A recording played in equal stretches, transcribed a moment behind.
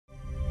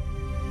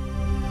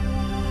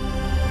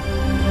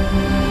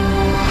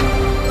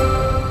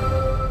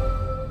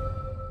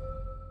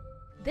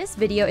This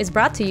video is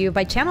brought to you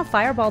by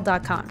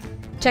channelfireball.com.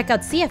 Check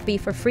out CFB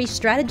for free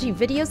strategy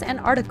videos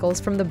and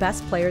articles from the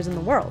best players in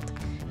the world.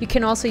 You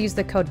can also use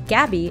the code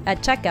Gaby at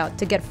checkout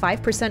to get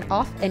 5%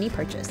 off any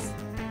purchase.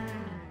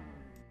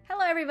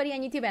 Hello everybody on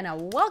YouTube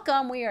and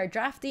welcome. We are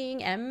drafting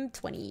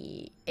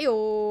M20.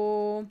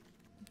 Ayo.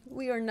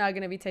 We are not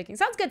going to be taking...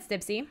 Sounds good,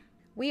 Stipsy.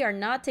 We are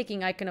not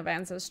taking Icon of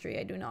Ancestry,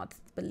 I do not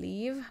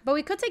believe. But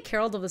we could take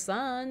Herald of the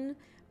Sun.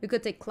 We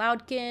could take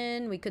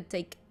Cloudkin. We could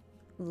take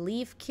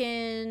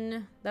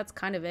Leafkin. That's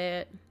kind of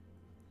it.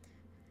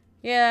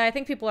 Yeah, I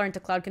think people are into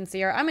Cloudkin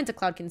Seer. I'm into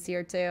Cloudkin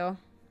Seer too.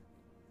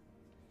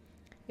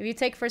 If you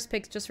take first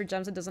pick just for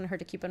gems, it doesn't hurt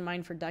to keep in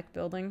mind for deck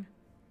building.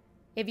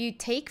 If you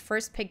take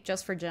first pick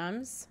just for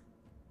gems...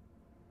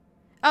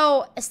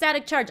 Oh, a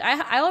Static Charge.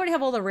 I already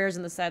have all the rares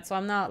in the set, so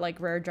I'm not like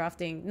rare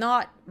drafting.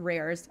 Not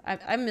rares.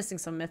 I'm missing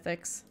some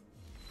mythics.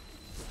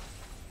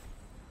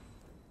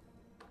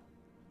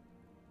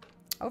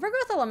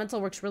 Overgrowth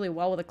Elemental works really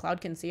well with a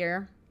Cloudkin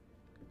Seer.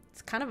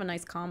 It's kind of a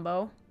nice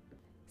combo.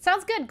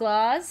 Sounds good,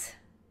 Gloss.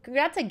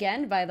 Congrats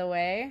again, by the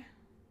way.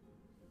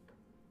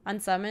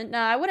 Unsummoned. No,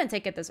 I wouldn't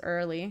take it this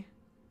early.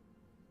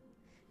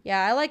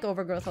 Yeah, I like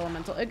Overgrowth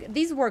Elemental.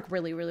 These work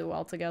really, really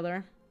well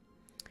together.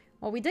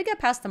 Well, we did get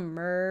past the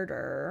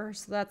murder,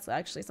 so that's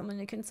actually something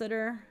to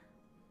consider.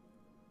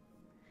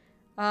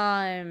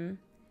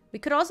 We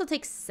could also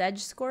take Sedge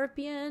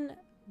Scorpion,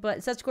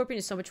 but Sedge Scorpion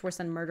is so much worse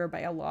than murder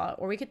by a lot.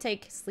 Or we could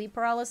take Sleep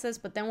Paralysis,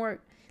 but then we're...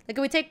 Like, if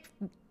we take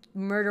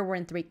murder, we're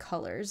in 3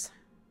 colors.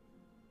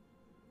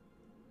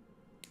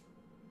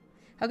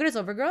 How good is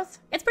Overgrowth?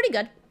 It's pretty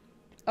good.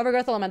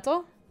 Overgrowth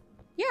Elemental?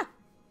 Yeah,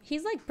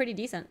 he's, like, pretty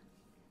decent.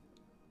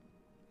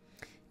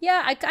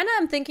 Yeah, I kind of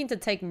am thinking to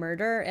take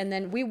Murder, and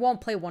then we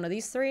won't play one of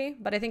these 3,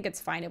 but I think it's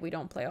fine if we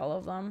don't play all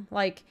of them.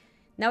 Like,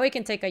 now we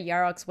can take a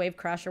Yarok's Wave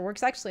Crasher.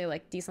 Works actually,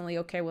 like, decently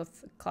okay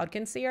with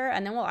Cloudkin Seer,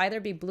 and then we'll either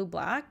be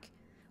blue-black,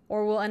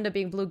 or we'll end up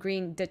being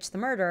blue-green, ditch the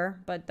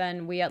Murder, but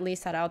then we at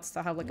least had outs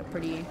to have, like, a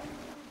pretty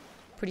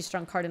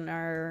strong card in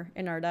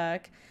our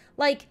deck.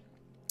 Like,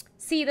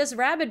 see, this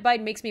Rabid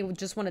Bite makes me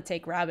just want to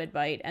take Rabid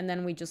Bite, and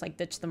then we just, like,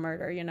 ditch the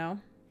Murder, you know?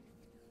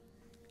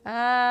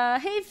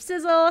 Hey,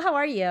 Sizzle, how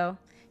are you?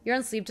 You're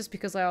on Sleep just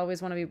because I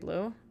always want to be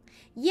blue?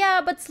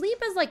 Yeah, but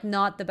Sleep is, like,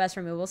 not the best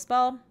removal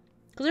spell.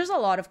 Because there's a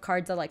lot of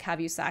cards that, like,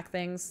 have you sack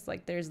things.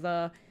 Like, there's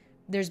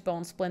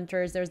Bone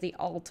Splinters, there's the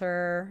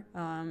Altar.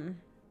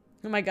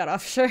 Oh my god,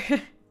 offshore.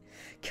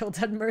 Kill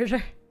Dead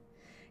Murder.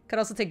 Could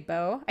also take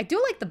Bow. I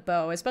do like the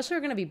Bow, especially if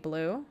we're going to be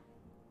blue.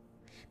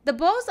 The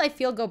bows, I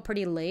feel, go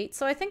pretty late.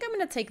 So I think I'm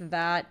going to take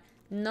that.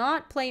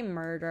 Not play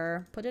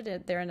Murder. Put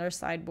it there in our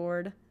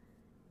sideboard.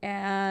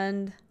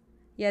 And...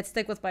 yeah,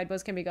 stick with Bite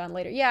Bows can be gone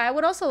later. Yeah, I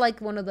would also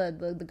like one of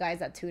the guys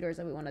that tutors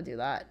if we want to do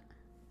that.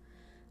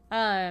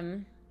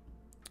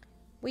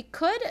 We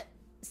could...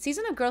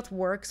 Season of Growth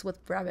works with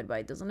Rabid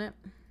Bite, doesn't it?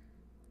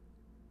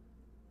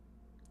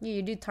 Yeah,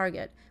 you do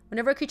target.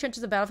 Whenever a creature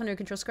enters the battlefield under your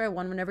control, scry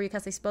 1. Whenever you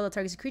cast a spell that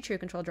targets a creature you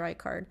control, draw a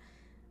card.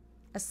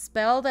 A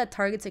spell that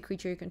targets a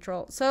creature you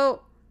control.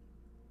 So,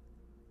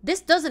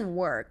 this doesn't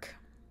work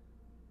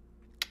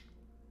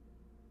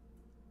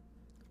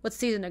with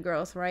Season of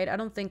Growth, right? I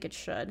don't think it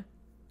should.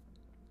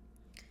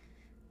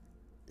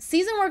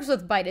 Season works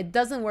with Bite. It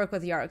doesn't work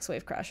with Yarok's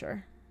Wave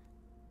Crasher.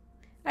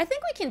 I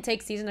think we can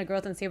take Season of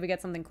Growth and see if we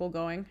get something cool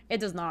going. It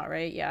does not,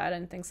 right? Yeah, I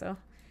didn't think so.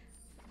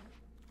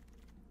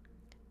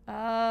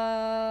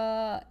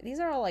 These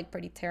are all, like,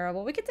 pretty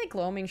terrible. We could take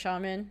Gloaming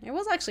Shaman. It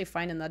was actually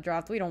fine in that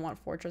draft. We don't want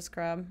Fortress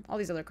Crab. All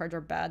these other cards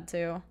are bad,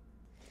 too.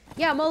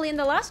 Yeah, Molly, in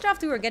the last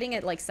draft, we were getting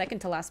it, like, second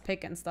to last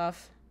pick and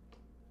stuff.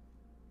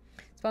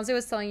 Sponsor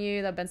was telling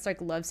you that Ben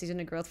Stark loves Season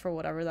of Growth for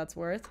whatever that's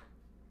worth.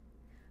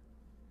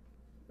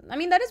 I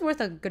mean, that is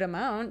worth a good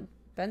amount.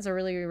 Ben's a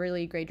really,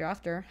 really great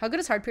drafter. How good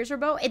is Heart Piercer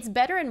Bow? It's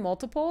better in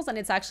multiples, and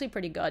it's actually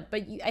pretty good.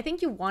 But I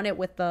think you want it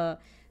with the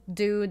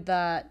dude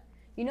that...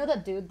 You know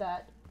that dude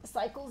that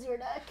cycles your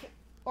deck?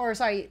 Or,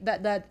 sorry,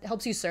 that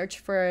helps you search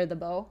for the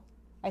bow?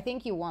 I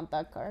think you want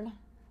that card.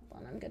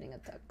 Hold on, I'm getting a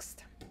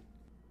text.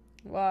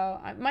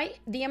 Wow.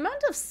 The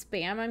amount of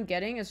spam I'm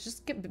getting is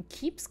just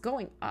keeps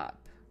going up.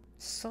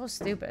 So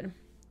stupid.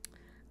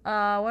 What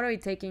are we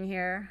taking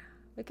here?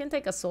 We can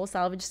take a Soul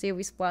Salvage, see if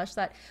we splash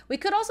that. We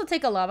could also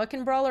take a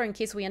Lavakin Brawler in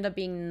case we end up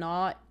being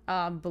not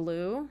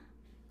blue.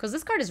 Because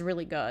this card is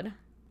really good.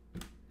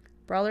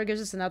 Brawler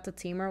gives us an out to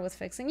Teamer with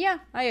fixing. Yeah,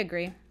 I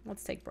agree.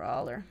 Let's take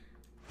Brawler.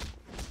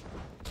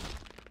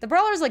 The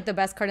Brawler is like the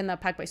best card in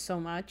that pack by so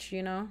much,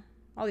 you know?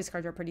 All these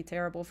cards are pretty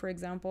terrible, for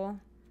example.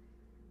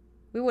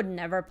 We would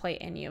never play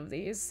any of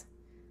these.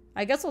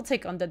 I guess we'll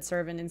take Undead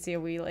Servant and see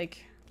if we,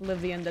 like,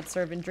 live the Undead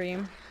Servant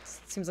dream.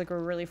 Seems like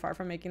we're really far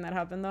from making that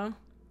happen, though.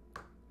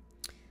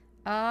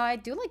 I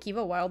do like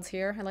Evo Wilds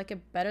here. I like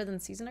it better than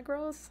Season of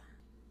Growth.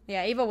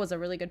 Yeah, Evo was a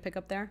really good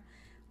pickup there.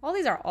 All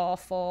these are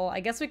awful.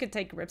 I guess we could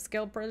take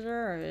Ripscale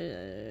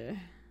Pressure.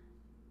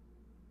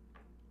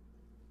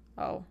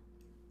 Oh.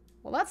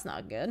 Well, that's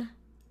not good.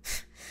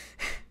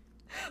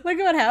 Look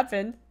at what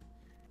happened.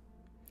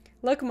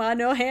 Look, ma,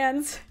 no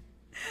hands.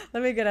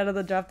 Let me get out of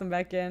the draft and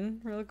back in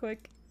real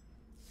quick.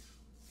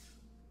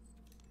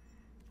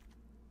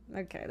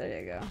 Okay,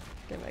 there you go.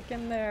 Get back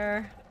in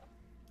there.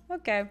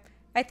 Okay.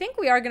 I think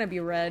we are gonna be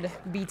red.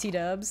 BT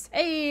dubs.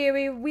 Hey,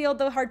 we wield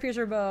the Heart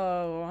Piercer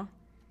bow.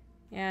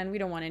 And we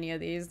don't want any of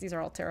these. These are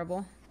all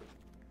terrible.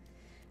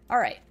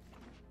 Alright.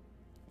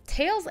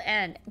 Tails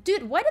End.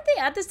 Dude, why did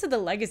they add this to the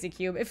Legacy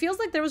Cube? It feels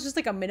like there was just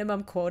like a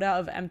minimum quota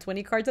of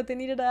M20 cards that they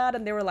needed to add.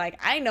 And they were like,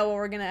 I know what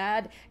we're gonna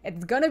add.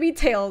 It's gonna be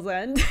Tails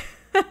End.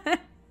 It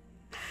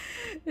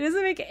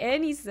doesn't make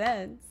any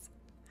sense.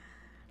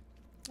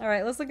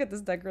 Alright, let's look at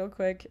this deck real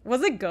quick.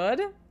 Was it good?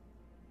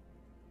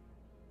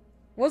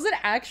 Was it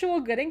actual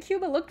good in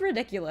cube? It looked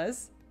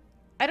ridiculous.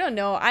 I don't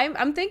know.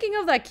 I'm thinking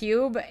of that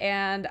cube,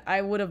 and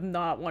I would have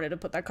not wanted to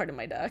put that card in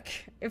my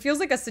deck. It feels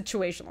like a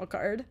situational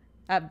card,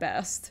 at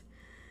best.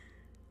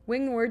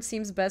 Winged Word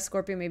seems best.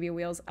 Scorpion, maybe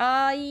wheels.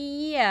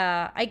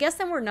 Yeah. I guess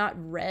then we're not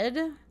red.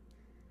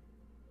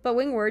 But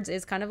Winged Words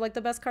is kind of like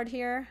the best card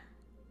here.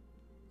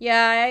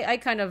 Yeah,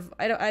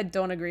 I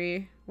don't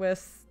agree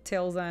with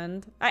Tails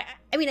End. I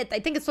mean, I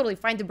think it's totally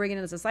fine to bring it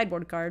in as a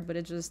sideboard card, but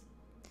it just...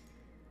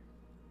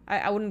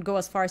 I wouldn't go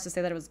as far as to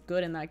say that it was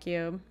good in that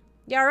cube.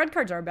 Yeah, our red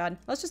cards are bad.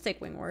 Let's just take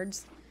Winged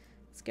Words.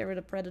 Let's get rid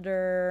of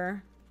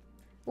Predator.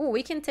 Ooh,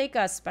 we can take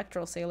a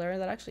Spectral Sailor.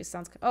 That actually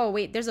sounds... Oh,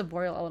 wait, there's a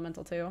Boreal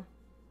Elemental, too.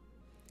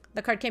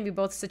 The card can be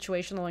both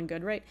situational and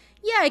good, right?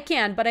 Yeah, it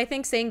can, but I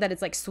think saying that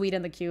it's, like, sweet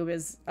in the cube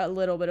is a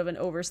little bit of an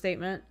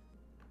overstatement.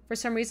 For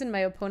some reason, my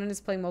opponent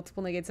is playing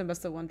multiple negates in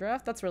best of one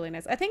draft. That's really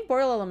nice. I think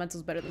Boreal Elemental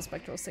is better than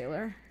Spectral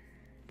Sailor.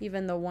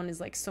 Even though one is,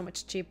 like, so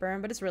much cheaper,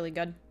 but it's really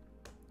good.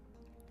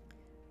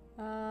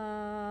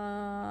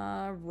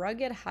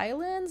 Rugged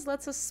Highlands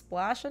lets us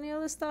splash any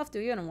of this stuff. Do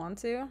you even want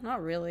to?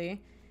 Not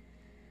really.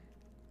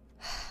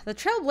 The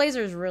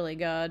Trailblazer is really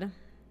good.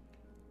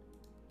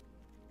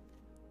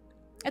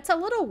 It's a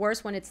little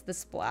worse when it's the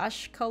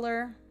splash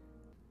color.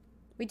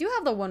 We do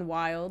have the one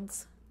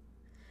Wilds.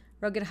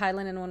 Rugged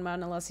Highland and one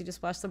Mountain allows you to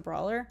splash the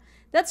Brawler.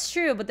 That's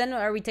true, but then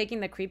are we taking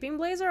the Creeping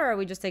Blazer or are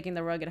we just taking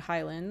the Rugged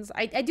Highlands?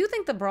 I do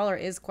think the Brawler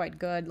is quite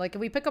good. Like,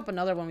 if we pick up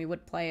another one, we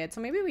would play it.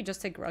 So maybe we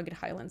just take Rugged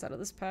Highlands out of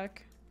this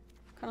pack.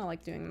 Kind of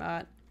like doing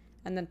that.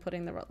 And then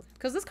putting the...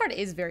 Because this card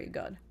is very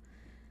good.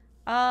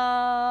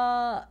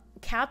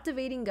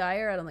 Captivating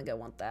Gyre? I don't think I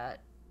want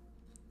that.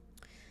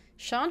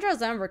 Chandra's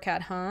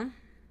Embercat, huh?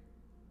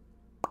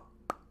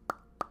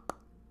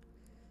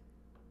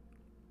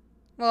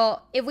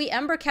 Well, if we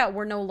Embercat,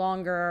 we're no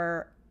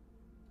longer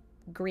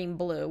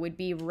green-blue. We'd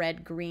be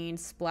red-green,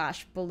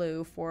 splash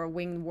blue for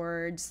Winged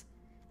Words,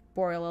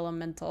 Boreal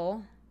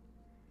Elemental.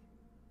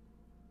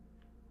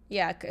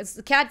 Yeah, because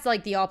the cat's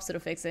like the opposite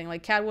of fixing.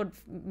 Like, cat would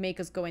make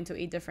us go into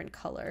a different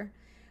color,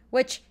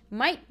 which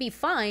might be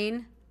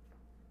fine,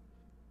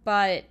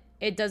 but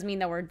it does mean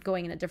that we're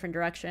going in a different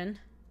direction.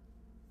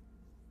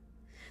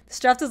 This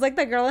draft is like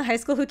that girl in high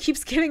school who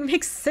keeps giving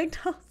mixed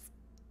signals.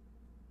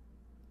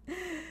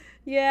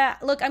 Yeah,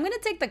 look, I'm going to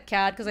take the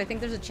cat because I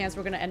think there's a chance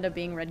we're going to end up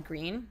being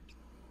red-green.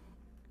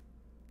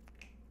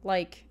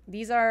 Like,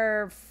 these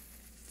are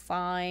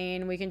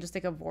fine. We can just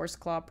take a Vorse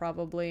Claw,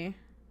 probably.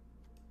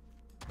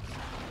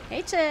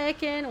 Hey,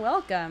 chicken.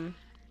 Welcome.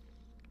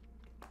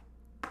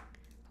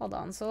 Hold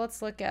on. So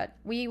let's look at...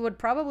 We would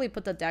probably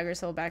put the Dagger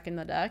Soul back in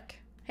the deck.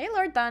 Hey,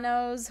 Lord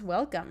Thanos.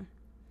 Welcome.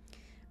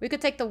 We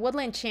could take the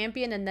Woodland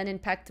Champion, and then in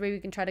pack 3, we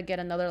can try to get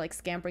another, like,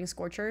 Scampering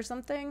Scorcher or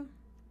something.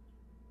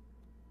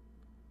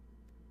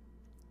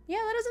 Yeah,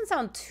 that doesn't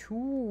sound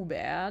too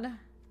bad.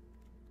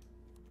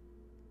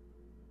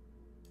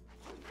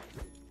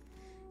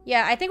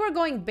 Yeah, I think we're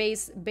going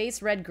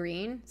base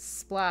red-green,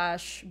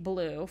 splash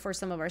blue for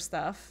some of our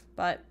stuff,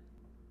 but...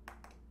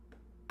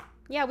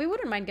 Yeah, we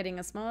wouldn't mind getting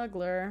a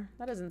Smuggler.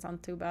 That doesn't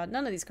sound too bad.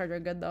 None of these cards are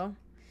good, though.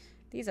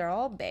 These are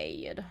all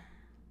bad.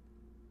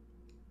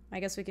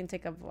 I guess we can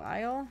take a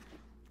Vial.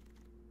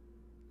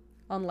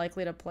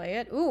 Unlikely to play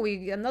it. Ooh,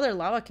 another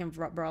Lava King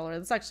Brawler.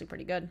 That's actually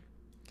pretty good.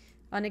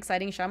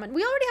 Unexciting Shaman.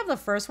 We already have the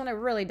first one. I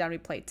really doubt we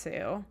played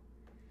 2.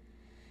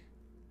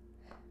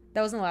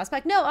 That was in the last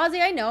pack. No,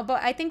 Ozzy, I know,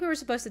 but I think we were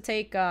supposed to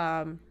take,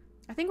 I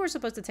think we were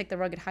supposed to take the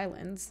Rugged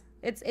Highlands.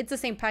 It's the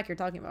same pack you're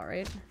talking about,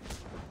 right?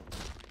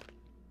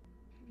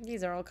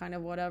 These are all kind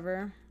of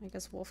whatever. I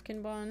guess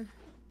Wolfkin Bond.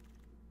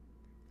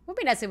 Would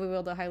be nice if we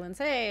willed the Highlands.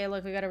 Hey,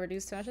 look, we got to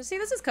reduce to ashes. See,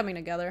 this is coming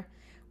together.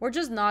 We're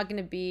just not going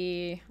to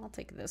be... I'll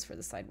take this for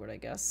the sideboard, I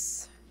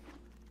guess.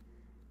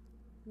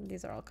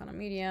 These are all kind of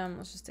medium.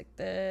 Let's just take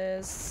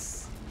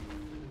this.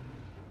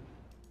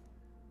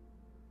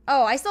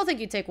 Oh, I still think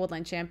you take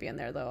Woodland Champion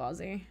there, though,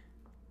 Ozzy.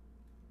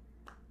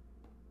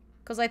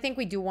 Because I think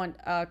we do want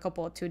a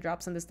couple of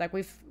 2-drops in this deck.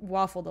 We've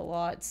waffled a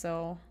lot,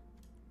 so...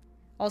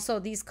 Also,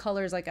 these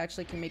colors, like,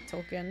 actually can make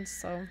tokens,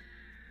 so...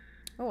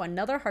 Oh,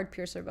 another Heart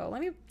Piercer Bow.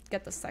 Let me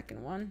get the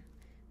second one.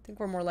 I think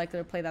we're more likely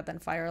to play that than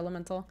Fire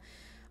Elemental.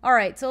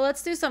 Alright, so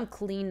let's do some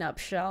cleanup,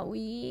 shall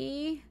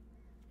we?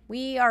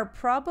 We are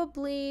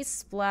probably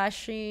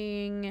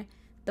splashing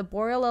the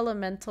Boreal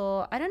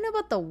Elemental. I don't know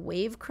about the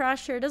Wave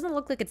Crasher. It doesn't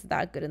look like it's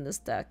that good in this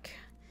deck.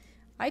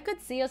 I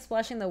could see us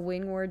splashing the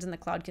Winged Words and the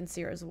Cloud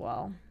Concealer as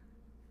well.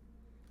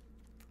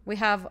 We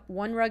have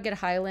one Rugged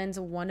Highlands,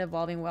 one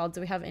Evolving Wild.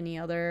 Do we have any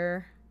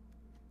other?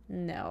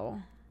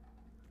 No.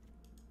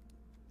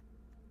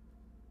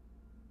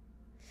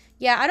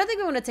 Yeah, I don't think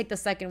we want to take the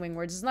second wing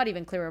words. It's not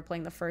even clear we're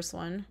playing the first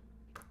one.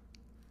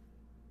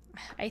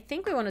 I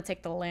think we want to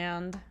take the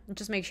land and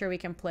just make sure we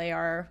can play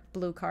our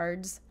blue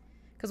cards.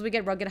 Because we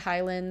get Rugged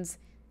Highlands,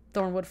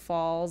 Thornwood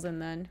Falls,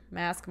 and then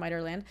Mask,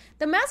 Miter Land.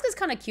 The Mask is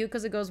kind of cute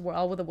because it goes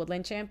well with a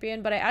Woodland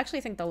Champion, but I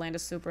actually think the land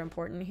is super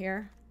important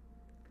here.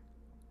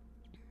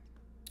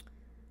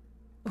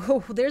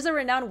 Oh, there's a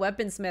Renowned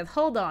Weaponsmith.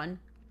 Hold on.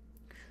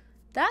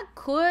 That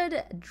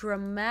could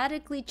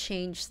dramatically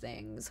change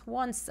things.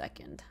 1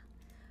 second.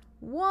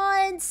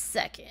 1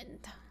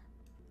 second.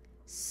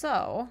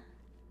 So,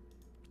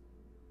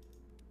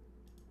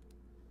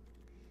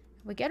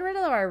 we get rid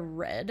of our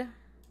red.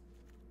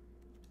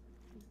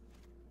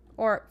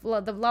 Or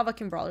the Lava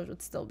King Brawlers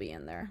would still be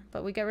in there.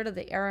 But we get rid of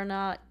the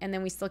Aeronaut, and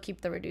then we still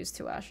keep the Reduced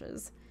 2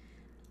 Ashes.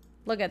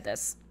 Look at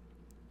this.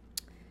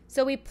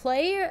 So we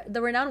play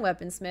the Renowned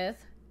Weaponsmith.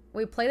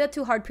 We play the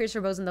 2 Hard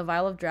Piercer Bows and the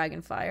Vial of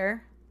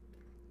Dragonfire.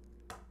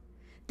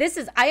 This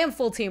is... I am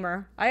full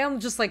teamer. I am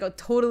just like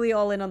totally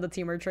all in on the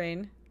teamer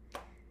train.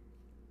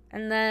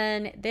 And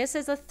then this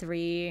is a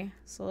 3.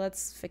 So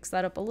let's fix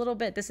that up a little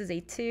bit. This is a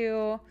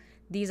 2.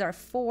 These are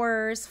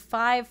 4s,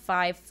 5,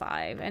 5,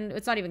 5. And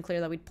it's not even clear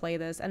that we'd play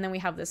this. And then we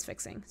have this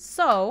fixing.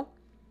 So,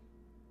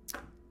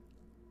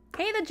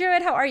 hey, the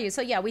Druid, how are you?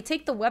 So, yeah, we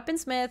take the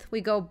Weaponsmith.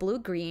 We go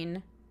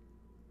blue-green.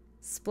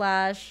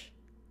 Splash.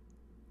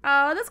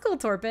 Oh, that's cool,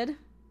 Torpid.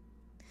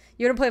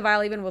 You want to play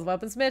Vial even with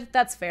Weaponsmith?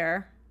 That's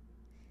fair.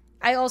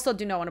 I also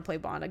do not want to play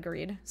Bond.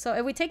 Agreed. So,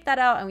 if we take that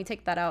out and we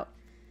take that out.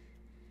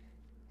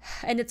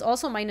 And it's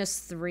also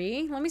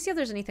 -3. Let me see if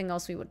there's anything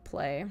else we would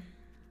play.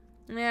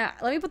 Yeah,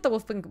 let me put the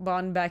Wolfwing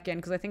Bond back in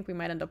because I think we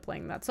might end up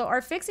playing that. So our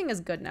fixing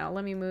is good now.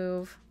 Let me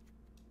move.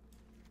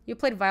 You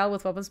played Vial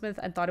with Weaponsmith.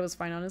 I thought it was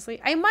fine,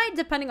 honestly. I might,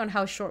 depending on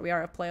how short we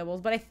are at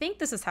playables, but I think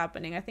this is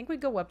happening. I think we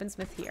go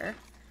Weaponsmith here.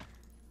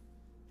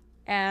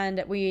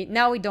 And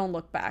now we don't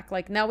look back.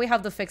 Like, now we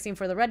have the fixing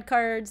for the red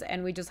cards,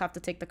 and we just have to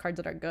take the cards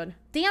that are good.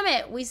 Damn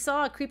it! We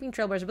saw a Creeping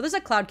Trailblazer, but there's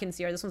a Cloudkin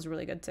Seer. This one's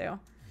really good, too.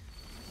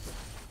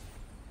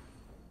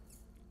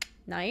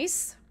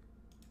 Nice.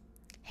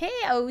 Hey,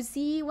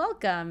 OZ,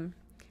 welcome.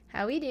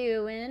 How we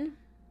doing?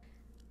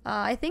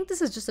 I think this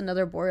is just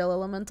another Boreal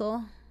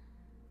Elemental.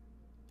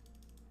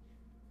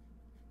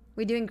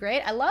 We doing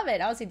great? I love it.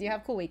 OZ, do you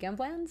have cool weekend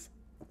plans?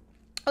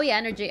 Oh yeah,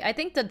 energy. I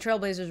think the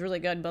Trailblazer is really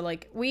good, but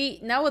like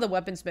now with a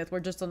Weaponsmith, we're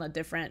just on a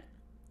different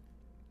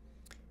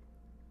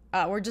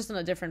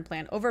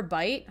plan.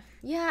 Overbite?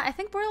 Yeah, I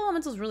think Boreal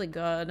Elemental is really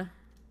good.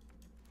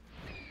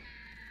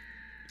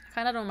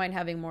 Kind of don't mind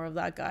having more of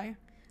that guy.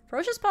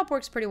 Ferocious Pop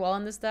works pretty well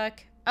in this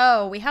deck.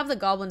 Oh, we have the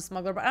Goblin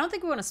Smuggler, but I don't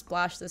think we want to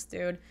splash this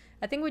dude.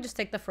 I think we just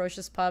take the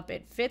Ferocious Pup.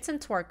 It fits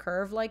into our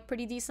curve, like,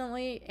 pretty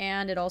decently,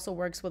 and it also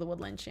works with a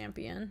Woodland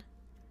Champion.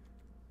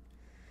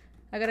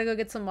 I gotta go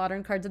get some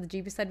modern cards at the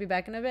GP side. Be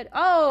back in a bit.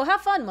 Oh,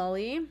 have fun,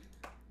 Molly.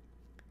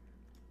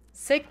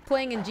 Sick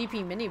playing in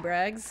GP mini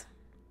brags.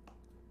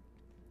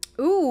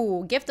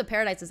 Ooh, Gift of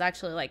Paradise is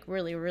actually, like,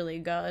 really, really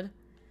good.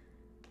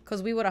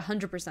 Because we would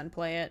 100%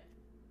 play it.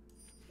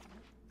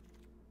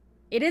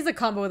 It is a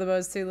combo with the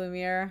bows too,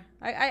 Lumiere.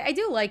 I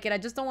do like it. I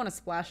just don't want to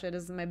splash it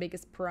is my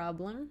biggest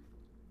problem.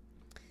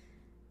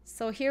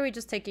 So here we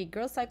just take a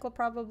growth cycle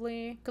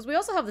probably. Because we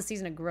also have the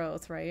Season of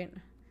Growth, right?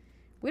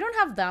 We don't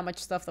have that much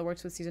stuff that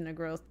works with Season of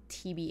Growth,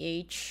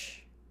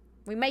 TBH.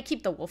 We might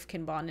keep the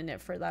Wolfkin Bond in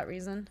it for that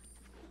reason.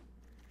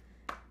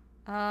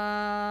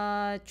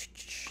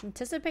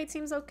 Anticipate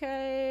seems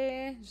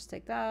okay. Just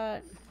take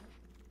that.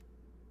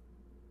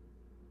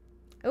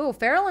 Oh,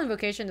 Feral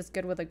Invocation is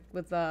good with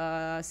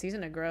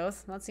Season of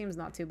Growth. That seems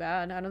not too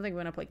bad. I don't think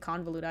we're gonna play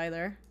Convolute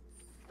either.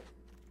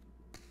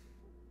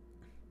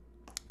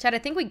 Chad, I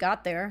think we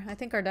got there. I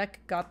think our deck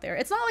got there.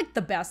 It's not like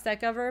the best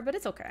deck ever, but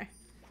it's okay.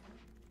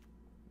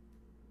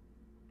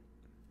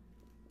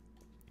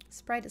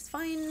 Sprite is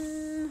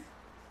fine.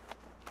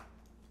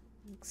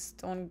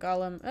 Stone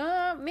Golem.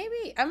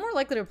 Maybe. I'm more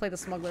likely to play the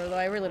Smuggler, though.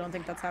 I really don't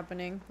think that's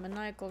happening.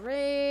 Maniacal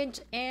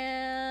Rage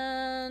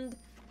and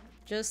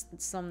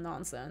just some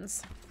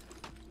nonsense.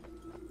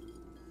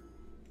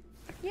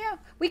 Yeah,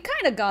 we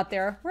kind of got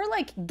there. We're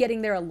like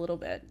getting there a little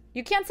bit.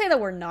 You can't say that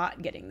we're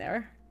not getting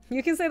there.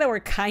 You can say that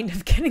we're kind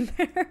of getting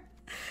there.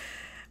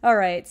 All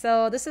right,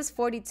 so this is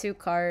 42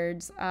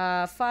 cards.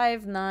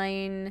 5,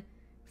 9,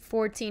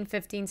 14,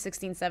 15,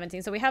 16,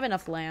 17. So we have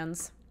enough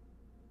lands.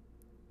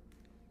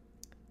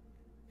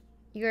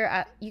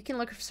 You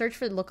can search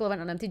for the local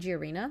event on MTG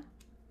Arena.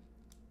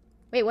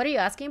 Wait, what are you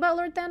asking about,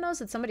 Lord Thanos?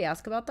 Did somebody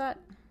ask about that?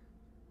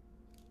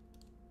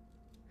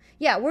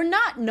 Yeah, we're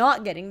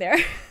not getting there.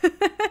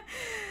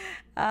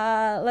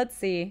 Let's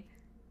see.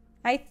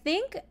 I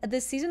think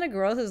this Season of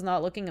Growth is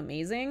not looking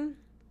amazing.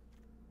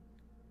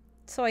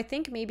 So I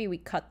think maybe we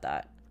cut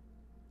that.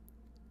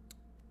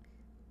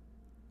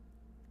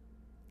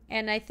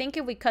 And I think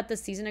if we cut the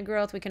Season of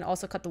Growth, we can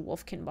also cut the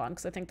Wolfkin Bond,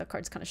 because I think the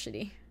card's kind of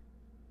shitty.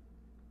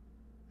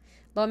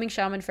 Loaming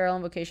Shaman, Feral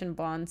Invocation,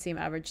 Bond seem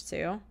average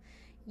too.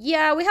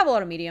 Yeah, we have a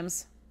lot of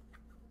mediums.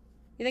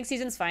 You think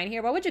Season's fine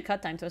here? What would you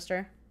cut, Time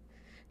Twister?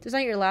 Just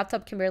not your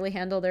laptop can barely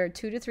handle. There are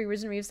 2 to 3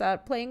 Risen Reefs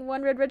out playing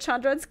 1 Red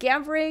Chandra and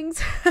scam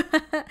rings.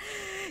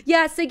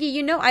 Yeah, Siggy,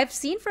 you know, I've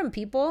seen from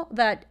people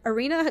that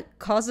Arena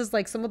causes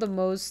like some of the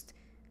most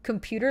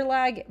computer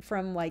lag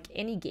from like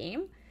any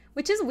game,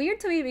 which is weird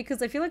to me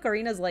because I feel like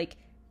Arena's like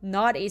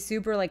not a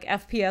super like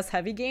FPS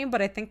heavy game,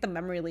 but I think the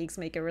memory leaks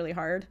make it really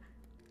hard.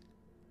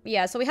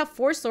 Yeah, so we have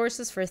 4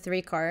 sources for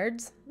 3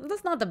 cards.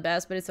 That's not the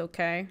best, but it's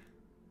okay.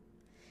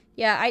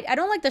 Yeah, I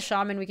don't like the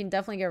Shaman. We can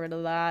definitely get rid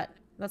of that.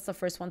 That's the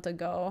first one to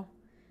go.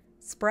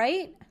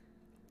 Sprite?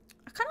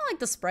 I kind of like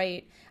the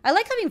Sprite. I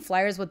like having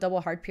flyers with double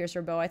Heart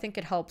Piercer bow. I think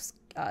it helps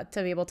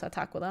to be able to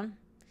attack with them.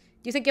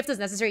 Do you think gift is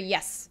necessary?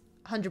 Yes,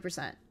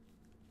 100%.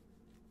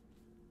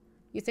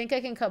 You think I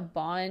can cut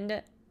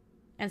Bond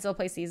and still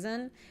play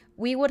Season?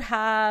 We would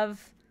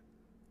have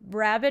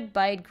Rabid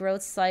Bite,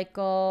 Growth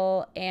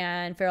Cycle,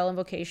 and Feral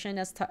Invocation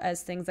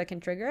as things that can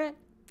trigger it.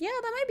 Yeah,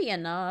 that might be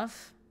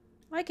enough.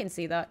 I can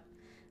see that.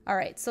 All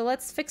right, so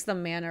let's fix the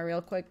mana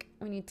real quick.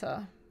 We need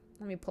to,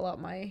 let me pull out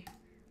my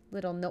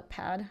little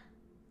notepad.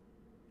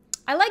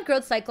 I like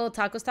Growth Cycle,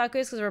 Tacos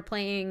because we're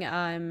playing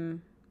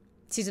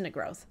Season of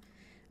Growth.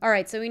 All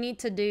right, so we need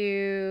to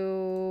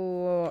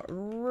do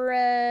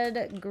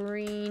red,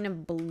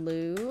 green,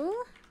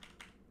 blue.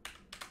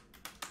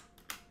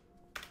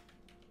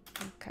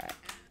 Okay.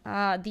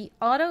 The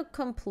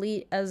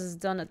autocomplete has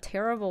done a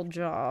terrible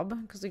job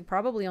because we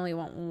probably only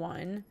want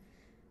 1.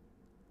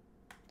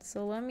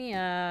 So let me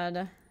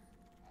add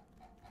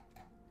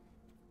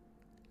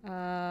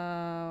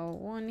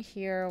 1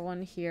 here,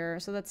 1 here.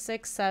 So that's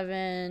 6,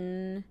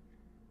 7,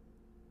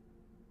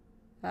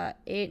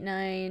 8,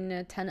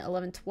 9, 10,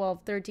 11, 12,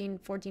 13,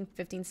 14,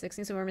 15,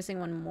 16. So we're missing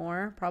 1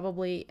 more.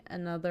 Probably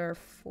another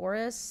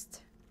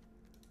forest.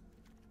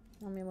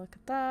 Let me look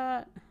at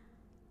that.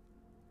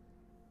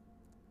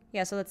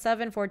 Yeah, so that's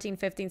 7, 14,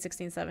 15,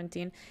 16,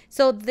 17.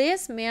 So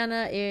this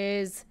mana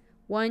is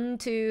 1,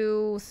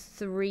 2,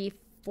 3,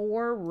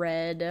 4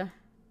 red.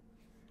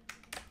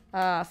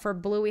 For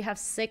blue, we have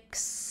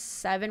 6,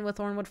 7 with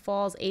Thornwood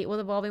Falls, 8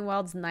 with Evolving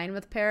Wilds, 9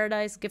 with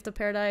Paradise, Gift of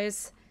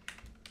Paradise.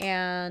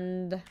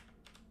 And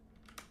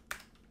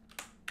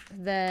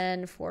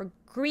then for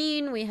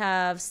green, we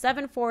have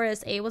 7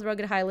 Forest, 8 with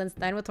Rugged Highlands,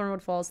 9 with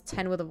Thornwood Falls,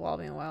 10 with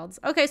Evolving Wilds.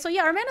 Okay, so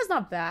yeah, our mana's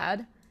not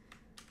bad.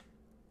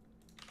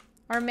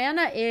 Our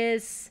mana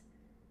is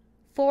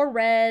 4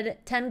 red,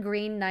 10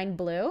 green, 9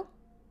 blue.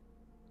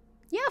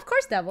 Yeah, of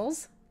course,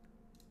 Devils.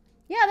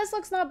 Yeah, this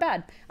looks not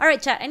bad. All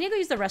right, chat. I need to go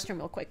use the restroom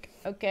real quick.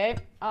 Okay,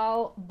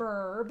 I'll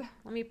burb.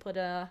 Let me put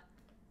an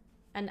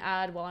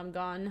ad while I'm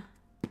gone.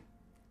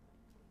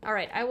 All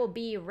right, I will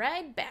be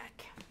right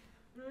back.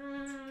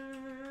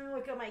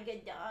 Look at my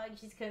good dog.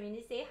 She's coming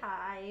to say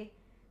hi.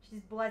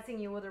 She's blessing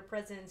you with her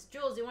presence.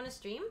 Jules, you want to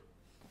stream?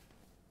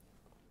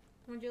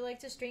 Would you like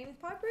to stream,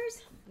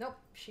 Poppers? Nope,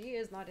 she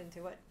is not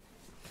into it.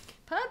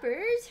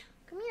 Poppers,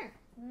 come here.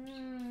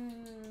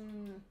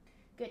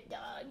 Good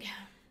dog.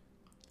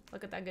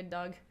 Look at that good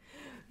dog.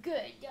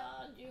 Good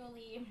dog,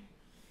 Julie.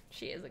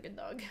 She is a good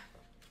dog.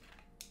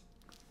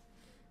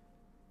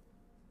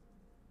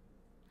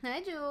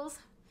 Hi, Jules.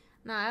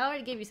 Nah, I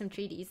already gave you some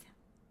treaties.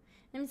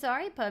 I'm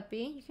sorry,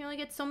 puppy. You can only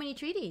get so many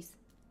treaties.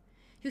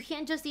 You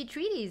can't just eat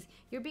treaties.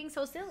 You're being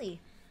so silly.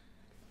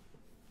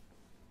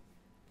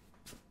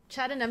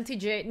 Chat on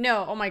MTG?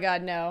 No, oh my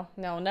god, no.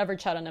 No, never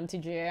chat on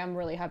MTG. I'm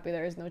really happy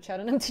there is no chat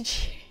on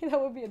MTG.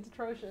 That would be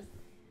atrocious.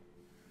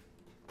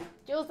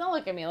 Jules, don't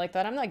look at me like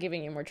that. I'm not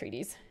giving you more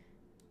treaties.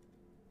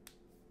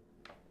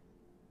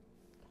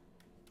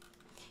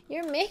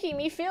 You're making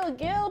me feel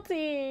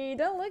guilty.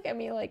 Don't look at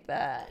me like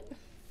that.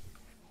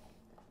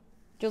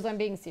 Jules, I'm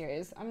being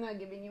serious. I'm not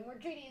giving you more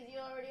treaties. You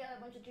already had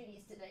a bunch of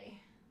treaties today.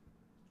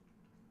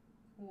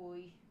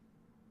 Oi.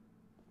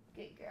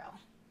 Good girl.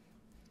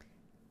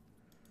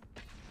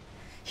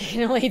 You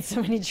can only eat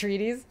so many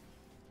treaties.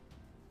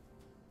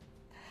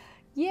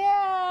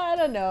 Yeah, I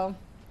don't know.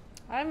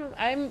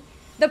 I'm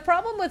the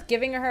problem with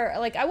giving her,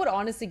 like, I would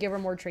honestly give her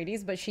more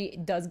treaties, but she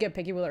does get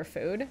picky with her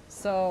food.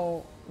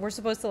 So we're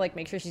supposed to like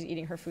make sure she's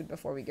eating her food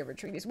before we give her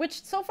treaties,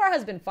 which so far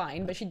has been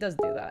fine, but she does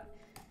do that.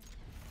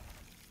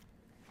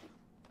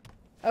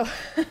 Oh,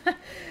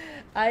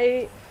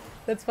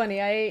 that's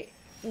funny.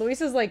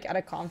 Luis is like at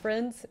a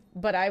conference,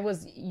 but I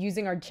was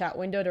using our chat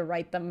window to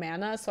write the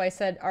mana. So I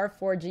said R4,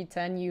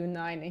 G10,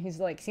 U9, and he's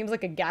like, seems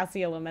like a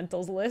gassy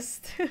elementals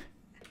list.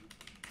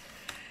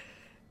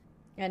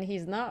 And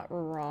he's not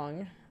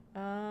wrong.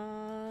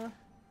 Yeah,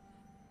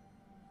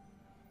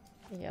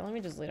 let me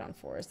just lead on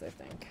forest, I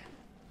think.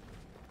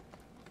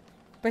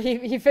 But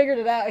he figured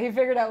it out. He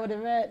figured out what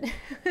it meant.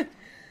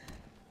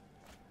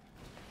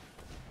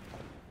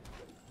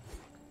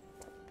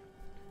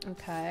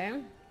 Okay.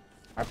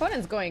 Our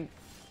opponent's going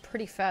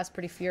pretty fast,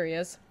 pretty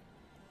furious.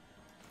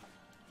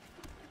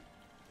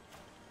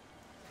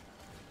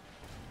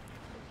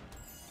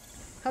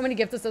 How many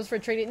gifted subs for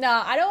treaty?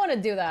 Nah, I don't want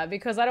to do that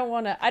because I don't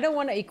want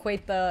to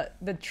equate the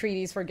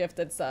treaties for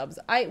gifted subs.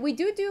 We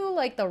do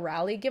like the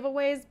rally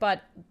giveaways,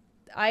 but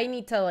I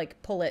need to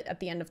like pull it at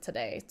the end of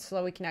today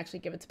so we can actually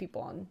give it to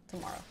people on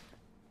tomorrow.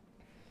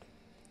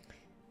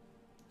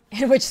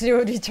 In which zero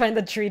would you trying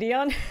the treaty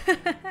on?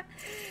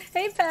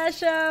 Hey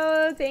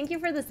Pasho! Thank you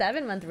for the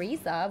 7-month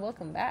resub.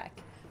 Welcome back.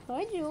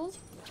 Hi Jules.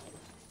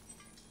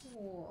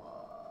 Whoa.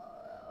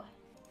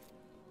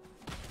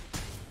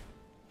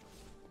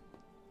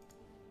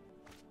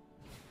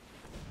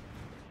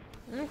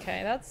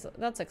 Okay,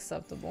 that's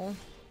acceptable.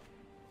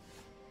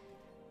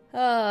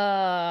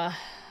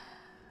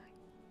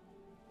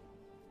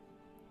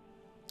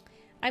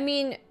 I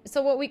mean,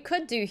 so what we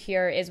could do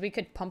here is we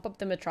could pump up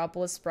the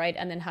Metropolis Sprite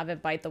and then have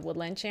it bite the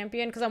Woodland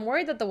Champion, because I'm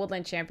worried that the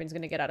Woodland Champion's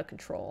going to get out of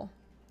control.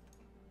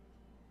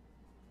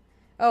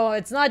 Oh,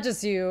 it's not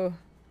just you.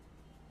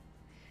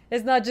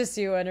 It's not just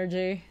you,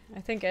 Energy.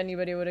 I think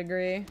anybody would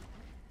agree.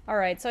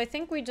 Alright, so I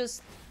think we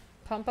just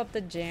pump up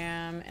the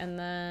jam, and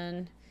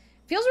then...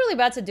 Feels really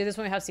bad to do this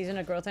when we have Season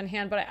of Growth in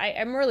hand, but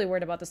I'm really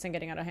worried about this thing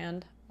getting out of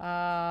hand.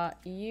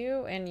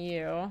 You and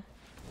you...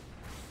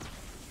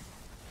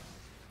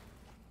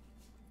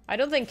 I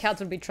don't think cats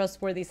would be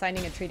trustworthy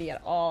signing a treaty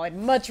at all. I'd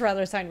much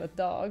rather sign with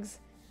dogs.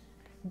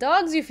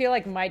 Dogs, you feel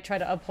like, might try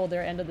to uphold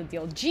their end of the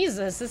deal.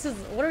 Jesus, this is...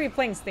 What are we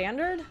playing,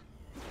 Standard?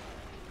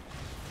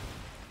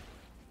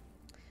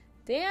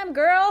 Damn,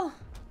 girl!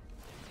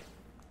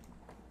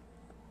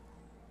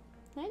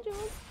 Hi,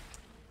 Jules.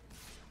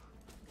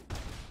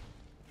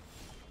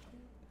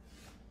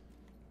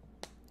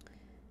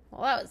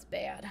 Well, that was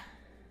bad.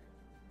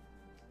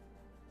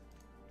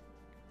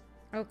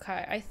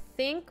 Okay, I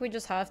think we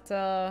just have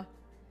to...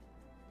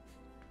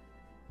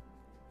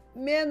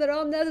 Man, that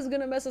Omnath is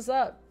gonna mess us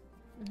up.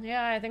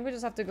 Yeah, I think we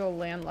just have to go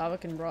land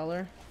Lavacan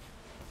Brawler.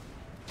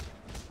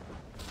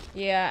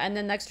 Yeah, and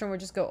then next turn we'll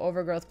just go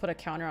Overgrowth, put a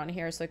counter on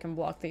here so it can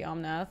block the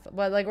Omnath.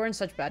 But, like, we're in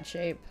such bad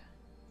shape.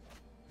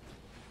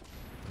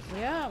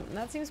 Yeah,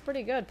 that seems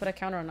pretty good. Put a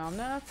counter on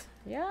Omnath.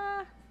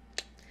 Yeah.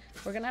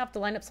 We're gonna have to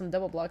line up some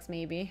double blocks,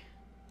 maybe.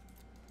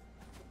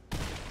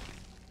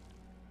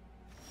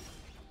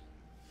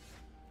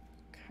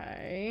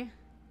 Okay.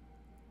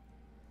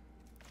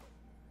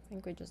 I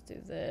think we just do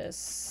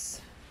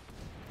this.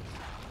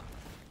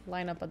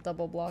 Line up a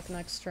double block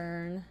next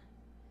turn.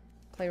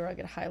 Play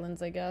Rugged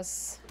Highlands, I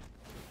guess.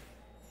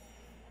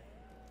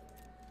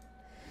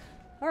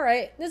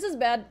 Alright, this is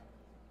bad.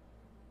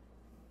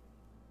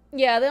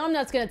 Yeah, the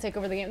Omnath's gonna take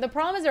over the game. The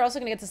problem is they're also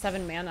gonna get to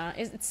 7 mana.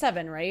 It's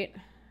 7, right?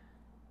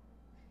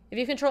 If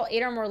you control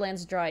 8 or more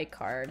lands, draw a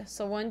card.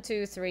 So 1,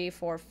 2, 3,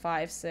 4,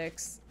 5,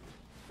 6.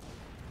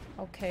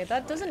 Okay,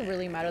 that doesn't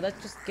really matter. That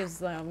just gives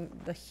them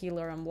the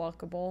healer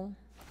unblockable.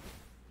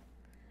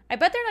 I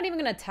bet they're not even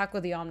gonna attack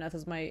with the Omnath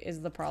is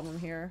the problem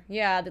here.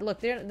 Yeah, look,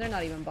 they're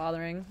not even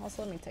bothering.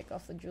 Also, let me take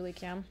off the Julie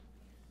cam.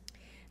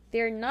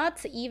 They're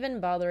not even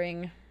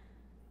bothering.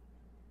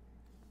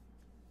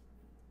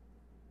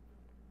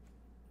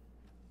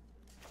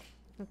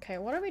 Okay,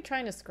 what are we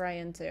trying to scry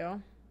into?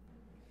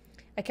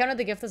 I counted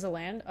the gift as a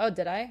land. Oh,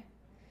 did I?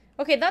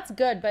 Okay, that's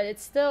good, but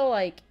it's still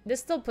like this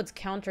still puts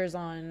counters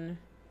on.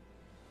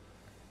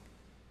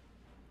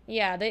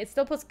 Yeah, it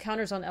still puts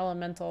counters on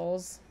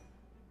elementals.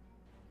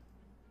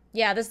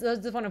 Yeah, this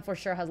one for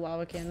sure has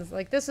Lavacans.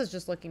 Like, this is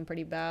just looking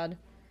pretty bad.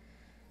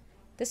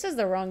 This is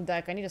the wrong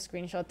deck. I need to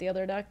screenshot the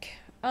other deck.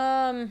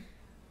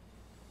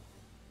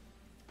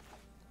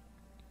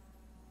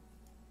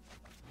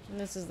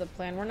 This is the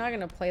plan. We're not going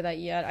to play that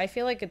yet. I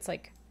feel like it's,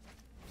 like,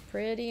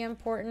 pretty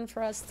important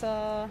for us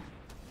to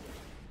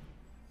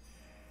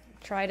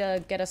try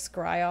to get a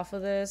scry off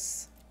of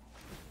this.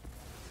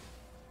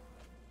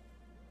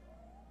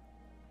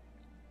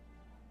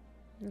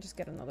 And just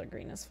get another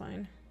green is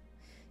fine.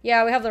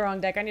 Yeah, we have the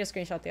wrong deck. I need to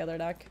screenshot the other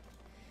deck.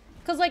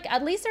 Because, like,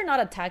 at least they're not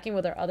attacking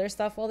with their other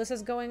stuff while this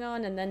is going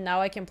on. And then now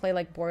I can play,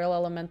 like, Boreal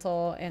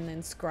Elemental and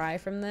then Scry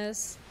from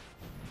this.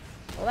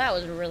 Well, that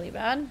was really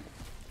bad.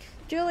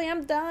 Julie,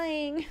 I'm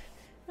dying.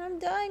 I'm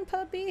dying,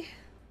 puppy.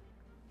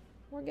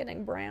 We're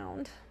getting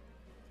browned.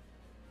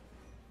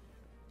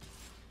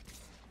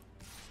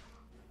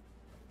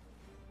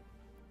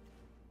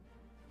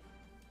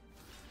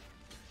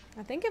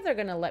 I think if they're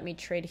gonna let me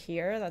trade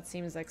here, that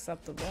seems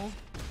acceptable.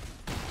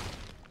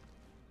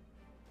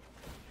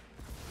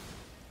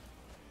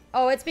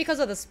 Oh, it's because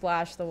of the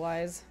splash, the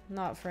Wise.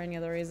 Not for any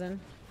other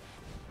reason.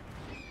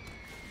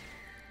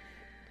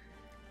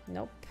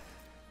 Nope.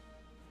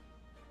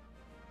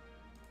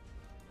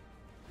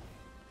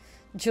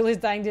 Julie's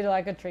dying due to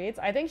lack of treats.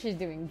 I think she's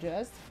doing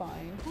just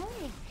fine. Hi.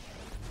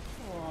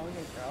 Oh,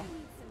 good girl.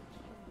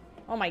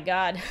 Oh my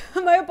god.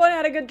 My opponent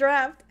had a good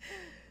draft.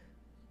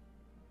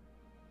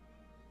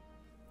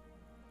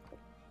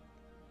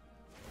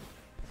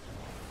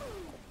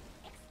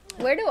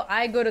 Where do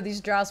I go to these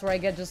drafts where I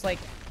get just like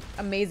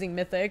amazing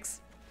mythics?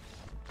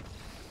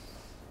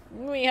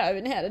 We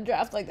haven't had a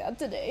draft like that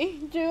today.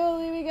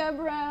 Julie, we got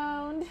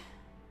browned.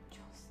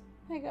 Jules,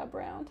 I got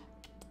browned.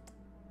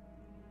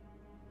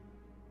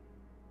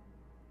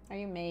 Are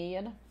you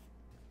mad?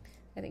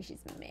 I think she's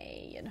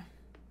mad.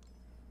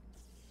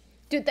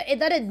 Dude, that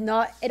did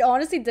not... It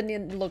honestly didn't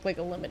even look like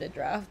a limited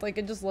draft. Like,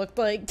 it just looked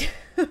like...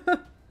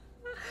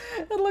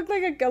 It looked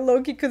like a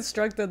low-key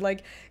constructed,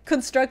 like,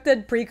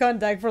 constructed pre-con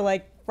deck for,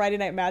 like, Friday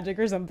Night Magic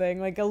or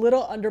something. Like a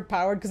little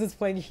underpowered because it's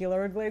playing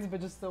Healer Glades, but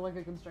just still like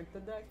a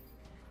constructed deck.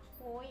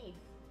 Oi.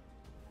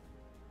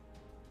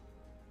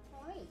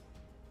 Oi.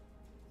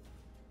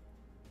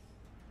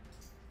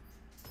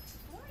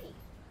 Oi.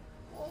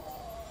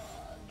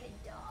 Oh, good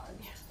dog.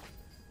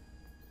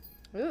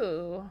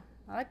 Ooh,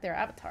 I like their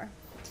avatar.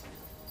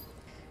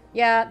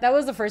 Yeah, that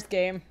was the first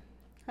game.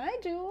 Hi,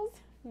 Jules.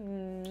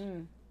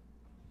 I'll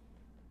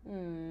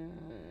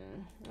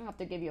have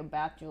to give you a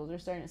bath, Jules. They're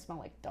starting to smell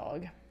like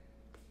dog.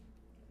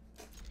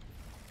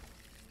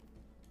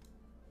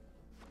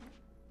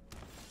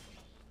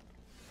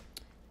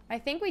 I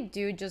think we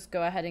do just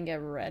go ahead and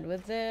get red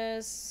with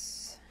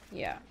this.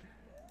 Yeah.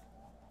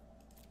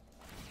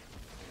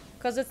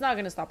 Because it's not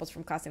going to stop us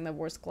from casting the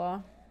Worst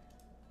Claw.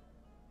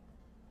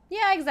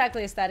 Yeah,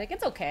 exactly, Aesthetic.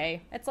 It's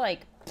okay. It's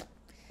like...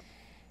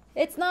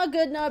 It's not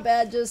good, not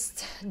bad,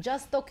 just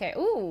okay.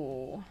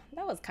 Ooh,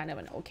 that was kind of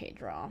an okay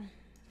draw.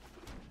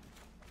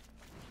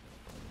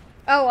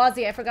 Oh,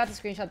 Ozzy, I forgot to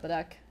screenshot the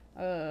deck.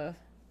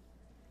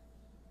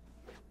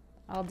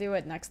 I'll do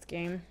it next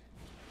game.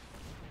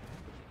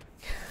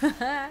 We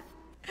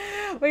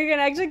can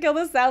actually kill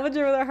the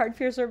Salvager with our Heart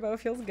Piercer bow.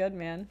 Feels good,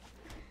 man.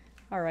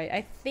 Alright,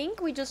 I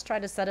think we just try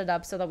to set it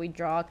up so that we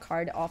draw a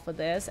card off of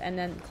this, and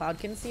then Cloud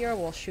Concealer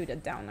will shoot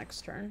it down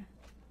next turn.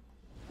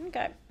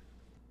 Okay.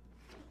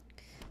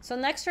 So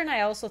next turn,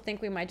 I also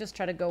think we might just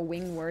try to go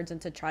Wing Words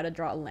and to try to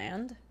draw a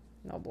land.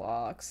 No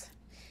blocks.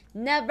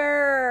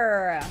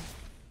 Never!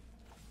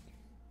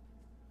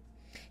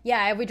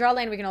 Yeah, if we draw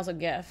land, we can also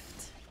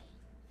gift.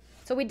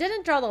 So we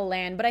didn't draw the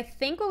land, but I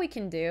think what we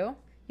can do...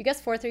 You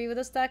guess 4-3 with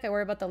this deck. I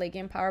worry about the late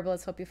game power, but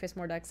let's hope you face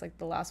more decks like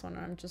the last one, or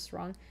I'm just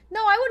wrong.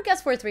 No, I would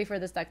guess 4-3 for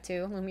this deck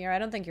too, Lumiere. I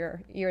don't think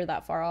you're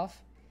that far off.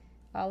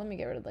 Let me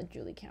get rid of the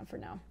Julie Cam for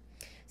now.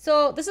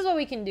 So this is what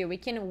we can do. We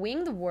can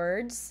wing the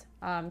words...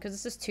 because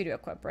this is 2 to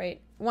equip,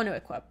 right? 1 to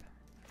equip.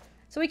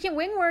 So we can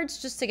wing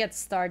words just to get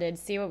started,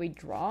 see what we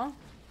draw.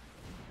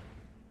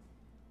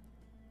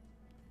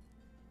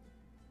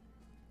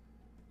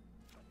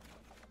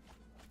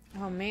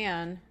 Oh,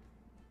 man.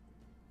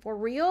 For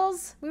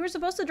reals? We were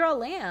supposed to draw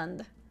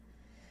land.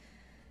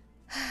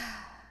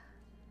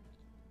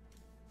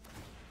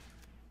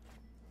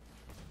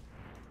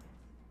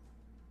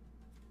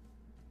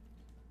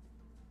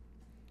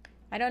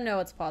 I don't know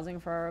what's pausing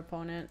for our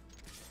opponent.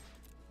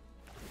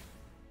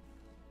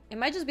 It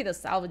might just be the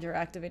Salvager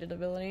activated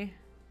ability.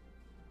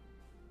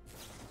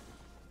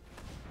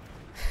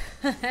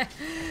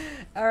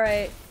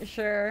 Alright,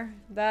 sure.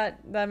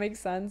 That makes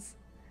sense.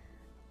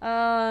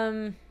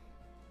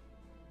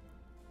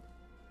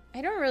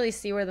 I don't really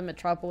see where the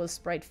Metropolis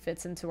sprite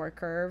fits into our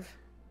curve.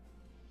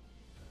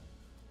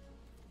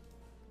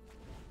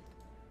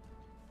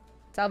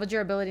 Salvager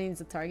ability needs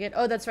a target.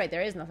 Oh, that's right.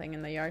 There is nothing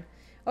in the yard.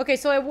 Okay,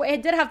 so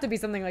it did have to be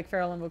something like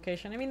Feral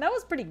Invocation. I mean, that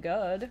was pretty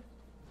good.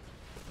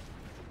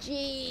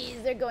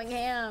 Jeez, they're going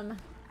ham.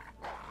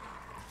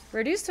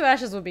 Reduce to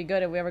Ashes would be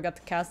good if we ever got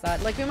to cast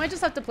that. Like, we might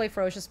just have to play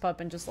Ferocious Pup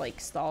and just,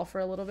 like, stall for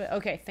a little bit.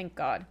 Okay, thank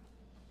God.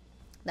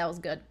 That was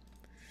good.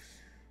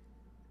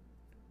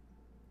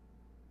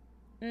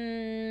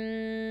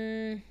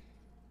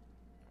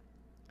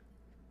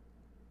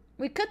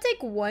 We could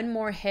take one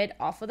more hit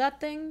off of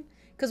that thing.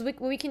 Because what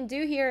we can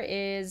do here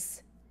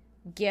is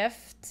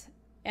gift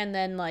and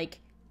then, like,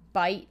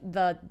 bite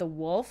the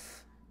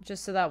wolf.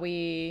 Just so that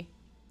we...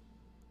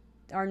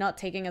 are not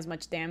taking as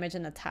much damage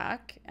and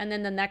attack. And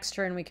then the next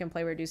turn we can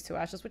play Reduce to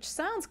Ashes, which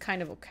sounds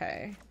kind of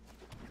okay.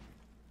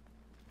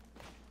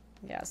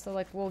 Yeah, so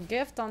like we'll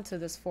gift onto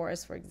this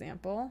forest, for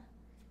example.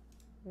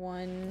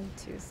 1,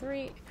 2,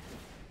 3.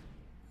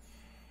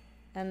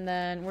 And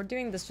then we're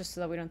doing this just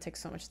so that we don't take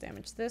so much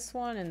damage. This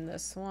one and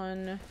this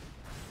one.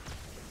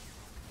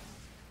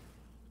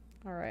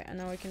 Alright, and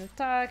now we can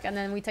attack. And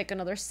then we take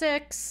another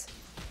 6.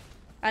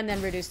 And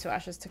then Reduce to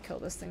Ashes to kill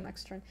this thing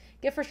next turn.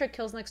 Gift for sure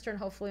kills next turn,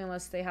 hopefully,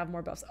 unless they have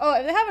more buffs. Oh,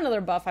 if they have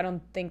another buff, I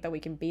don't think that we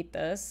can beat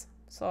this.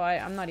 So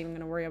I'm not even going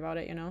to worry about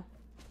it, you know?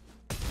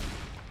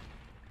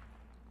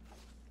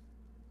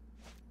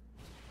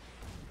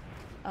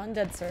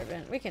 Undead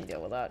Servant. We can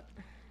deal with that.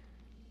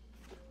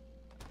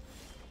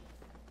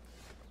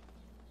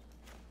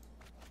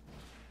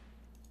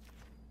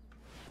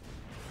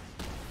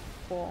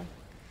 Cool.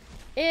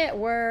 It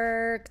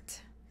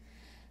worked.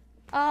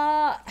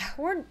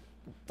 We're...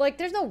 Like,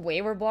 there's no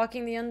way we're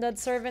blocking the Undead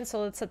Servant,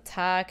 so let's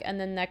attack, and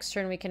then next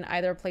turn we can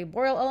either play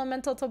Boreal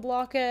Elemental to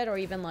block it, or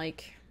even,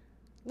 like,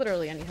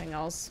 literally anything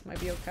else might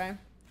be okay.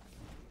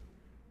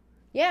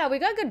 Yeah, we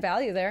got good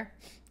value there.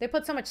 They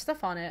put so much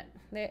stuff on it.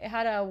 They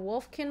had a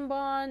Wolfkin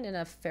Bond and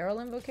a Feral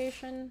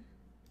Invocation.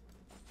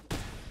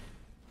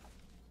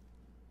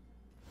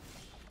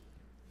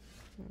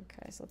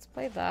 Okay, so let's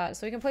play that.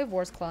 So we can play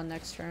Vor's Claw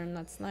next turn.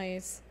 That's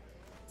nice.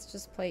 Let's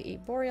just play a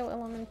Boreal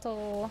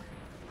Elemental.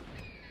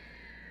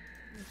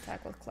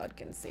 Attack with Cloud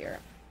Concealer.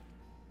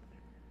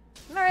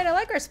 Alright, I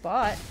like our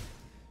spot.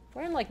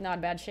 We're in, like, not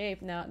bad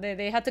shape now.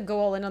 They had to go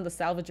all in on the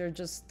Salvager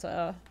just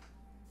to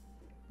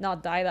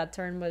not die that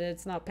turn, but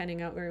it's not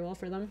panning out very well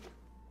for them.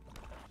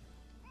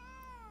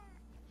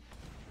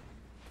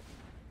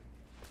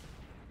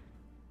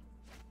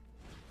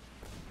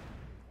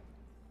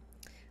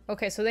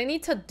 Okay, so they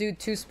need to do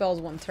 2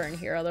 spells 1 turn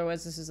here,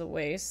 otherwise this is a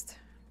waste.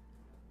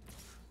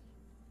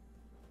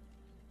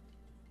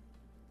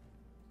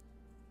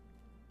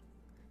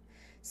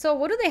 So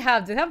what do they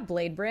have? Do they have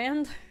Blade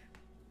Brand?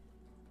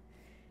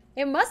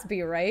 It must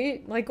be,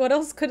 right? Like, what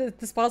else could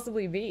this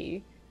possibly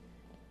be?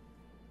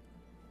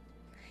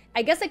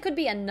 I guess it could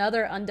be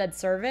another Undead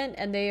Servant,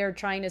 and they are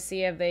trying to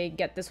see if they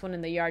get this one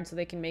in the yard so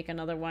they can make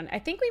another one. I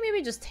think we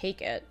maybe just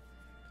take it.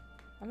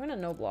 I'm gonna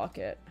no-block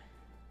it.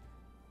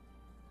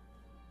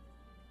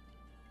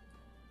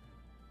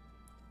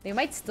 They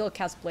might still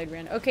cast Blade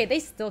Brand. Okay, they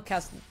still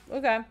cast...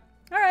 Okay.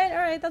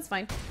 Alright, that's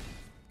fine.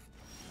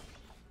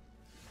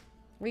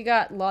 We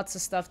got lots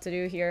of stuff to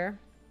do here.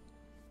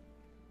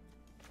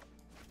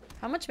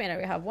 How much mana do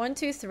we have? 1,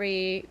 2,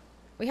 3...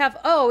 We have...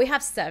 Oh, we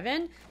have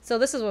 7? So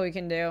this is what we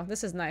can do.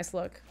 This is nice,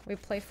 look. We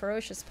play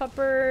Ferocious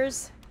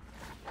Puppers.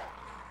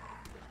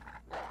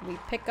 We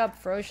pick up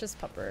Ferocious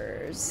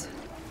Puppers.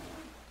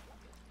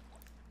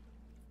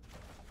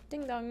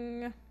 Ding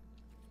dong.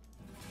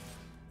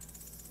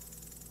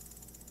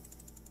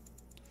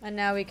 And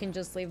now we can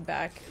just leave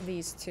back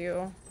these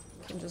 2.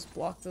 We can just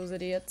block those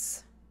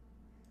idiots.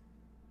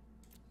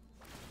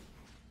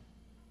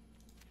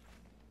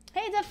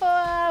 Hey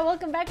Defoa!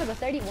 Welcome back for the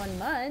 31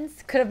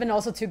 months. Could have been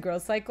also 2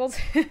 growth cycles.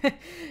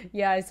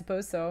 Yeah, I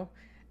suppose so.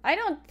 I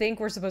don't think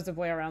we're supposed to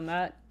play around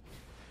that.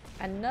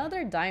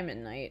 Another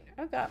Diamond Knight.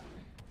 Okay.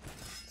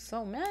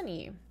 So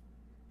many.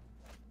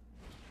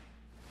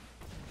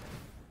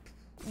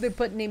 They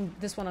named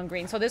this one on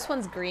green. So this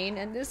one's green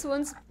and this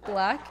one's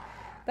black.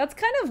 That's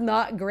kind of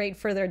not great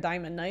for their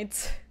Diamond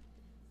Knights.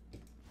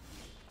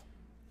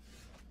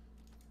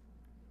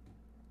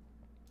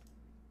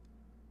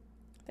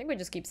 I think we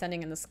just keep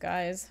sending in the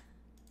skies.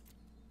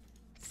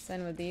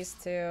 Send with these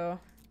 2.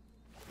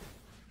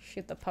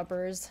 Shoot the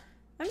puppers.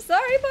 I'm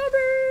sorry,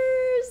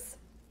 puppers!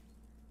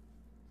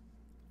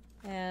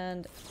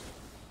 And...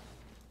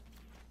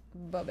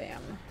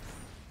 ba-bam.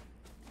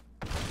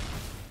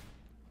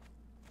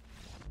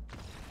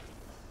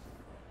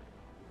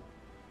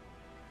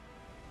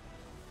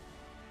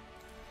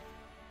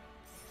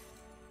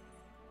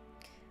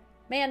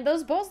 Man,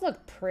 those bows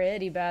look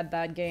pretty bad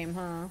that game,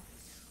 huh?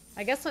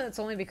 I guess it's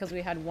only because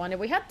we had 1. If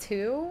we had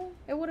 2,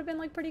 it would have been,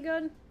 like, pretty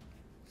good.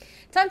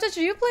 Time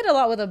Toucher, you played a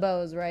lot with the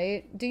bows,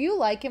 right? Do you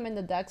like him in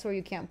the decks where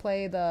you can't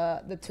play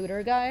the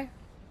tutor guy?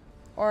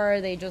 Or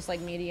are they just, like,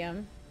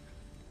 medium?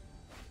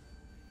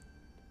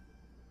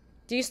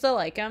 Do you still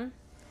like him?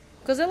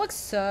 Because it looks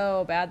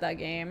so bad, that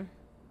game.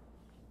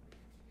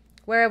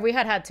 Where if we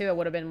had 2, it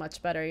would have been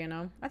much better, you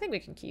know? I think we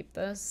can keep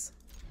this.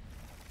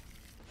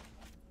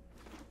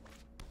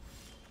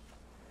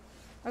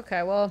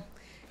 Okay, well,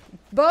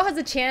 Bo has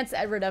a chance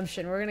at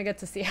redemption. We're gonna get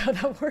to see how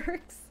that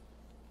works.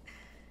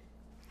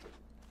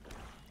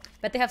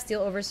 Bet they have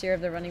Steel Overseer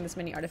if they're running this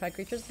many artifact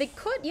creatures. They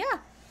could, yeah.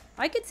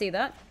 I could see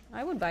that.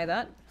 I would buy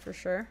that, for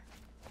sure.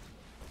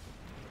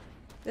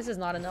 This is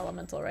not an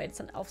elemental, right?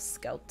 It's an elf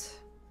scout.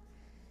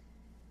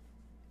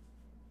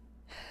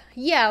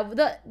 Yeah,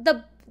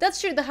 that's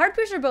true. The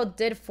Heartpiercer bow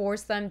did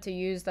force them to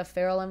use the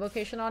Feral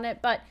Invocation on it,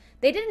 but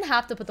they didn't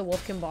have to put the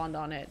Wolfkin Bond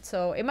on it.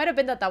 So it might have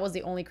been that that was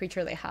the only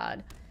creature they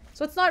had.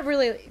 So it's not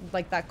really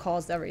like that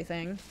caused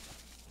everything.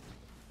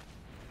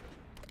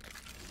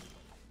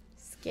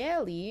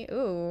 Scaly,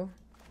 ooh.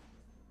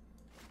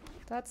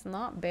 That's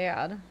not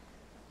bad.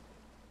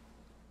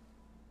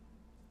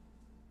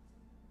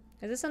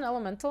 Is this an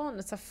elemental? And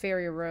it's a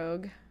fairy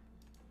rogue.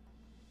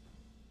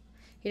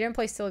 He didn't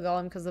play Steel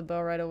Golem because of the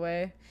bow right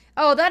away.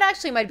 Oh, that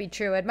actually might be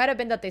true. It might have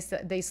been that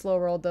they slow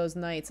rolled those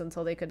knights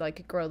until they could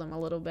like grow them a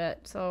little bit.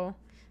 So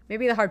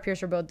maybe the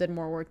Heartpiercer bow did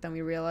more work than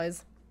we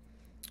realize.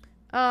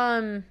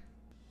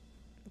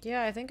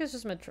 Yeah, I think it's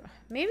just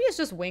maybe it's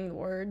just Winged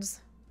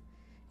Words.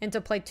 And to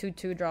play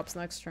 2/2 drops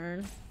next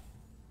turn.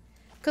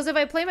 Because if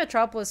I play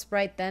Metropolis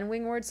Sprite, then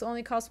Winged Words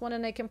only cost 1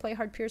 and I can play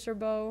Heartpiercer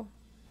bow.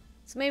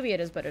 So maybe it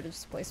is better to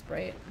just play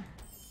Sprite.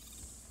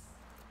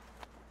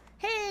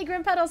 Hey,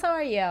 Grim Petals, how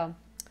are you?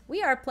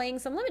 We are playing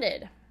some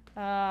Limited.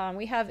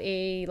 We have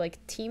a,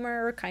 like,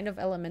 Teamer kind of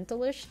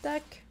elemental-ish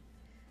deck.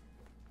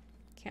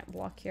 Can't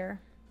block here.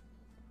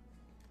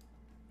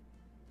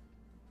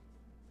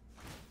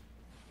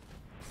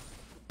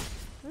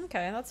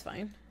 Okay, that's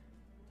fine.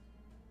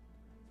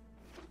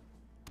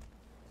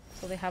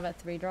 So they have a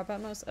 3-drop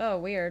at most? Oh,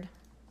 weird.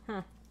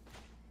 Huh.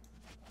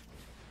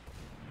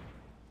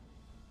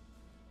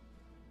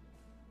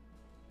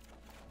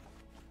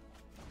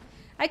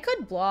 I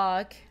could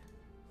block.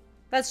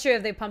 That's true,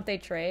 if they pump, they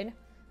trade.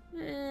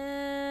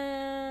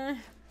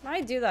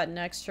 I do that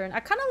next turn. I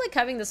kind of like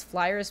having this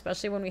flyer,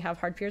 especially when we have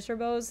Heartpiercer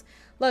bows.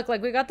 Look,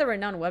 like, we got the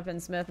Renowned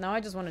Weaponsmith. Now I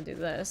just want to do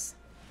this.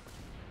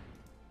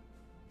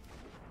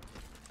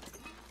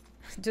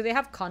 Do they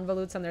have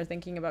convolutes and they're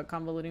thinking about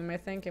convoluting me? I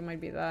think it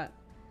might be that.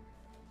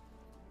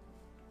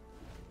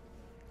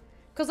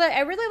 Because I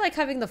really like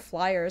having the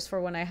flyers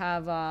for when I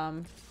have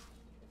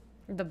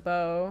the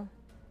bow.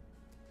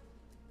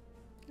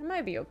 It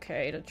might be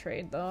okay to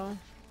trade though.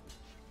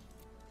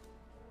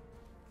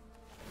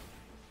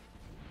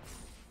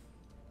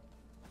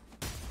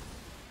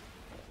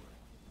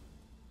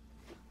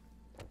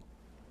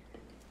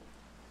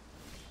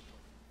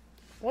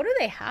 What do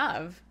they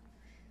have?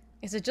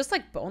 Is it just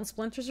like bone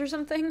splinters or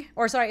something?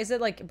 Or sorry, is it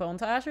like bone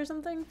tash or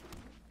something?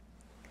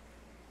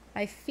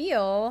 I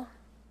feel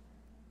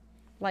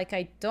like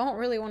I don't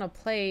really want to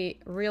play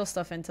real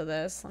stuff into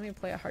this. Let me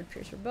play a hard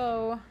piercer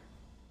bow.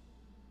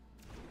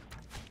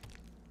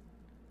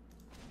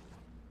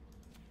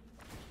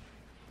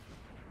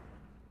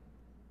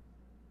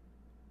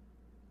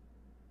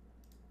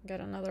 Get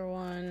another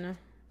one.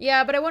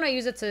 Yeah, but I want to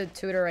use it to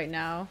tutor right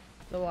now,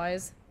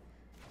 otherwise.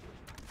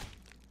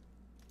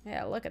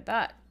 Yeah, look at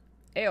that.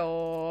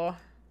 Ew.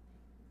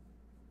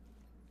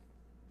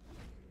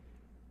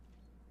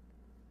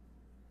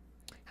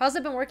 How's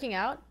it been working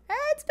out?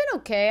 It's been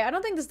okay. I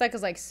don't think this deck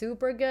is like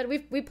super good.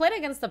 We played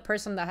against the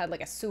person that had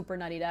like a super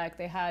nutty deck.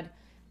 They had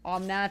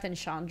Omnath and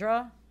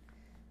Chandra.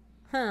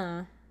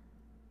 Huh.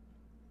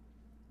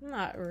 I'm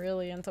not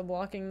really into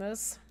blocking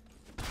this.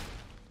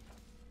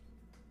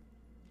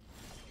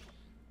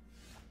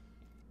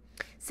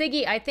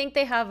 Siggy, I think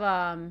they have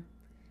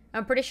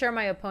I'm pretty sure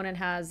my opponent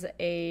has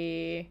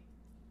a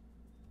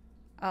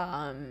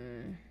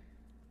Bone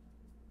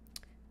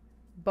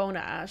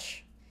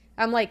Ash.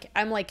 I'm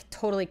like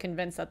totally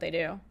convinced that they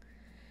do.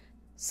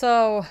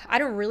 So I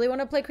don't really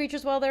want to play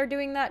creatures while they're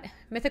doing that.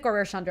 Mythic or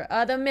rare Chandra?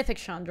 The mythic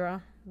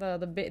Chandra.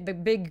 The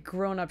big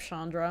grown-up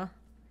Chandra.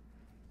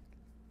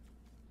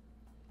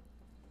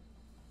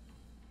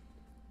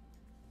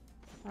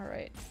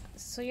 Alright.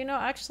 So you know,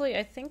 actually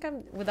I think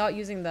I'm without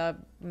using the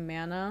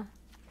mana.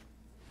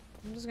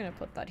 I'm just gonna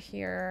put that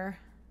here.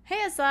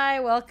 Hey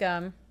SI,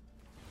 welcome.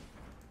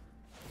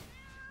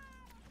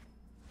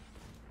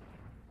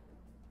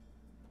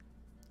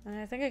 And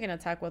I think I can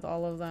attack with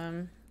all of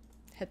them.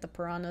 Hit the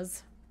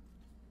piranhas.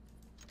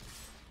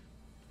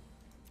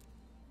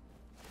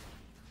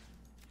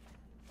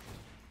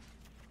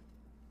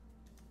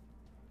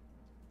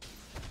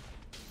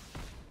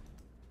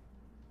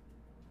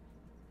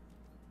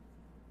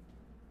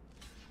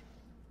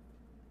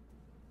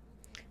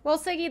 Well,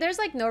 Siggy, there's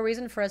like no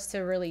reason for us to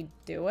really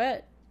do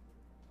it.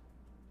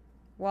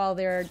 While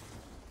they're...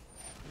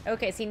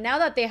 Okay, see, now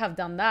that they have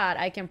done that,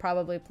 I can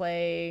probably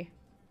play...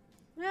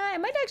 it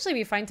might actually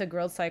be fine to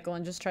growth cycle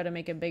and just try to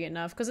make it big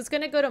enough. Because it's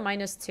going to go to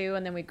 -2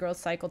 and then we growth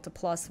cycle to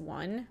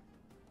 +1.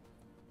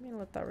 Let me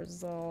let that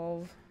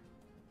resolve.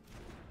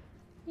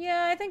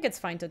 Yeah, I think it's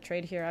fine to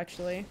trade here,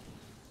 actually.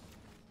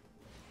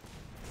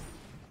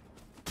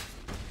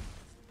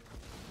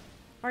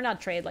 Or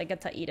not trade, like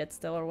get to eat it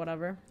still or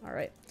whatever.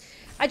 Alright.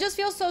 I just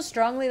feel so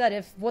strongly that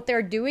if what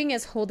they're doing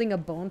is holding a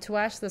Bone to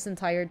Ash this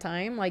entire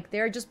time, like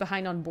they're just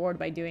behind on board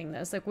by doing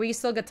this. Like we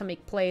still get to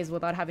make plays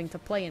without having to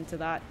play into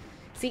that.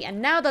 See,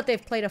 and now that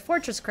they've played a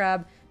Fortress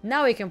Crab,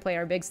 now we can play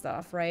our big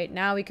stuff, right?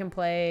 Now we can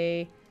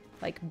play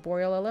like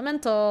Boreal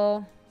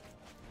Elemental.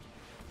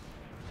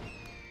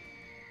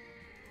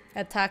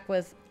 Attack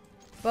with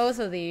both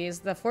of these.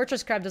 The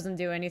Fortress Crab doesn't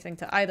do anything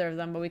to either of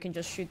them, but we can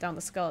just shoot down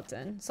the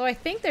skeleton. So I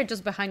think they're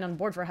just behind on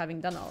board for having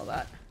done all of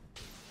that.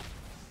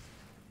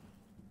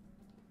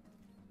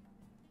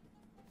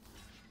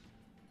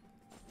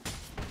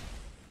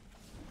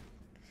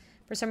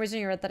 For some reason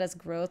you read that as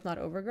growth, not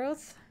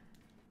overgrowth.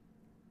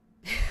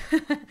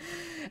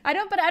 I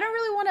don't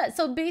really want to.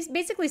 So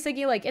basically,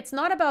 Siggy, like, it's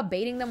not about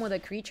baiting them with a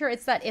creature.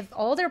 It's that if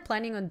all they're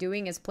planning on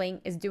doing is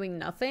doing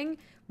nothing,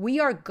 we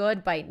are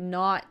good by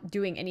not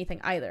doing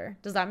anything either.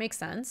 Does that make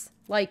sense?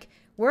 Like,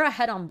 we're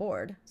ahead on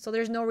board, so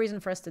there's no reason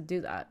for us to do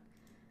that.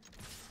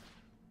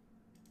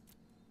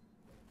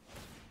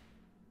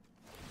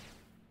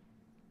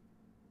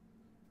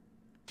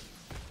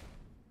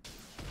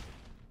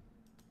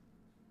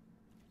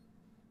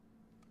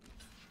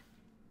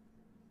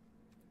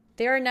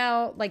 They are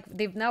now, like,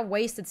 they've now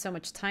wasted so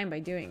much time by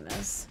doing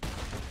this.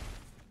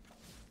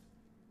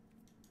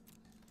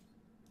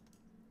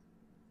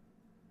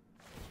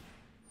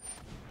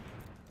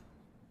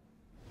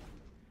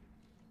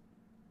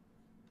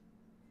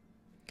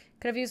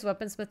 Could have used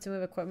Weaponsmith to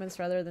move equipments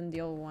rather than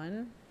deal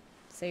 1.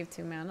 Save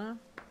 2 mana.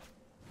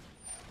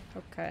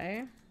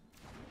 Okay.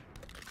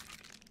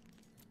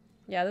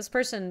 Yeah, this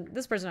person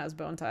has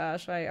Bone to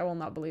Ash. I will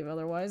not believe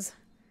otherwise.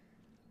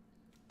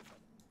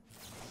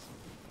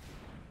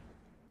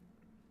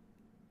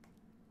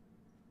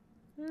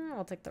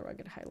 I'll take the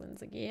Rugged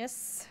Highlands, I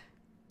guess.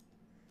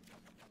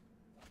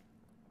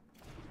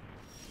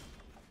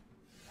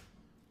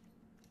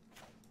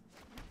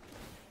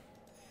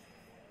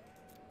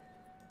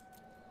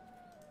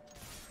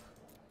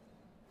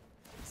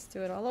 Let's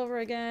do it all over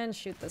again.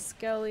 Shoot the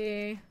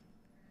Skelly.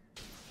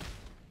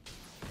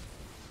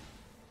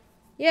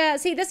 Yeah,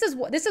 see, this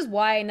is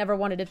why I never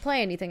wanted to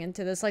play anything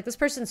into this. Like, this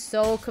person's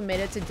so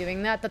committed to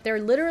doing that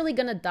they're literally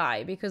gonna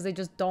die because they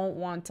just don't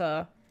want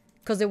to,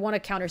 because they want to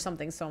counter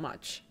something so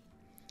much.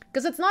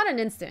 Because it's not an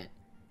instant.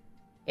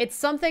 It's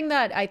something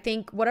that I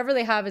think whatever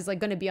they have is like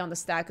going to be on the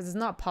stack because it's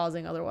not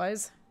pausing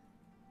otherwise.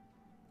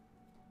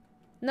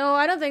 No,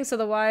 I don't think so,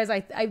 the Wise.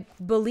 I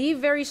believe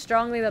very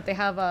strongly that they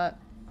have a...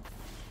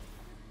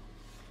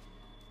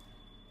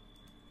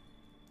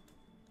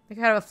 They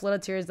kind of a Flood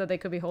of Tears that they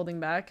could be holding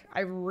back.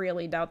 I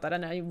really doubt that,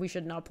 and we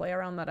should not play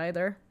around that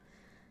either.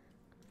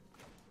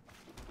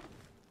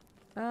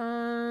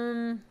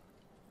 So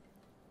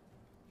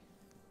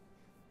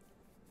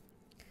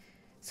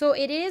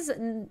it is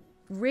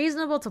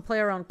reasonable to play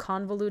around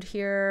Convolute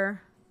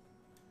here.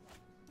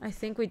 I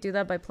think we do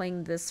that by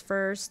playing this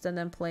first and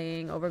then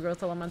playing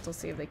Overgrowth Elemental,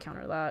 see if they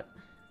counter that.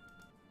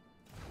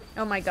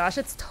 Oh my gosh,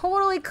 it's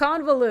totally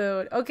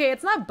Convolute. Okay,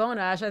 it's not Bone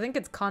Ash, I think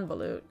it's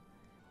Convolute.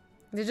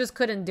 They just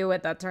couldn't do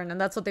it that turn, and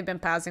that's what they've been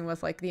passing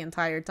with like the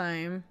entire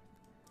time.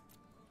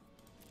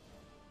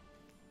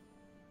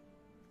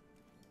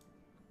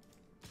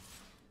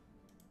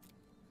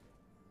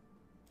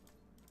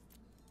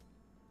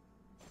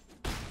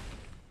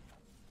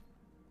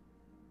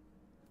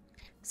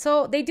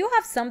 So they do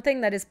have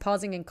something that is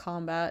pausing in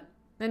combat.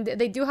 And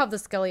they do have the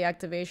Skelly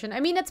activation. I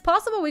mean, it's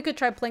possible we could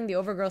try playing the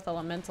Overgrowth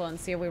Elemental and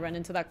see if we run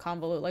into that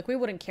Convolute. Like, we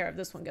wouldn't care if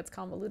this one gets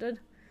convoluted.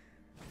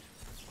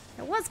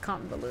 It was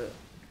Convolute.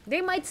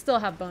 They might still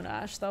have Bone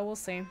Ash, though. We'll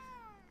see.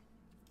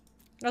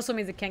 It also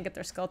means they can't get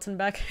their skeleton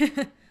back.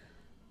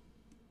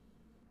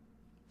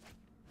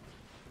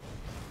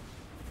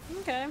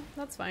 Okay,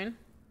 that's fine.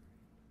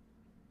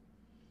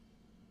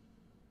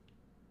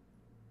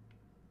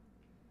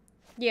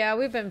 Yeah,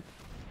 we've been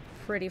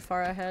pretty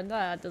far ahead.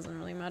 That doesn't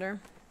really matter.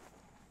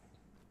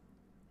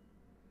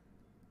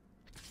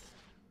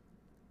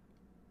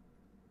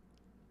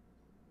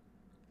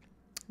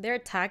 They're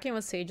attacking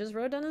with Sage's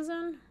Road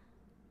Denizen?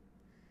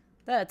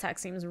 That attack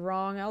seems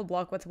wrong. I'll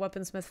block with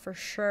Weaponsmith for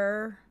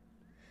sure.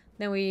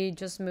 Then we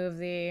just move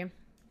the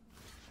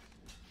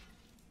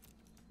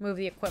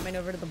equipment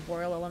over to the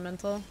Boreal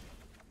Elemental.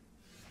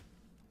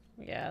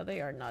 Yeah,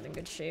 they are not in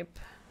good shape.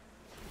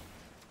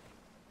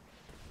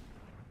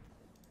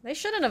 They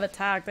shouldn't have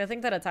attacked. I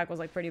think that attack was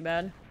like pretty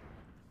bad.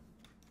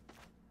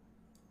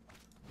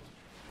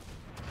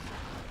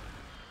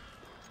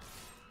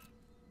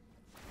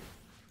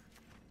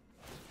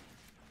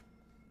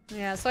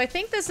 Yeah, so I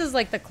think this is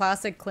like the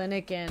classic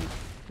clinic in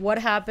what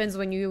happens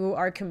when you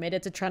are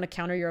committed to trying to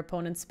counter your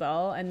opponent's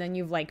spell and then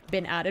you've like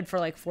been at it for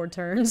like 4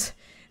 turns.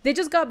 They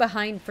just got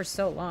behind for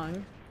so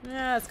long.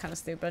 Yeah, that's kind of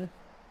stupid.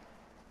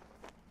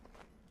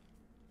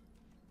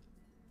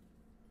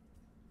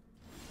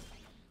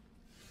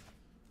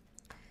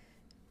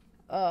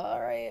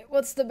 Alright,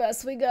 what's the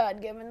best we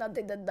got given that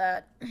they did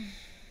that?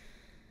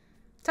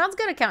 Sounds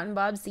good, Accountant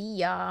Bob. See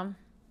ya.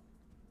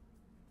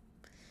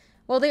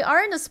 Well, they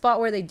are in a spot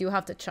where they do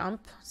have to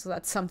chump, so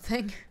that's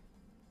something.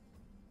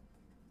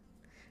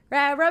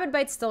 Rabbit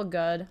Bite's still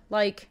good.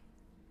 Like,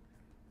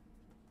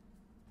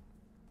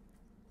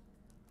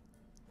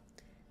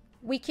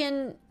 we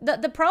can...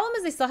 The problem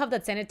is they still have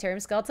that Sanitarium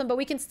Skeleton, but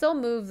we can still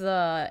move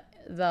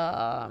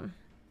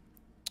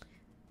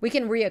we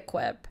can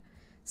re-equip.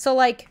 So,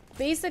 like,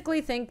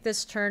 basically think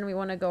this turn we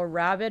want to go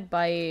Rabbit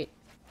Bite.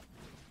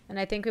 And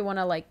I think we want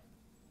to, like,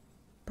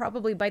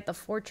 probably bite the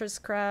Fortress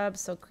Crab.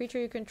 So creature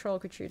you control,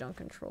 creature you don't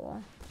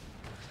control.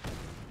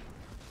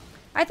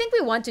 I think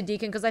we want to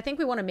Deacon because I think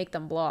we want to make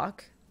them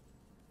block.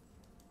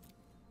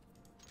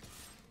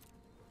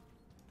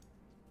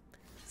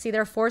 See,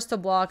 they're forced to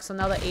block, so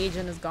now the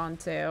Agent is gone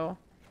too.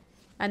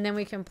 And then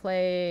we can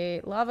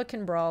play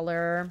Lavakin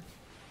Brawler.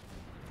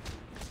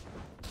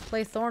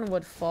 Play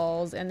Thornwood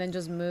Falls, and then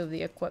just move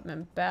the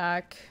equipment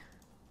back.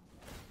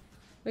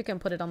 We can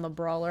put it on the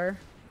Brawler.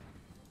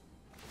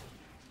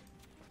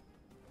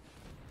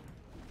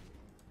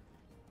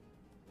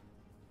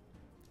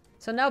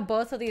 So now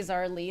both of these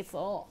are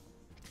lethal.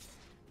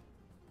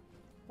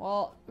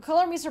 Well,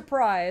 color me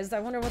surprised.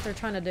 I wonder what they're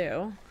trying to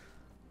do.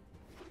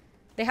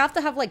 They have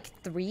to have like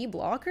 3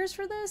 blockers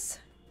for this?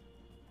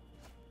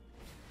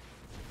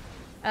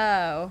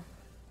 Oh.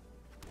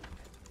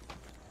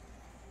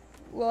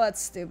 Well,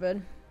 that's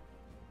stupid.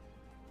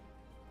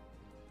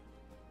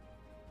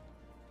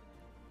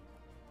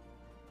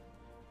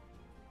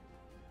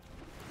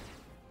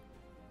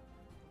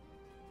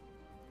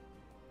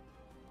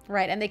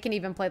 Right, and they can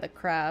even play the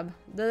crab.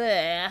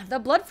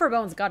 The Blood for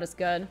Bones god is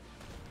good.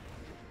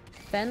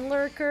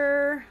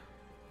 Fenlurker.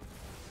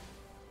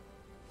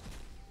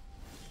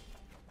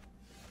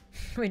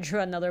 We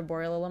drew another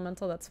Boreal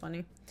Elemental, that's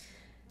funny.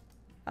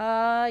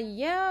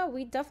 Yeah,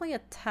 we definitely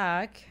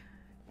attack.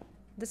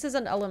 This is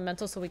an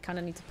elemental, so we kind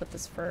of need to put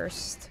this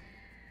first.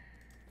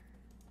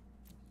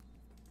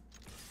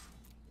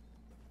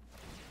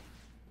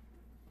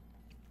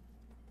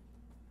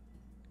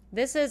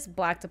 This is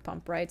black to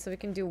pump, right? So we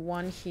can do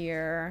 1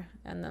 here,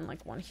 and then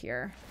like 1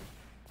 here.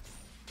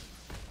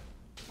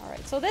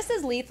 Alright, so this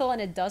is lethal,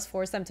 and it does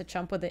force them to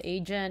chump with the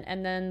Agent,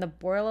 and then the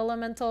Boreal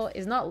Elemental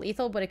is not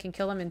lethal, but it can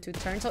kill them in 2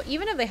 turns. So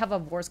even if they have a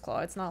Boar's Claw,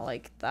 it's not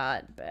like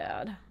that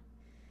bad.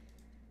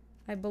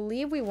 I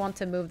believe we want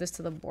to move this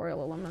to the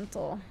Boreal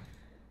Elemental.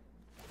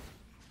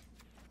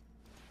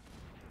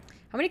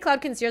 How many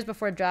Cloud Conceers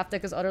before draft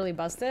deck is utterly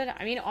busted?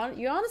 I mean,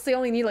 you honestly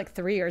only need like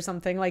 3 or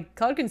something. Like,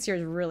 Cloud Conceer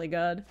is really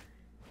good.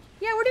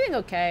 Yeah, we're doing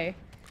okay.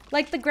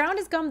 Like, the ground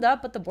is gummed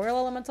up, but the Boreal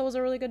Elemental was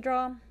a really good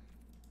draw.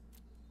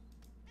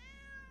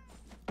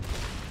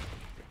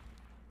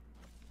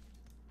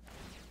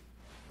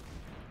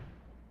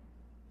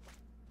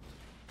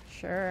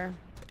 Sure.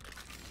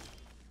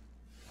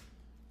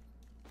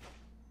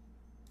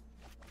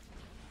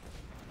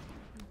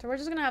 So we're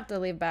just gonna have to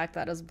leave back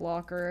that as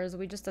blockers.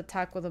 We just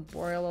attack with a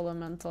Boreal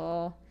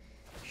Elemental.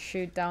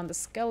 Shoot down the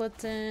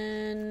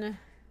skeleton.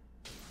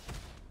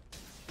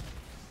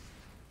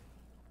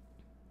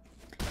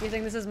 Do you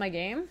think this is my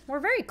game?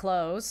 We're very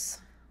close.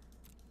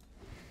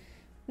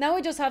 Now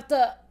we just have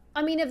to...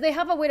 I mean, if they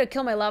have a way to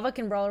kill my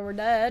Lavakin Brawler, we're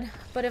dead.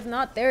 But if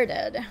not, they're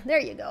dead. There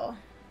you go.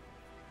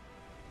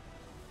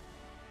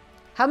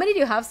 How many do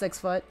you have, 6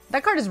 foot?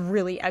 That card is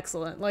really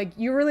excellent. Like,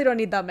 you really don't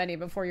need that many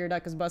before your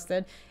deck is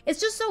busted. It's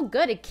just so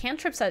good. It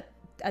cantrips at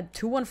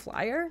 2/1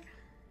 flyer.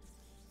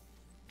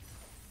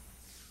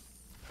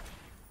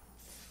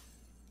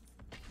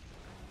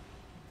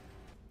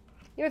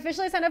 You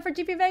officially signed up for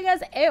GP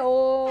Vegas?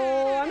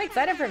 Ayo! I'm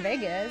excited for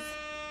Vegas.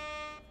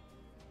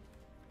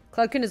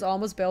 Cludkin is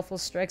almost Baleful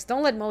Strix.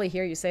 Don't let Molly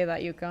hear you say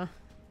that, Yuka.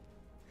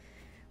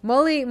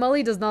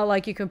 Molly does not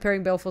like you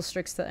comparing Baleful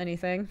Strix to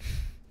anything.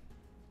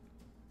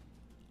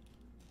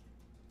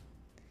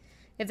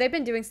 If they've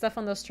been doing stuff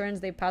on those turns,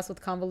 they pass with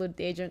Convoluted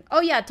the Agent.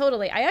 Oh yeah,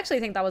 totally. I actually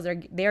think that was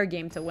their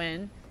game to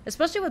win.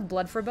 Especially with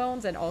Blood for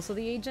Bones and also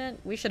the Agent.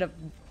 We should have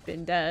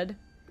been dead.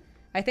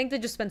 I think they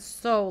just spent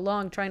so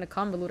long trying to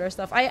convolute our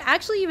stuff. I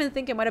actually even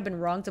think it might have been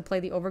wrong to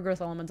play the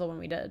Overgrowth Elemental when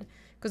we did.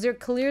 Because they're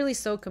clearly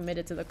so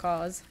committed to the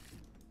cause.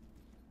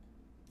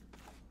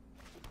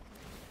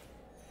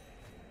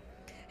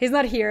 He's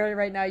not here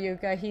right now,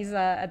 Yuka. He's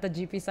at the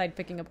GP side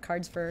picking up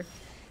cards for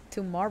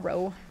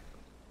tomorrow.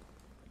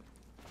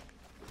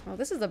 Oh,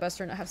 this is the best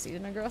turn to have Seed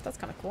in Growth. That's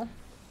kind of cool.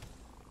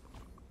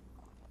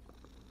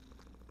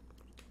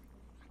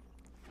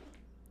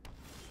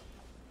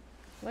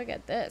 Look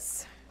at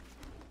this.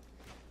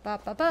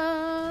 Ba ba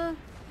ba.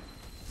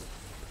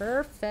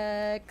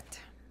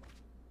 Perfect.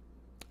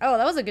 Oh,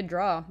 that was a good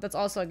draw. That's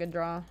also a good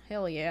draw.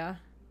 Hell yeah.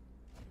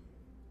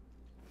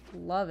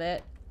 Love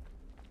it.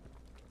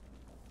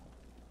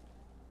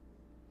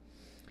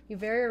 You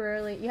very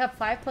rarely... You have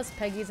 5+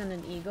 Peggies and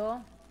an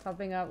Eagle.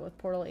 Topping out with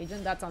Portal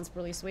Agent. That sounds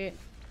really sweet.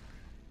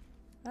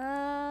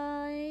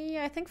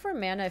 Yeah, I think for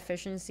mana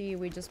efficiency,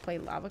 we just play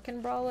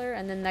Lavakin Brawler.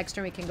 And then next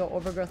turn we can go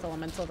Overgrowth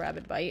Elemental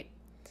Rabid Bite.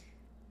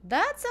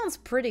 That sounds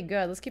pretty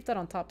good. Let's keep that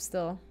on top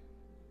still.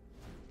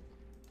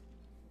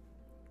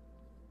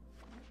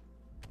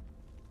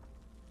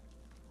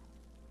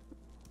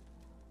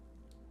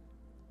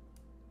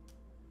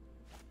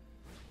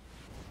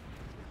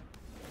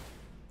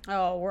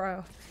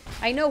 Oh,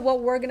 I know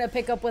what we're gonna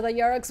pick up with a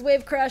Yarok's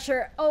Wave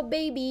Crasher. Oh,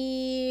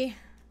 baby.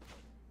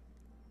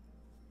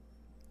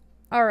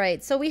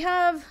 Alright, so we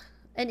have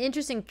an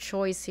interesting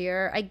choice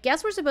here. I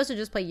guess we're supposed to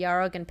just play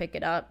Yarok and pick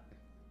it up.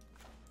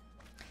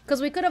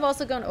 Because we could have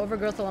also gone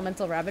Overgrowth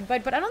Elemental Rabid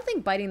Bite, but I don't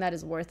think biting that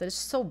is worth it. It's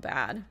so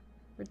bad.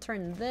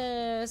 Return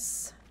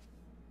this.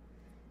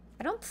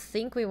 I don't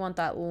think we want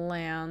that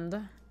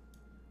land.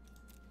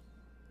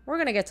 We're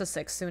gonna get to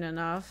 6 soon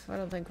enough. I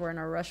don't think we're in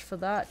a rush for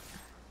that.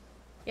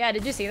 Yeah,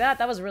 did you see that?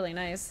 That was really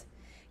nice.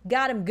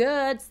 Got him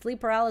good. Sleep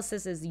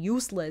paralysis is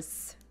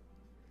useless.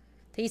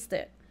 Taste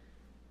it.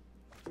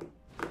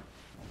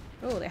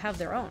 Oh, they have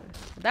their own.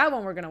 That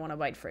one we're gonna want to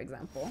bite, for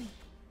example.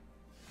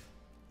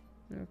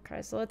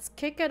 Okay, so let's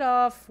kick it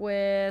off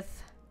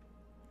with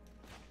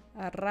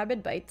a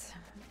Rabid Bite.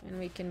 And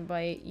we can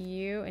bite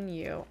you and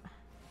you.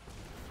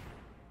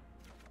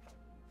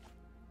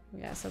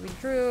 Yeah, so we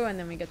drew, and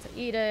then we get to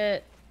eat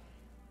it.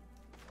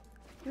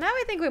 Now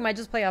I think we might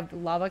just play a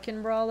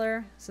Lavakin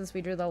Brawler, since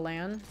we drew the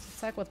land. Let's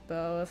attack with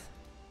both.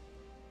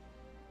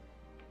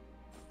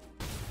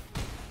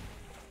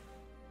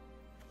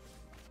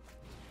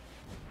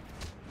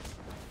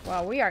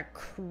 Wow, we are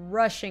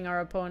crushing our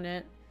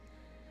opponent.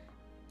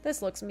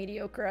 This looks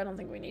mediocre. I don't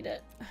think we need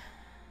it.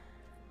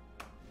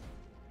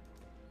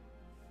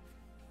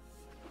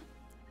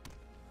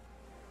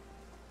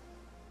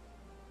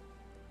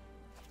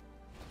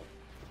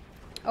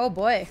 Oh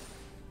boy.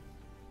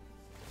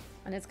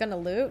 And it's gonna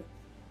loot?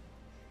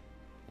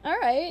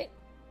 Alright.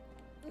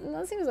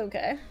 That seems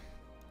okay.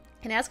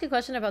 Can I ask a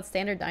question about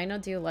Standard Dino?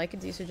 Do you like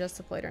it? Do you suggest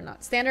to play it or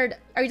not? Standard...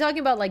 Are you talking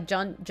about like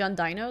Jund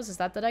Dinos? Is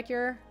that the deck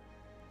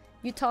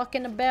you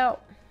talking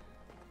about?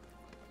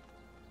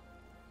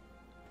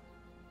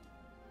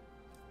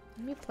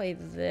 Let me play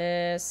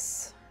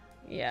this.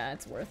 Yeah,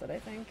 it's worth it, I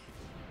think.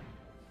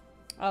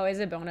 Oh, is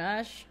it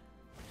Bonash?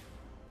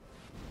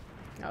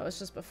 Oh, it's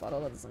just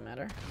Befuddle. That doesn't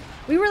matter.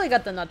 We really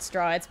got the nut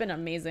straw. It's been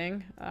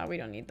amazing. We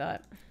don't need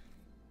that.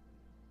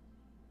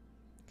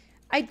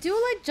 I do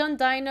like Jund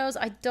Dinos.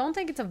 I don't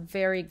think it's a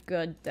very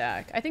good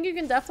deck. I think you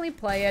can definitely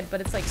play it,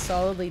 but it's like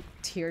solidly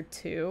tier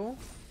 2.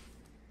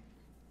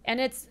 And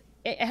it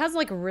has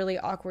like really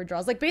awkward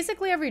draws. Like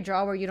basically every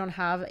draw where you don't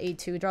have a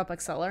 2-drop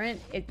accelerant,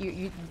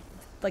 you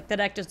like the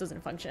deck just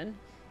doesn't function.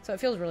 So it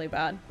feels really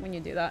bad when you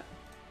do that.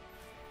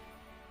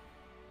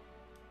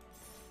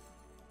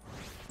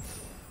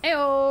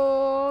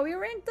 Ayo, we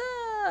ranked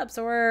up.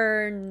 So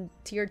we're in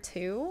tier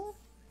 2.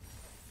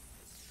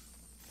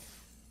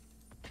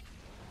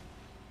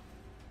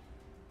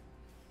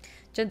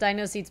 Jund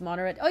Dino seats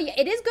Mono Red. Oh yeah,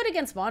 it is good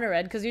against Mono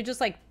Red because you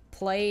just like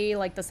play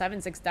like the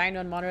 7/6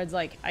 Dino and Mono Red's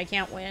like, I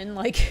can't win.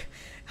 Like,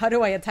 how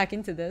do I attack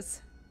into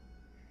this?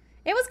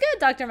 It was good,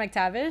 Dr.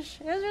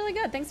 McTavish. It was really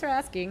good. Thanks for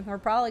asking. We're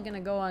probably going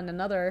to go on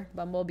another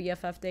Bumble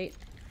BFF date.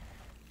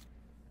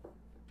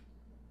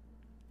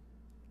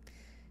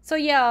 So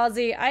yeah,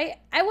 Ozzy,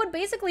 I would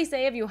basically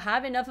say if you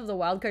have enough of the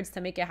wildcards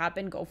to make it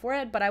happen, go for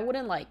it. But I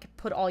wouldn't, like,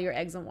 put all your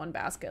eggs in one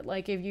basket.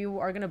 Like, if you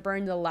are going to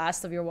burn the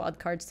last of your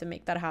wildcards to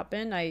make that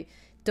happen,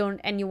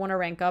 and you want to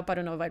rank up, I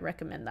don't know if I'd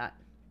recommend that.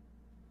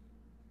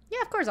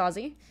 Yeah, of course,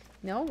 Ozzy.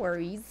 No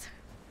worries.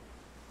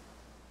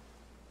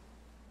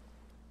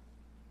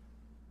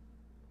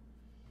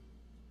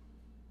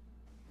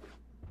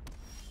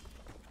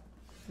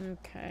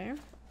 Okay.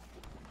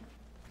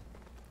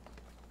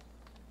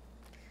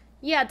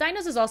 Yeah,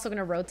 Dinos is also going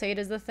to rotate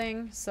is the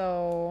thing.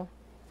 So,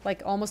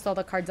 like, almost all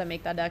the cards that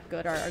make that deck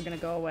good are going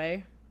to go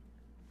away.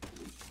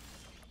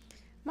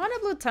 Mono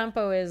Blue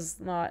Tempo is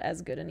not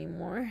as good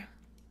anymore.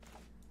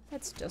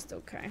 It's just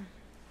okay.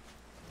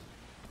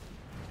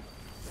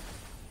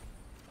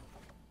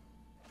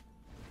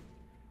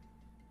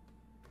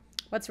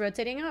 What's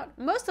rotating out?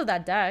 Most of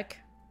that deck.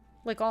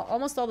 Like,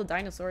 almost all the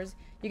dinosaurs.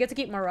 You get to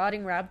keep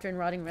Marauding Raptor and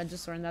Marauding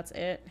Regisaur, and that's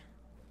it.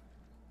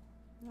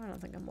 I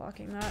don't think I'm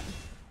blocking that.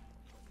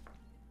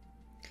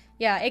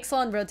 Yeah,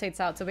 Ixalan rotates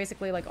out. So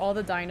basically, like, all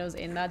the dinos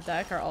in that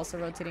deck are also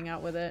rotating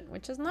out with it,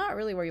 which is not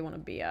really where you want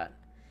to be at.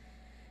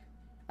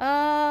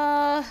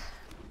 I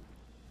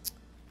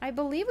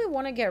believe we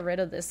want to get rid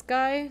of this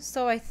guy.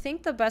 So I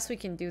think the best we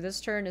can do this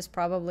turn is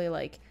probably,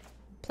 like,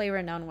 play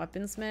Renowned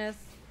Weaponsmith.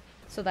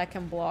 So that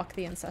can block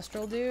the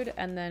Ancestral dude.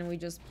 And then we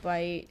just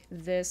bite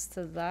this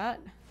to that.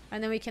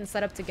 And then we can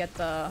set up to get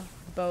the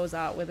bows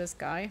out with this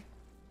guy.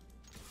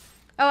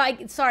 Oh,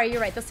 sorry,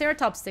 you're right. The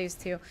Ceratops stays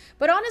too.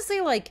 But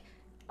honestly, like,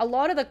 a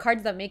lot of the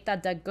cards that make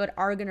that deck good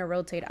are going to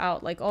rotate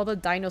out. Like, all the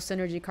Dino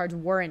Synergy cards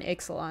were in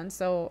Ixalan.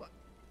 So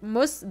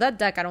that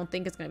deck I don't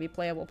think is going to be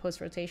playable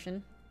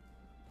post-rotation.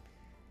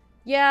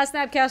 Yeah,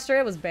 Snapcaster,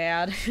 it was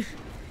bad.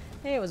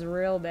 It was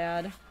real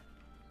bad.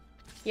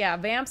 Yeah,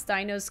 Vamps,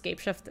 Dinos,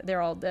 Scapeshift,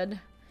 they're all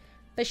dead.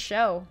 The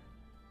show.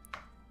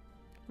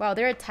 Wow,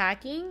 they're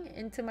attacking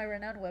into my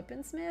Renowned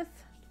Weaponsmith.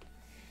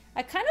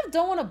 I kind of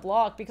don't want to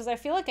block because I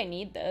feel like I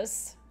need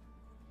this.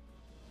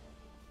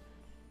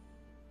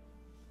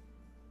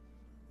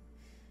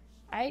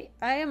 I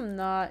am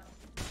not...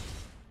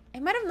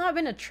 It might have not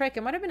been a trick.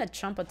 It might have been a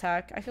chump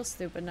attack. I feel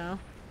stupid now.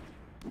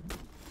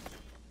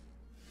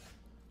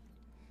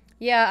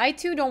 Yeah, I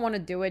too don't want to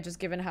do it just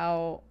given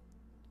how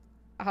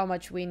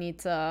much we need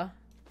to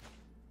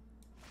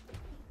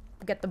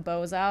get the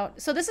bows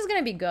out. So this is going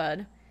to be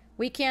good.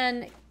 We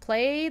can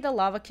play the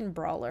Lavakin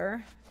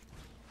Brawler.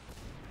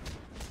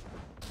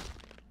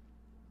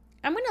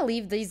 I'm going to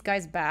leave these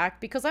guys back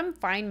because I'm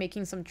fine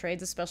making some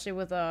trades, especially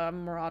with a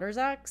Marauder's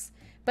Axe.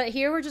 But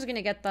here we're just going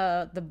to get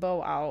the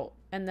bow out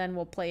and then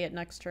we'll play it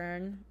next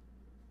turn.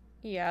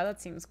 Yeah,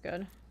 that seems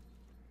good.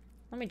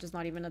 Let me just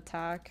not even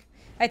attack.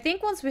 I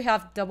think once we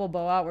have double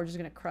bow out, we're just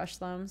going to crush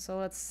them. So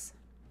let's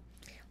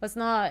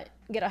not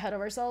get ahead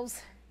of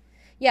ourselves.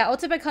 Yeah,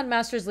 Otepec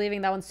Huntmaster's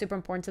leaving. That one's super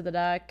important to the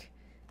deck.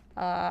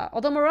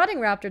 Although Marauding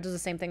Raptor does the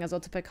same thing as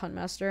Otepec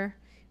Huntmaster.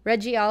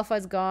 Reggie Alpha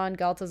is gone.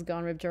 Galta's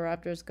gone. Ripjaw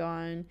Raptor's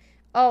gone.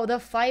 Oh, the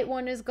fight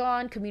one is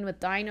gone. Commune with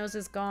Dinos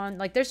is gone.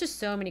 Like, there's just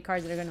so many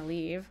cards that are going to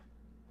leave.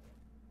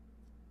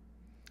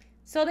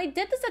 So they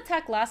did this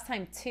attack last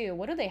time, too.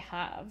 What do they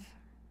have?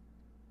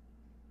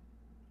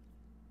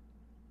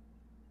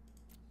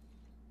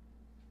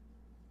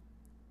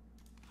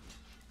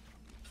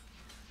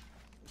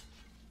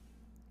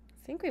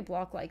 I think we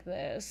block like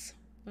this.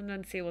 And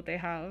then see what they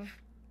have.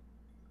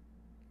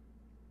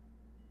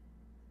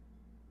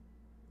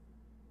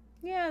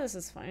 Yeah, this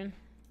is fine.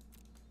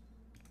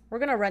 We're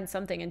gonna run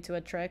something into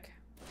a trick.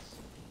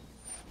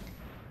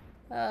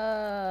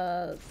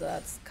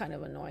 That's kind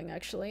of annoying,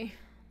 actually.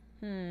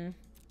 I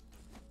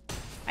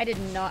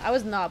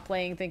was not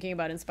playing thinking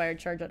about Inspired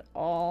Charge at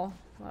all.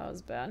 That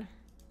was bad.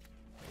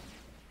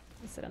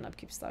 Let's set an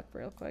upkeep stock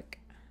real quick.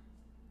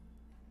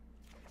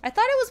 I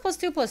thought it was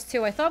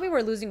 +2/+2. I thought we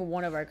were losing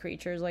one of our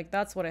creatures. Like,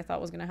 that's what I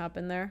thought was gonna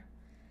happen there.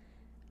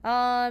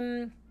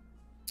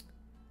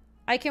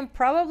 I can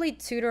probably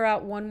tutor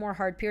out one more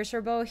Heart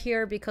Piercer bow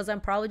here because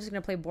I'm probably just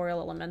gonna play Boreal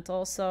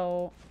Elemental.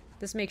 So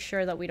just make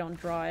sure that we don't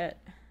draw it.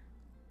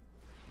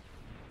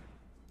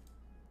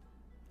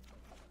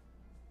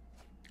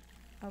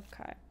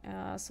 Okay,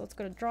 so let's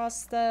go to draw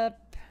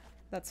step.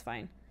 That's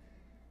fine.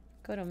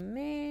 Go to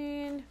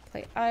main,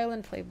 play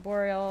Island, play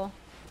Boreal.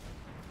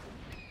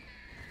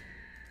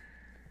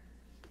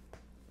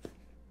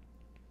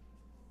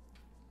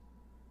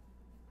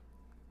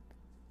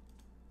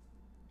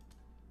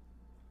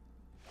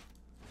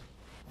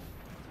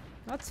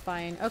 That's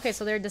fine. Okay,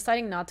 so they're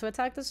deciding not to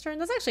attack this turn.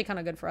 That's actually kind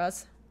of good for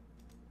us.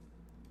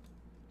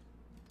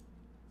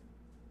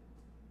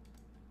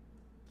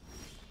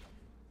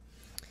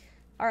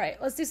 All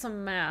right, let's do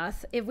some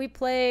math. If we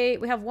play,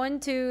 we have 1,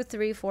 2,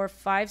 3, 4,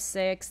 5,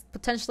 6,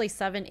 potentially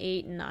 7,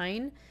 8,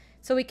 9.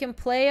 So we can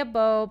play a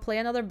bow, play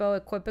another bow,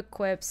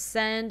 equip,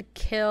 send,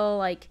 kill,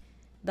 like,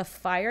 the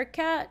Fire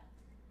Cat.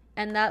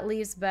 And that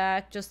leaves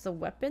back just the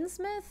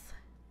Weaponsmith.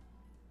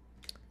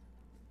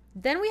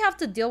 Then we have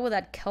to deal with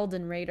that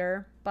Keldon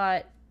Raider,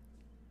 but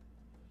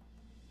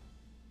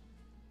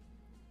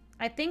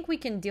I think we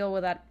can deal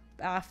with that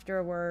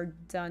after we're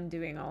done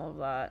doing all of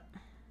that.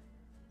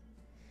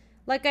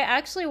 Like, I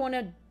actually want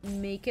to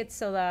make it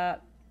so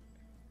that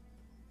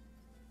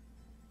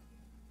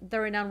the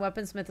Renowned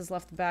Weaponsmith is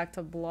left back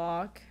to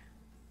block.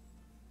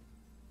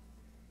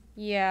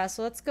 Yeah,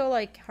 so let's go,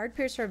 like, Hard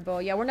Piercer Bow.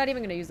 Yeah, we're not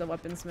even going to use the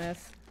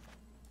Weaponsmith.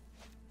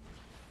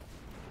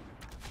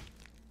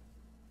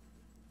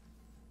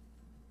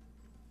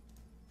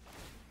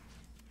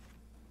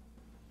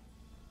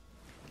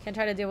 Can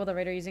try to deal with a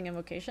Raider using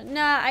Invocation.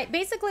 Nah,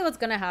 basically what's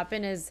going to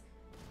happen is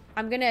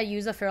I'm going to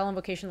use a Feral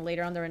Invocation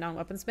later on the Renowned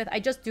Weaponsmith.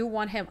 I just do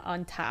want him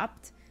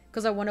untapped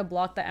because I want to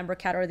block the Ember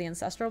Cat or the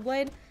Ancestral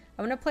Blade.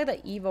 I'm going to play the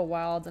Evo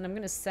Wild, and I'm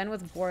going to send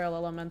with Boreal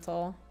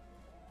Elemental.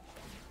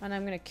 And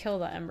I'm going to kill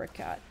the Ember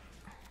Cat.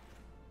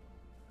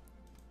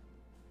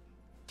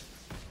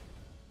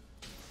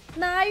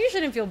 Nah, you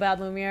shouldn't feel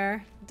bad,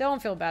 Lumiere.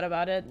 Don't feel bad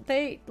about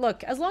it.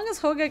 Look, as long as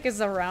Hogak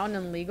is around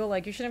and legal,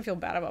 like, you shouldn't feel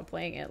bad about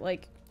playing it.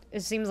 Like,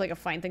 it seems like a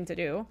fine thing to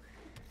do.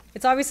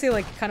 It's obviously,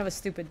 like, kind of a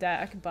stupid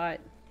deck, but...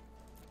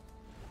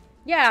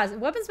 yeah,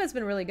 Weaponsmith's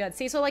been really good.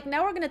 See, so, like,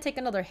 now we're going to take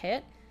another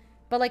hit.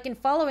 But, like, in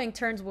following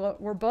turns,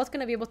 we're both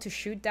going to be able to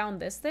shoot down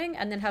this thing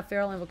and then have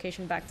Feral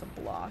Invocation back to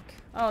block.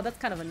 Oh, that's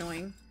kind of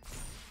annoying.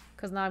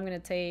 Because now I'm going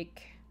to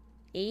take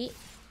 8.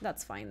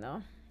 That's fine,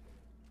 though.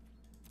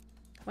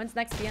 When's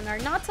next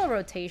DNR? Not till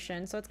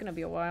rotation, so it's going to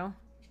be a while.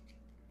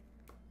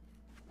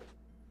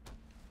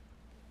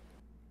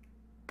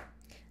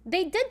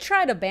 They did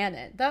try to ban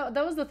it. That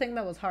was the thing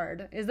that was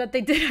hard, is that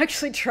they did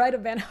actually try to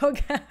ban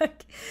Hogak.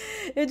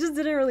 It just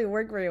didn't really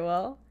work very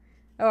well.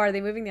 Oh, are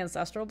they moving the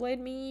Ancestral Blade,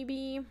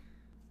 maybe?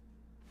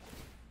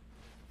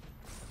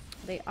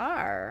 They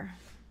are.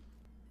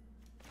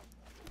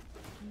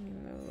 Let me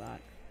move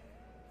that.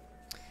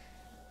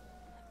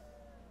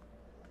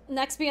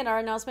 Next BNR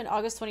announcement,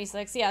 August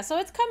 26th. Yeah, so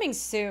it's coming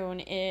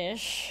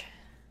soon-ish.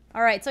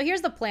 All right, so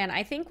here's the plan.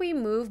 I think we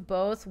move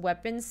both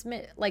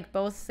Weaponsmith, like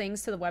both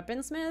things to the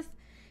Weaponsmith.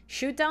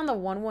 Shoot down the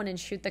 1/1 and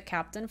shoot the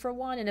Captain for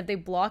 1. And if they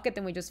block it,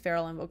 then we just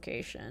Feral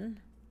Invocation.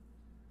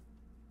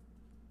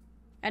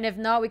 And if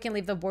not, we can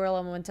leave the Boreal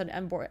Elemental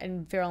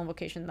and Feral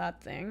Invocation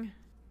that thing.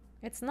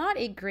 It's not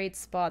a great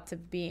spot to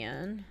be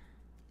in.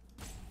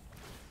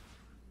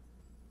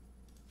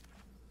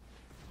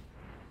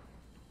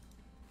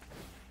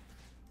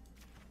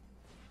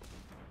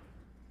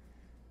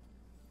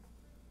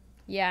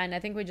 Yeah, and I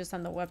think we just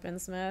send the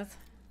Weaponsmith.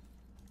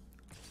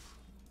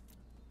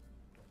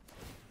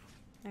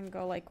 And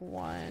go like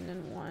 1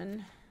 and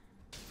 1.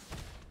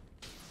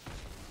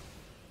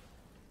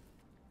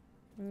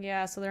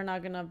 Yeah, so they're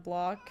not gonna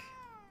block.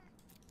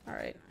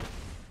 Alright.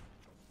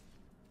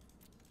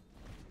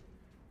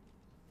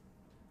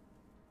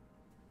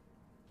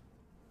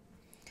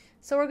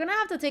 So we're gonna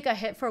have to take a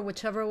hit for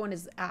whichever one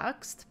is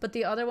axed, but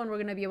the other one we're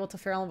gonna be able to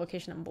Feral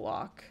Invocation and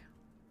block.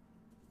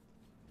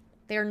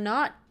 They're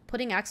not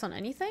putting axe on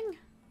anything?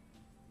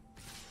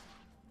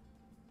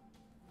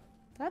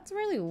 That's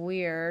really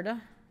weird.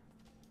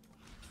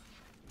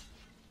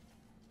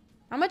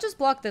 I might just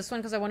block this one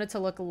because I want it to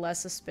look less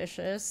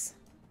suspicious.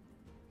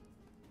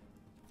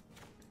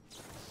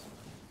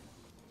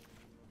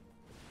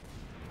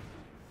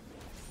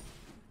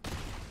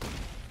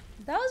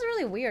 That was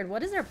really weird.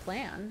 What is their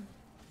plan?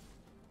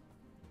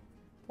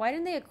 Why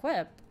didn't they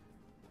equip?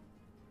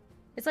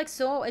 It's like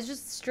so... it's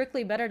just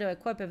strictly better to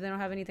equip if they don't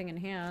have anything in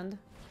hand.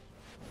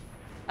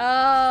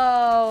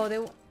 Oh, they...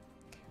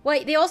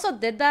 wait, they also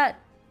did that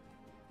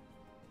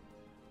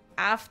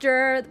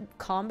after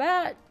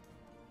combat?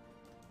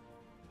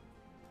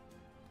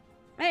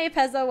 Hey,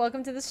 Pezzo,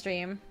 welcome to the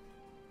stream.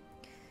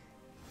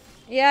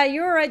 Yeah,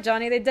 you were right,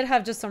 Johnny. They did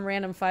have just some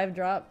random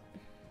 5-drop.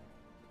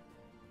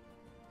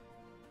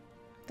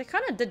 They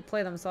kind of did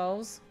play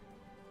themselves.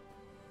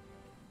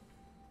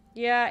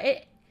 Yeah,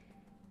 it...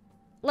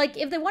 like,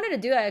 if they wanted to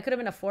do that, it could have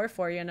been a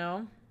 4-4, you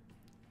know?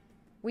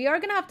 We are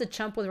gonna have to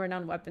chump with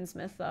Renowned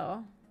Weaponsmith,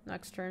 though.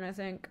 Next turn, I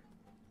think.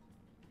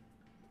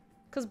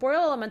 Because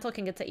Boreal Elemental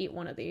can get to eat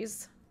one of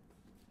these.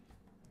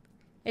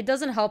 It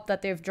doesn't help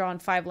that they've drawn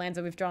 5 lands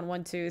and we've drawn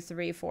 1, 2,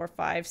 3, 4,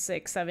 5,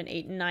 6, 7,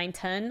 8, 9,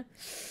 10.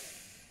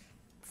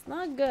 It's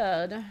not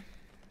good.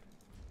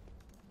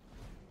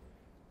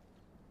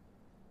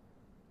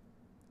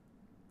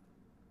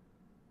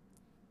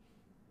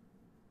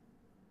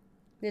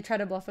 They try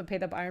to bluff and pay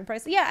the iron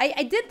price. Yeah,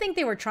 I did think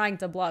they were trying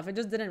to bluff. It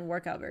just didn't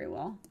work out very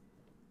well.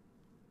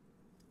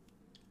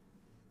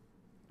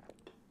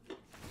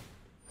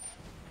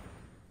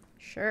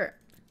 Sure.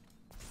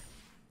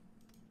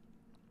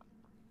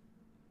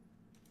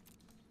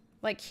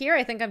 Like here,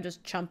 I think I'm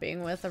just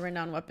chumping with a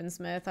Renowned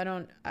Weaponsmith. I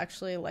don't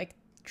actually like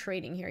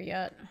trading here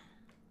yet.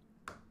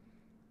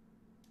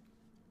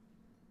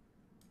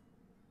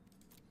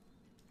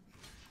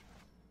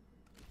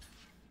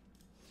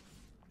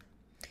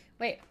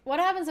 Wait, what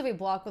happens if we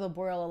block with a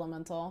Boreal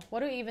Elemental? What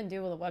do we even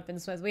do with a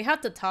Weaponsmith? We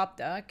have to top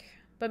deck,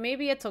 but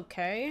maybe it's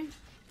okay.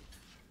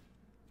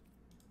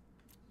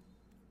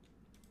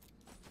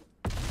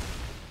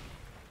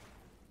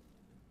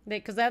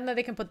 Because then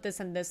they can put this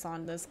and this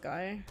on this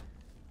guy.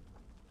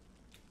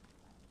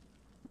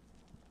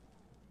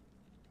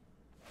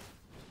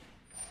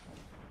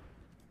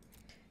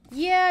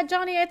 Yeah,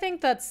 Johnny, I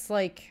think that's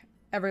like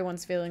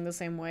everyone's feeling the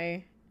same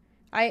way.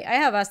 I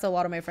have asked a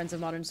lot of my friends in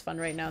Modern's Fun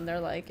right now, and they're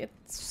like,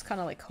 it's just kind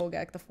of like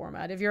Hogak the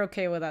format. If you're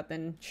okay with that,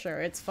 then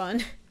sure, it's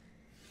fun.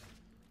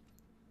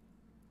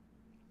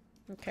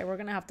 Okay, we're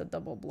gonna have to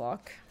double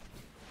block.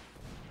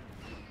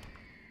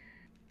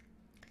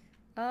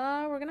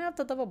 We're gonna have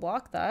to double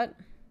block that.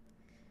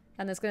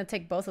 And it's gonna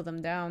take both of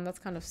them down. That's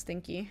kind of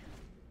stinky.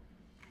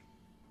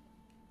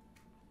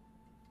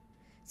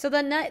 So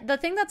the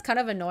thing that's kind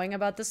of annoying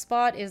about this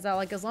spot is that,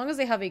 like, as long as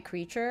they have a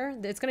creature,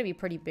 it's gonna be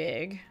pretty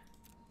big.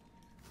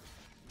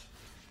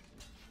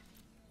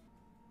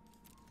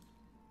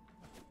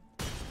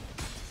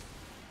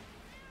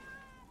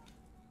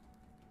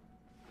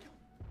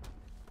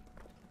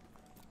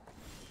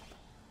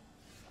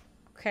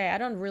 Okay, I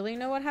don't really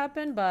know what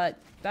happened, but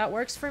that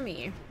works for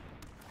me.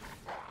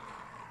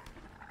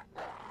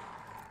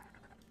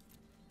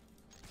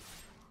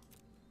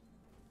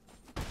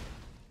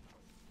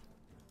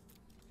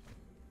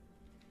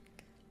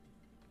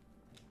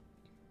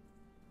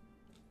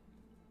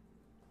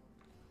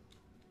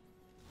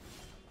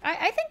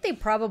 I think they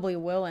probably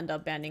will end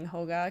up banning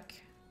Hogak.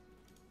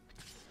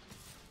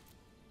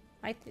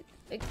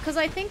 Because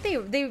I think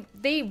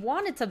they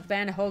wanted to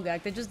ban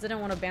Hogak, they just didn't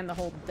want to ban the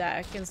whole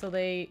deck, and so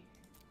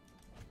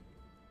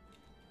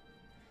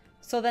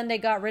then they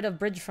got rid of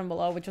Bridge from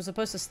Below, which was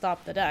supposed to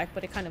stop the deck,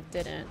 but it kind of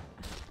didn't.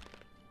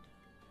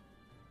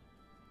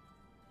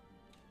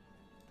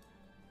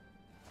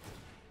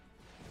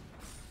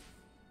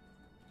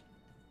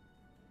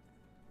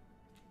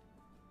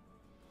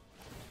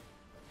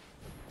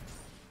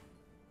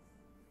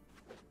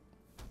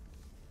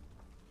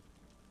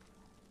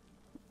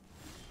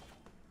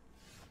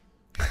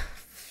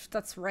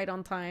 That's right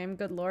on time.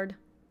 Good lord.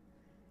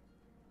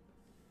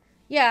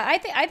 Yeah, I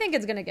think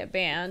it's gonna get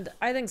banned.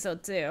 I think so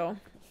too.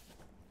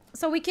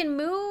 So we can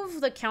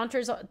move the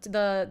counters,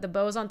 the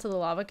bows onto the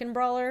Lavakin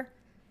Brawler,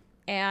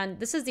 and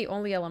this is the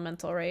only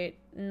elemental, right?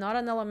 Not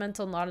an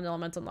elemental, not an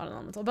elemental, not an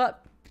elemental.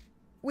 But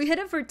we hit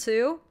it for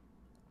 2,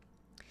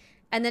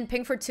 and then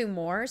ping for 2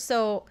 more.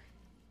 So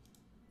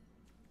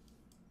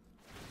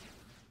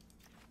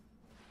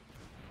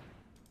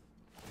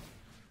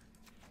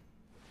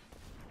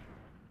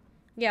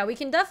yeah, we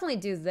can definitely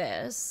do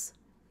this.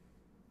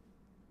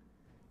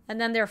 And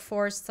then they're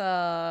forced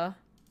to...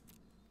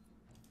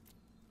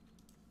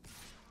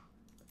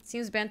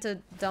 Seems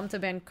dumb to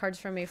ban cards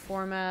from a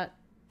format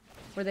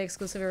where they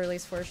exclusively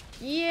release first.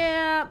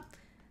 Yeah.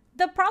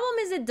 The problem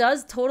is it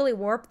does totally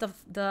warp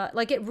the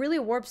like, it really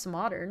warps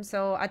Modern.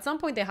 So at some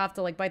point they have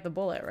to, like, bite the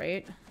bullet,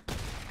 right?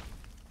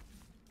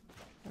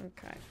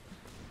 Okay.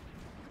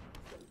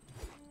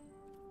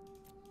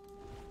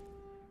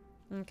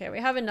 Okay, we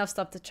have enough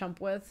stuff to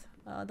chump with.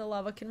 The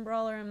Lavakin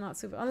Brawler, I'm not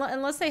super...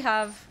 Unless they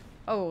have...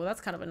 Oh, that's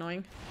kind of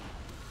annoying.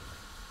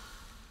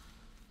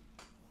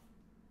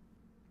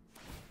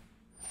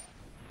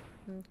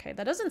 Okay,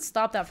 that doesn't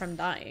stop that from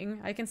dying.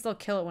 I can still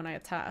kill it when I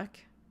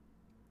attack.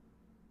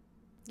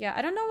 Yeah,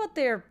 I don't know what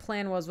their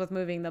plan was with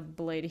moving the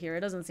blade here.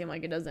 It doesn't seem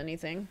like it does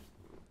anything.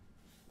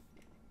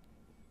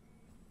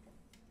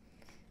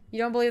 You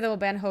don't believe they will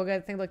ban Hoga? I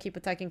think they'll keep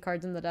attacking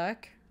cards in the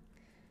deck.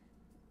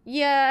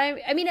 Yeah,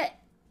 I mean,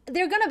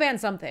 they're gonna ban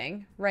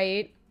something,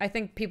 right? I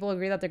think people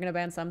agree that they're gonna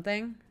ban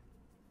something.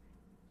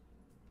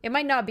 It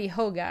might not be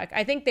Hogak.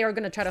 I think they are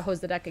gonna try to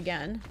hose the deck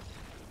again.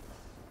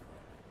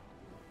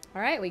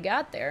 Alright, we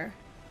got there.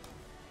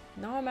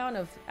 No amount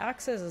of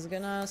axes is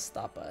gonna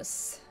stop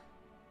us.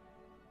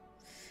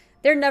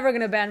 They're never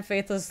gonna ban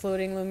Faithless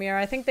Looting Lumiere.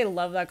 I think they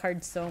love that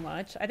card so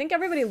much. I think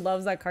everybody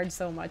loves that card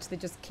so much, they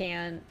just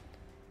can't.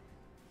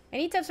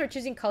 Any tips for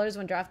choosing colors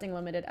when drafting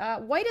limited?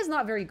 White is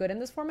not very good in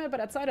this format,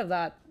 but outside of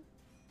that,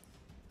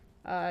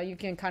 you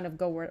can kind of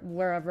go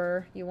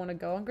wherever you want to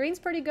go. Green's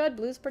pretty good,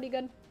 blue's pretty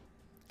good.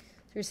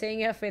 So you're saying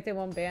you have faith they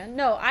won't ban?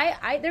 No,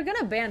 they're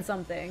gonna ban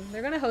something.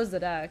 They're gonna hose the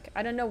deck.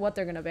 I don't know what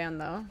they're gonna ban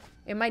though.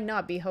 It might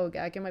not be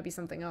Hogak, it might be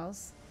something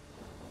else.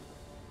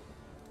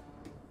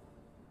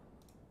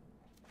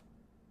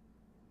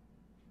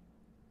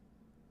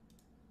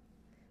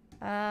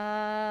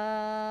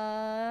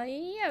 Yeah,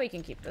 we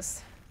can keep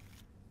this.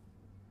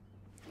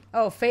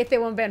 Oh, faith they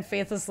won't ban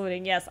Faithless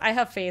Looting. Yes, I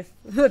have faith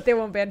that they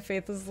won't ban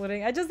Faithless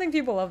Looting. I just think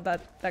people love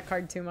that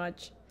card too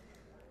much.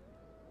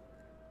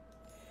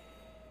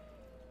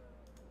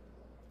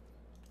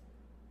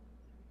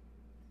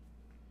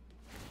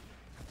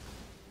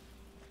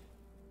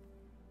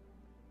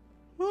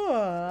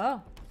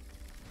 Oh.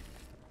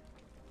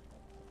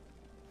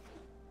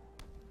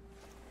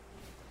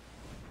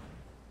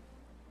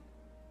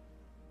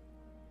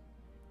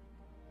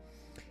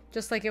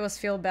 Just like it was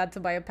feel bad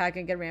to buy a pack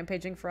and get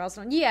Rampaging for us.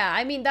 Yeah,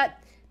 I mean,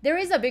 there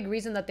is a big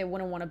reason that they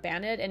wouldn't want to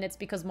ban it, and it's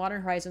because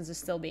Modern Horizons is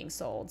still being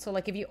sold. So,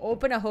 like, if you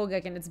open a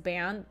Hogak and it's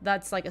banned,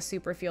 that's like a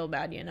super feel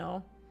bad, you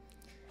know?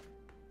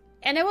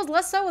 And it was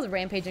less so with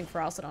Rampaging for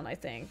Alcedon, I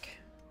think.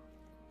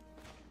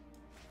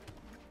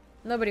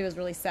 Nobody was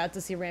really sad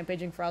to see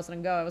Rampaging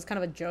Frozen go. It was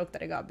kind of a joke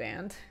that it got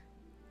banned.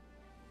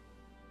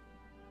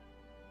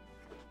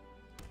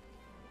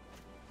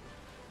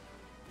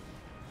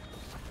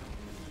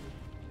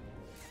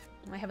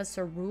 I have a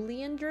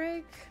Cerulean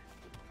Drake.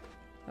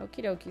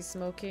 Okie dokie,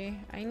 Smokey.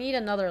 I need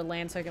another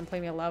land so I can play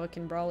me a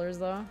Lavakin Brawlers,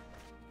 though.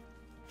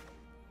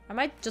 I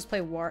might just play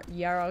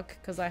Yarok,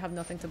 because I have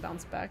nothing to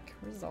bounce back.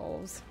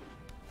 Resolves.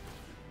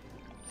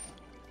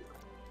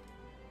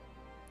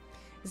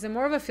 Is it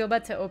more of a feel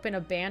bad to open a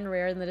ban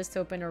rare than it is to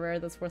open a rare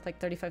that's worth like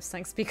 35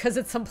 cents because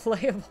it's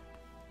unplayable?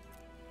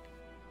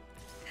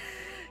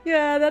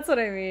 Yeah, that's what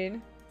I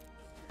mean.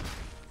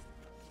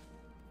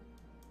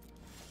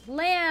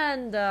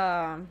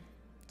 Land!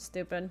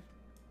 Stupid.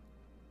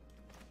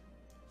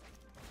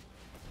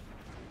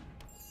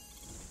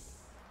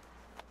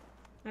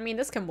 I mean,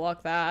 this can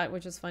block that,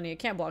 which is funny. It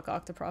can't block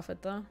Octoprofit,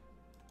 though.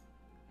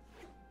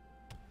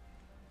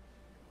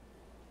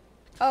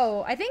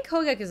 Oh, I think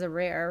Hogek is a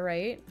rare,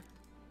 right?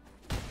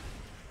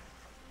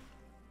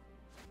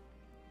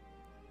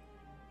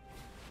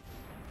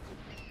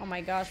 Oh my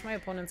gosh, my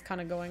opponent's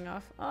kind of going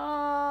off.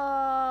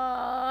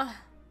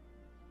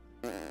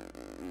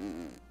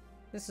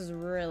 This is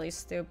really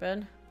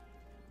stupid.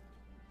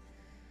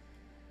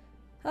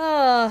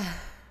 I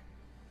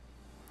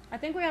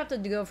think we have to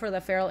go for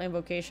the Feral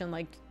Invocation,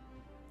 like,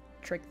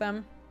 trick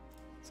them.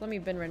 So let me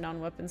bin Renown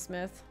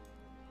Weaponsmith.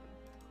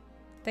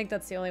 I think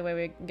that's the only way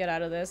we get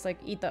out of this. Like,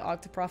 eat the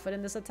Octoprofit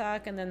in this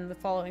attack, and then the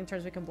following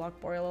turns we can block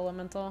Boreal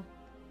Elemental.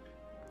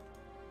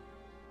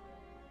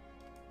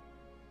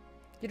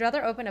 You'd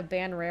rather open a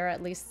ban rare,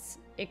 at least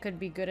it could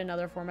be good in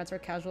other formats or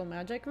casual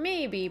Magic?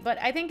 Maybe, but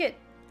I think it...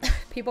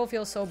 people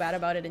feel so bad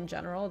about it in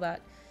general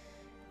that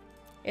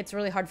it's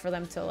really hard for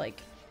them to,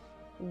 like,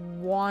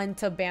 want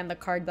to ban the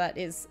card that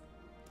is,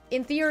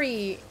 in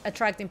theory,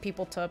 attracting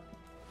people to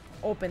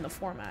open the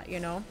format, you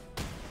know?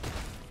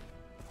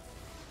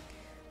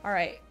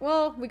 Alright,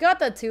 well, we got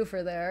that 2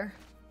 for there.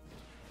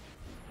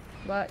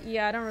 But,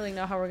 yeah, I don't really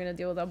know how we're gonna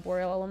deal with that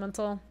Boreal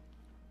Elemental.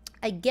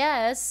 I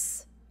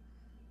guess...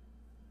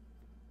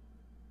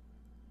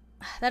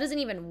 that doesn't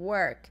even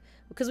work.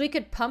 Because we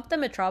could pump the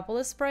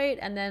Metropolis Sprite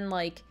and then,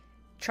 like,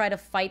 try to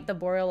fight the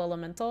Boreal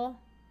Elemental.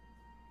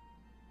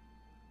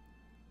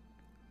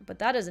 But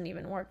that doesn't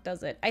even work,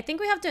 does it? I think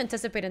we have to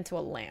anticipate into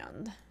a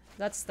land.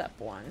 That's step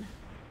 1.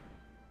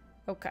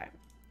 Okay.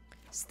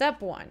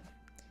 Step 1.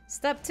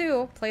 Step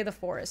 2, play the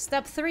forest.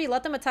 Step 3,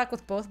 let them attack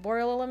with both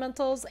Boreal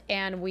Elementals,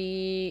 and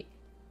we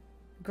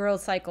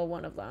growth cycle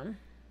one of them.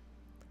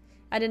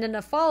 And then in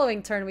the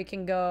following turn, we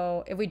can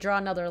go, if we draw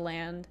another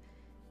land,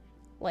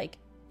 like,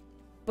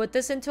 put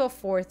this into a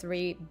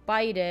 4/3,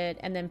 bite it,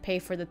 and then pay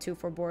for the 2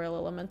 for Boreal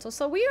Elemental.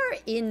 So we are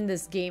in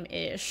this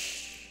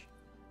game-ish.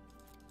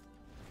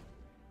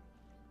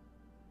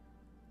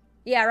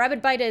 Yeah,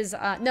 Rapid Bite is,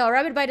 no,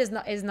 Rapid Bite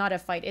is not a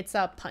fight. It's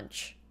a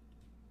punch.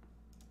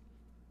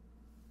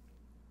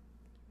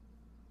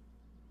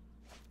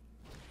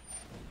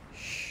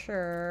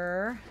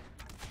 Sure.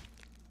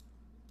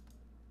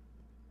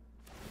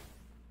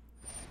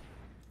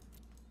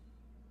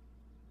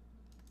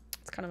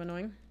 It's kind of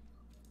annoying.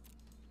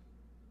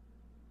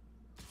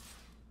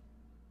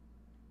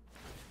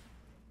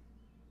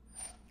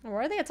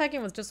 Why are they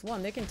attacking with just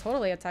one? They can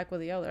totally attack with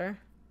the other.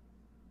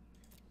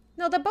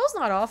 No, the bow's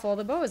not awful.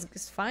 The bow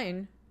is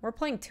fine. We're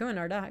playing 2 in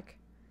our deck.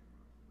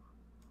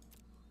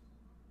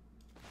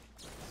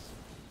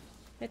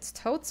 It's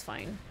totes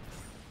fine.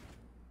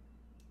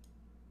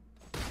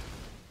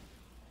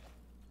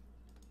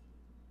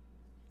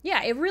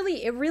 Yeah, it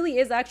really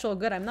is actual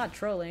good. I'm not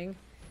trolling.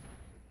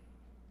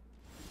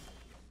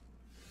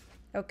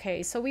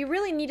 Okay, so we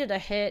really needed to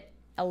hit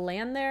a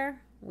land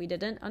there. We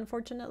didn't,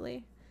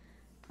 unfortunately.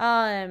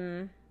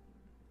 And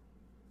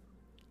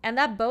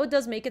that bow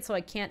does make it so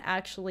I can't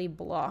actually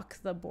block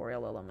the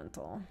Boreal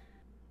Elemental.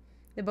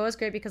 The bow is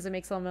great because it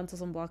makes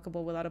elementals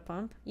unblockable without a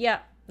pump. Yeah,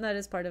 that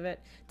is part of it.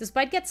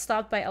 Despite gets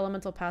stopped by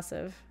elemental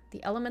passive.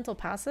 The elemental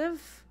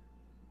passive?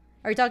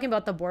 Are you talking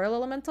about the Boreal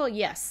Elemental?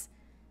 Yes.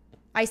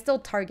 I still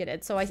target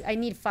it, so I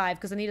need 5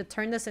 because I need to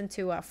turn this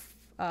into a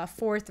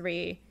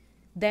 4/3,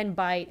 then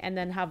bite, and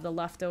then have the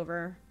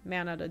leftover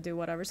mana to do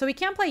whatever. So we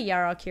can't play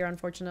Yarok here,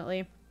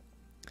 unfortunately.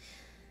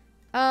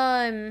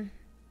 I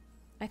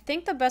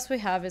think the best we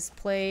have is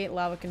play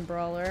Lavakin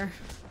Brawler,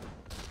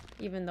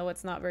 even though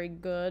it's not very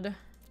good.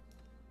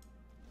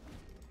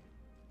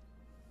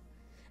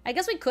 I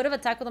guess we could have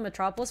attacked with a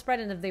Metropolis Sprite,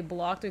 and if they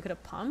blocked, we could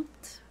have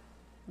pumped.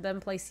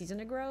 Then play Season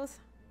of Growth.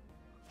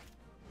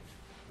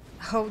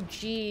 Oh,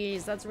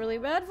 jeez, that's really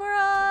bad for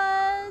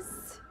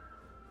us.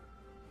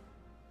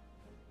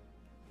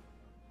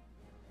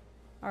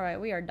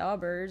 Alright, we are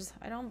daubers.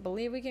 I don't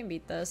believe we can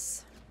beat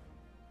this.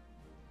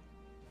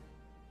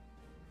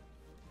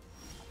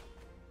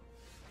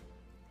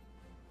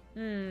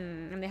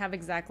 And they have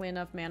exactly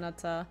enough mana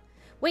to...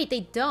 Wait,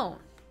 they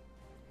don't.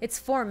 It's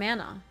 4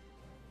 mana.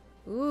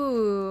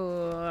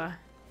 Ooh.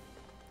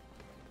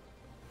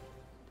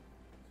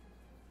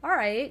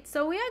 Alright,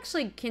 so we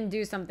actually can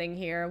do something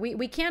here.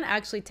 We can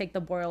actually take the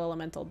Boreal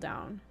Elemental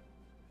down.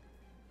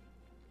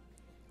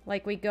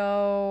 Like we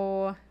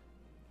go...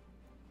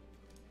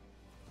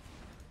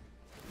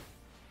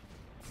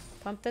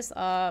 Pump this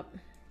up.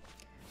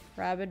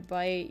 Rabid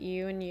Bite,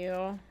 you and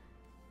you.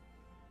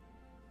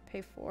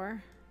 Pay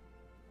 4.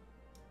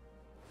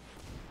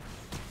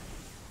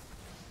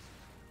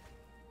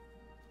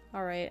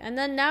 Alright, and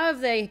then now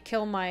if they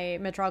kill my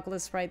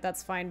Metropolis Sprite,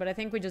 that's fine, but I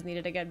think we just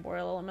needed to get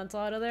Boreal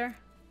Elemental out of there.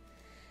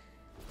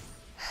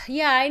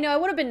 Yeah, I know,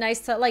 it would have been nice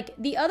to, like,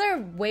 the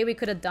other way we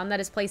could have done that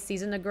is play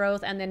Season of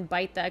Growth and then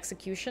bite the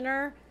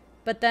Executioner,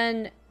 but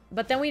then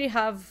we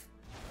have...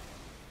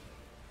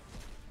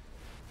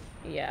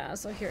 Yeah,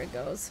 so here it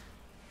goes.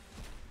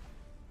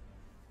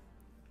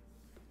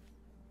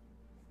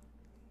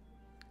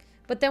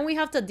 But then we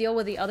have to deal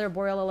with the other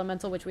Boreal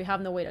Elemental, which we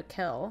have no way to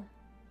kill.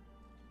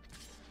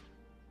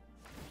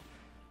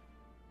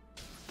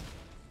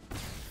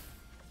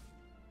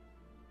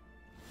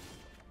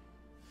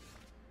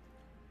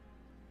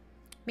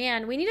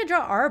 Man, we need to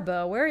draw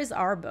Arbo. Where is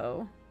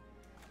Arbo?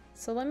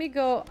 So let me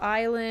go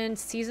Island,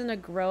 Season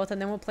of Growth, and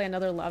then we'll play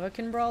another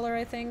Lavakin Brawler,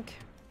 I think.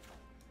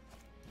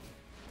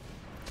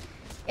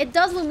 It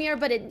does Lumiere,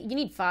 but you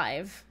need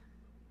 5.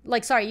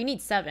 Like, sorry, you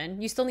need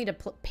 7. You still need to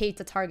pay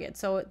to target,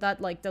 so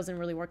that, like, doesn't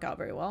really work out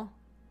very well.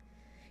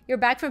 You're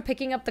back from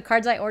picking up the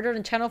cards I ordered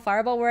in Channel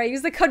Fireball, where I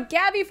used the code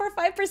Gaby for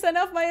 5%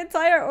 off my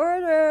entire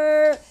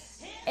order.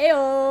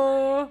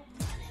 Ayo!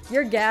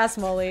 You're gas,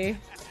 Molly.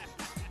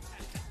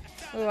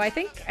 Oh, I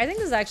think this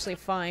is actually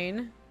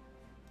fine.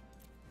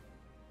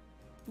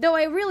 Though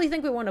I really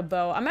think we want a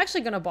bow. I'm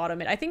actually gonna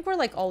bottom it. I think we're,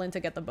 like, all in to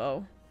get the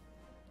bow.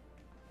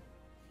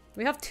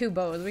 We have 2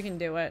 bows. We can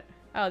do it.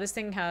 Oh, this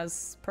thing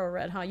has pro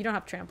red, huh? You don't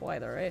have trample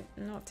either, right?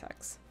 No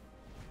attacks.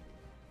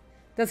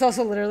 That's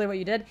also literally what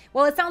you did.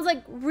 Well, it sounds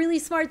like really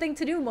smart thing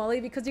to do,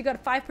 Molly, because you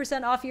got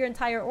 5% off your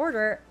entire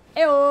order.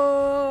 Ew.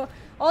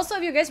 Also,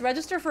 if you guys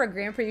register for a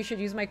Grand Prix, you should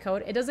use my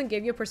code. It doesn't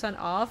give you %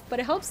 off, but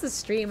it helps the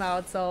stream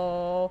out,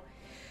 so...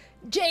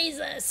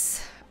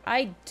 Jesus!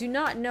 I do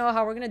not know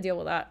how we're gonna deal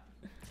with that.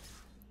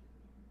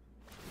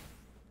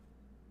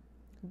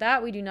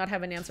 That we do not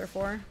have an answer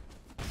for.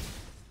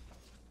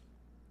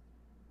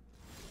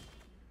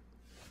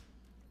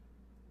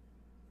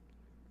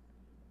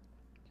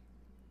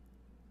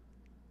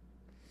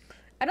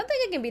 I don't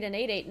think I can beat an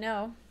 8-8,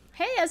 no.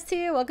 Hey,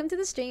 S2, welcome to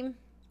the stream.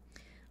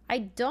 I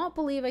don't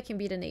believe I can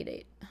beat an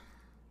 8-8.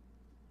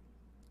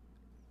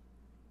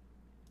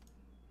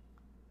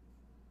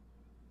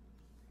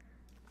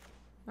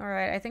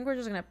 Alright, I think we're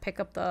just gonna pick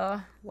up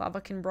the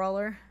Lavakin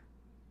Brawler.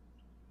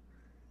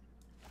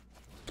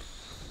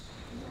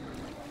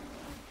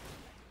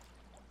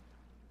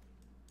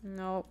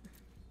 Nope.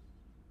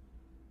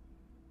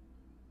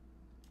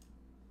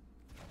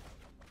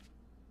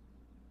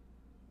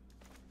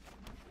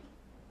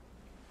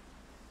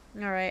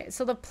 Alright,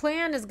 so the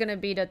plan is gonna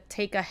be to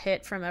take a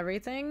hit from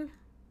everything.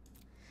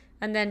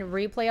 And then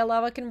replay a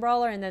Lavakin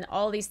Brawler, and then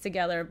all these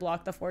together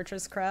block the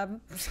Fortress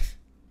Crab.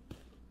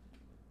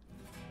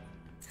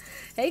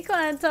 Hey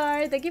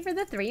Clantar, thank you for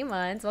the 3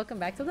 months. Welcome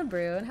back to the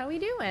Brood. How we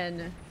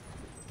doing?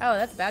 Oh,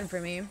 that's bad for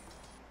me.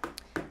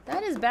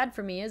 That is bad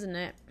for me, isn't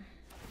it?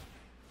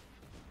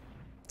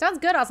 Sounds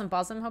good, Awesome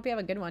Possum. Hope you have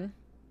a good one.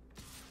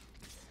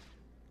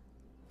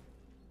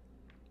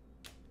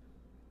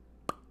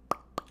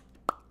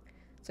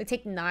 So I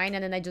take 9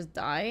 and then I just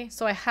die.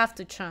 So I have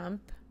to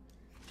chump.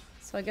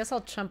 So I guess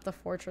I'll chump the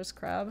Fortress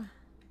Crab.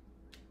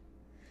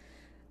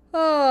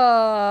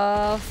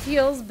 Oh,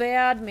 feels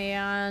bad,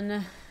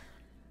 man.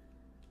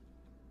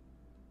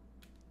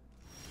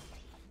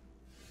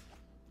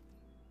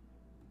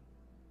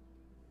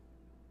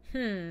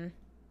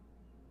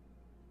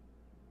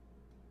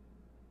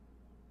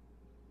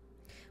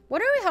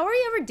 How are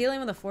you ever dealing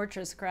with a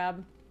Fortress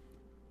Crab?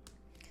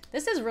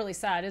 This is really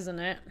sad, isn't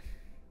it?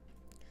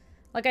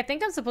 Like, I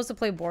think I'm supposed to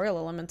play Boreal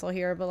Elemental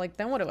here, but, like,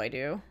 then what do I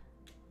do?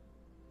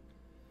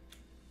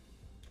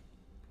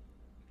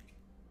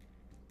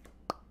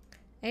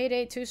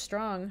 Eight, too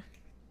strong.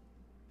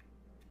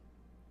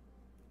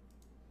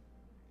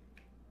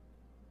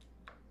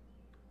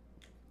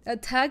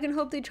 Attack and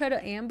hope they try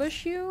to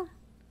ambush you?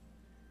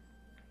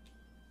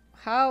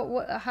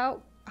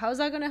 How's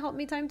that gonna help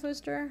me, Time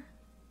Twister?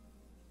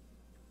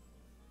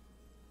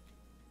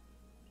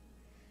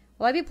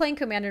 Will I be playing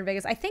Commander in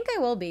Vegas? I think I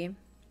will be.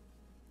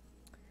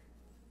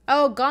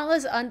 Oh,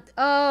 Gauntless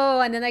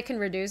oh, and then I can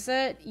reduce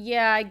it?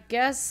 Yeah, I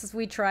guess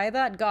we try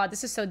that. God,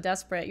 this is so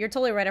desperate. You're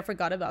totally right, I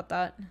forgot about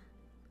that.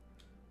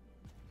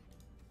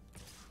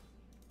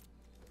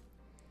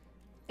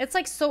 It's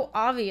like so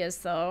obvious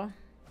though.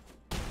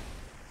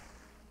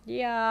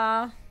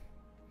 Yeah.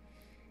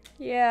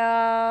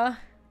 Yeah.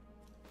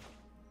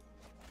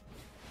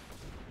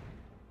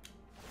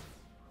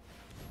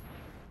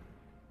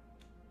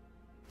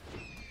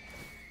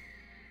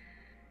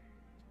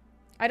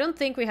 I don't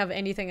think we have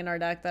anything in our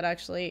deck that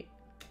actually...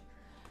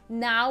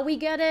 Now we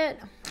get it?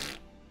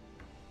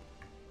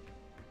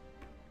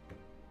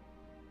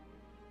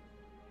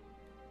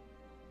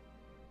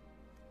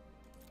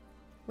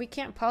 We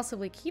can't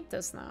possibly keep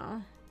this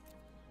now.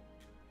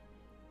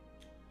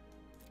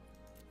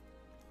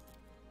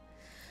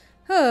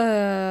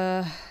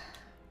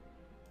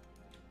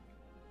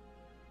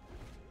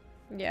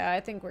 Yeah, I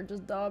think we're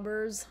just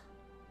daubers.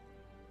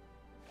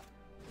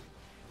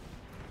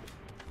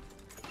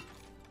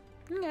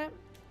 Okay.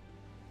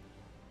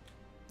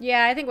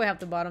 Yeah, I think we have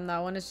to bottom that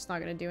one. It's just not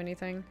gonna do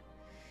anything.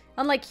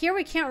 Unlike here,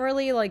 we can't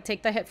really, like,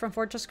 take the hit from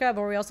Fortress Grab,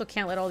 but we also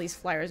can't let all these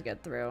flyers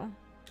get through.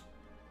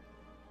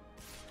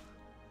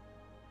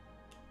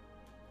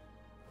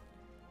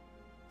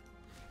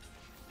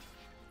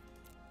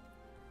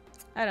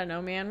 I don't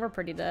know, man. We're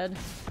pretty dead.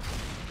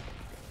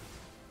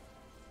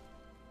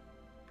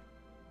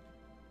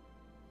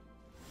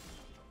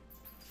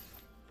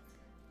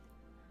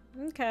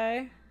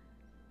 Okay.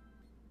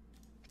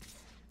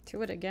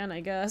 Do it again, I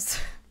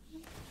guess.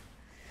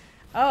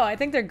 Oh, I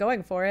think they're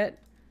going for it.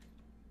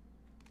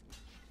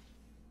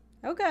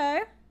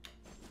 Okay.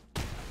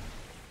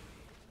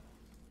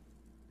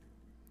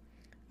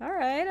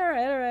 Alright,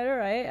 alright, alright,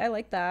 alright. I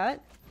like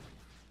that.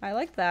 I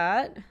like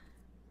that.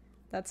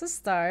 That's a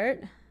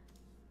start.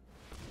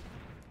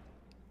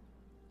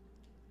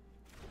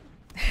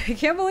 I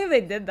can't believe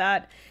they did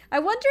that. I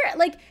wonder,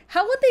 like,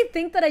 how would they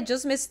think that I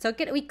just mistook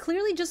it? We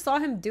clearly just saw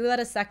him do that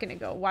a second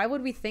ago. Why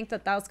would we think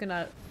that that was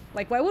gonna...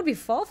 Like, why would we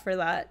fall for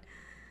that?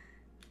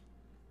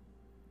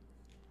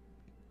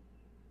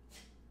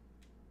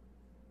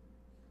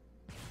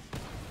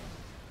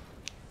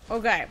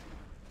 Okay.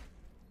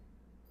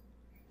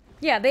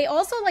 Yeah, they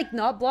also, like,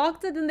 not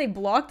blocked it, then they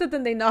blocked it,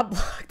 then they not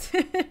blocked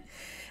it.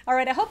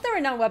 Alright, I hope the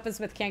Renowned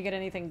Weaponsmith can't get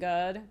anything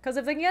good. Because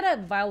if they can get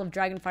a Vial of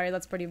Dragonfire,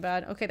 that's pretty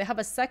bad. Okay, they have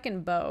a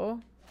second bow.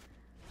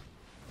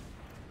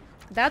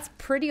 That's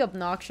pretty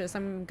obnoxious.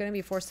 I'm gonna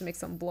be forced to make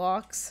some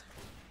blocks.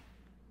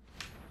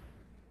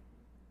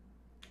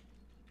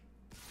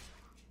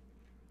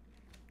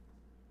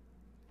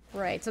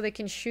 Right, so they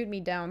can shoot me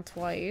down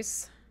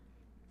twice.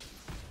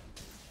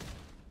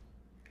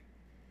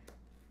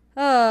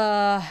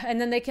 And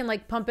then they can,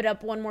 like, pump it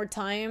up one more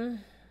time.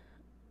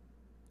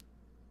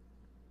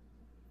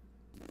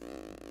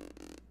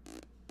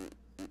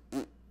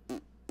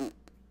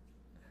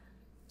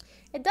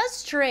 It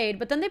does trade,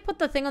 but then they put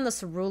the thing on the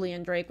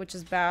Cerulean Drake, which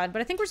is bad.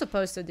 But I think we're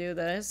supposed to do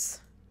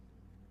this.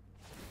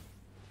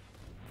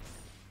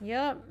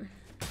 Yep.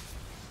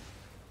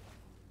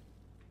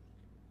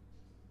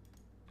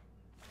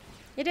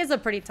 It is a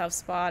pretty tough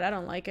spot. I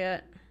don't like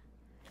it.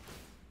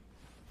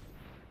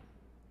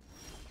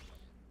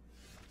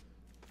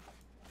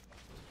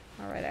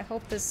 Alright, I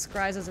hope this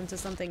scries us into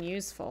something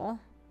useful.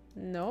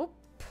 Nope.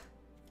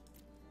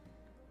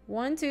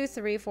 1, 2,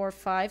 3, 4,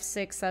 5,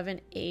 6,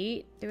 7,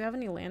 8. Do we have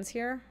any lands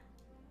here?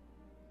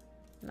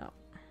 No.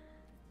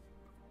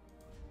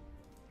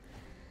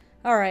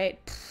 Alright.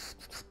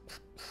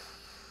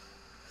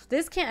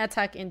 This can't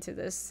attack into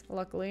this,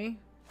 luckily.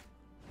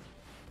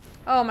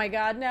 Oh my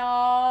god,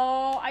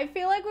 no. I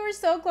feel like we were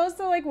so close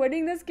to, like,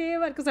 winning this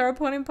game because our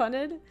opponent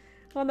punted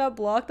on that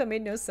block that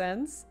made no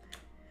sense.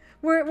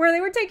 Where they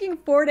were taking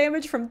 4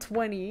 damage from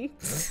 20.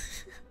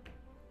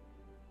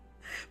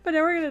 But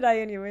now we're gonna die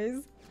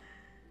anyways.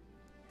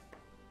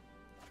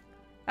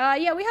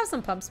 Yeah, we have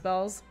some pump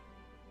spells.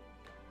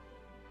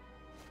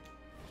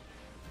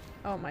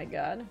 Oh my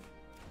god.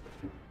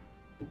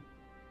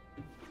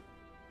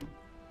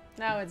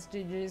 Now it's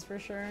GG's for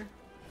sure.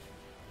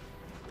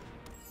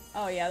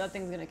 Oh yeah, that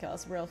thing's gonna kill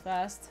us real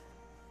fast.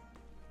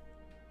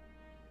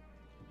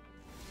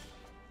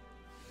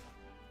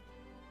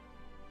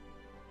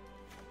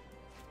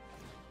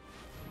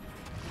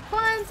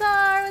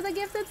 Quantar with the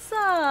gifted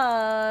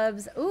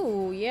subs!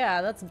 Ooh,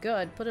 yeah, that's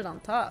good. Put it on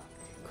top.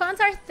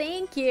 Quantar,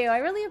 thank you. I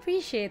really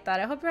appreciate that.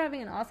 I hope you're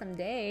having an awesome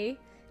day.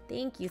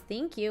 Thank you,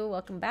 thank you.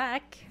 Welcome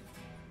back.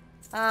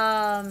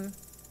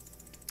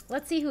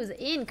 Let's see who's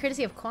in.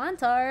 Courtesy of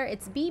Quantar.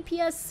 It's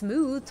BPS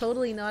Smooth.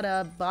 Totally not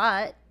a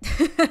bot.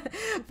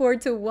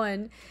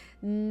 4-1.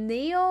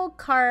 Neo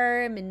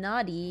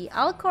Carminati,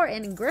 Alcor,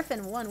 and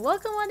Griffin 1.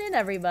 Welcome on in,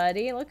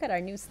 everybody. Look at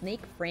our new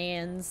snake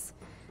friends.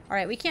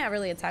 Alright, we can't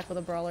really attack with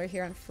a brawler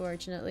here,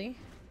 unfortunately.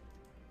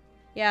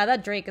 Yeah,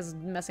 that Drake is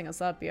messing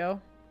us up,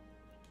 yo.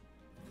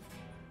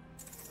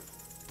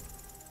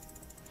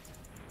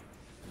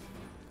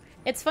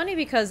 It's funny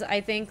because I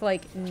think,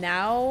 like,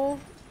 now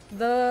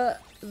the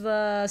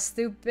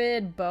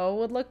stupid bow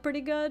would look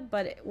pretty good,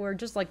 but we're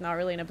just, like, not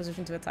really in a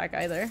position to attack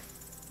either.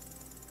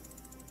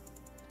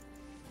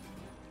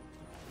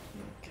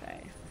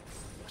 Okay.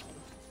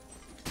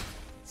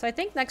 So I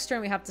think next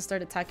turn we have to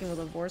start attacking with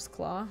a Boar's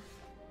Claw.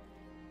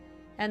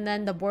 And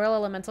then the Boreal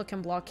Elemental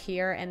can block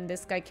here, and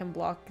this guy can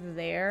block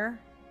there.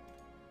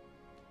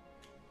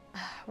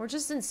 We're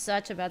just in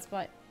such a bad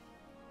spot.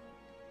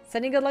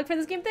 Sending good luck for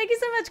this game. Thank you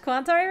so much,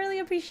 Quantar. I really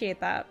appreciate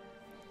that.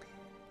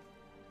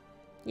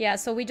 Yeah,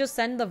 so we just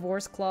send the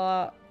Vor's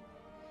Claw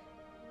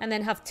and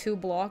then have 2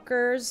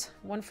 blockers.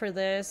 One for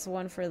this,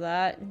 one for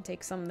that, and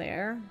take some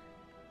there.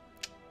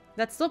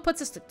 That still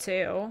puts us to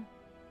 2.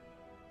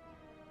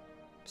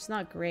 It's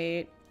not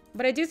great.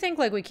 But I do think,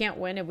 like, we can't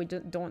win if we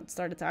don't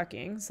start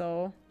attacking,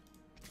 so...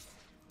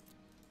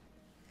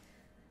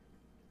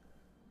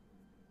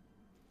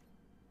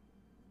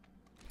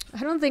 I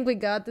don't think we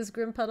got this,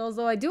 Grim Petals,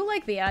 though. I do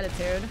like the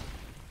attitude.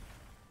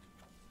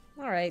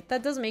 Alright,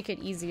 that does make it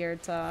easier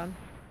to...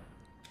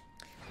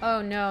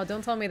 Oh no,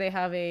 don't tell me they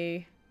have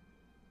a...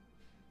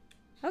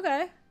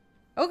 Okay.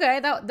 Okay,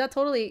 that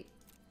totally...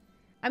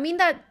 I mean,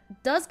 that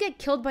does get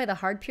killed by the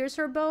Hard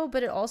Piercer bow,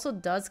 but it also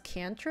does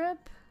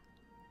cantrip.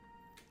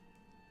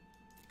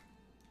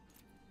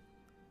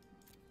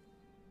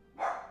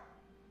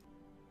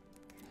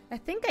 I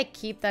think I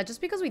keep that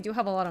just because we do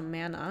have a lot of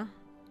mana.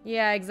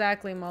 Yeah,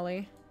 exactly,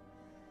 Molly.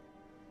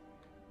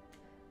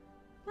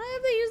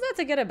 If they use that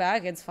to get it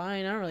back, it's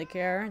fine. I don't really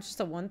care. It's just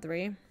a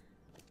 1/3.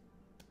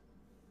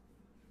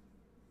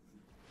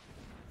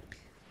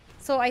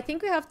 So I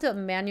think we have to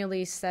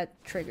manually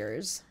set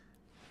triggers.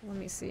 Let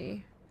me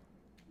see.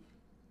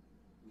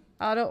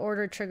 Auto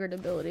order triggered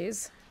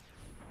abilities.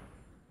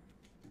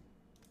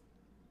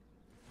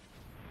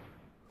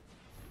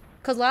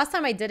 Because last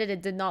time I did it,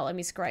 it did not let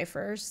me scry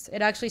first.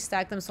 It actually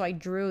stacked them, so I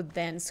drew,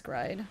 then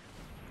scried.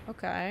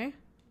 Okay.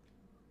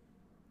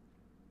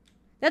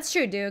 That's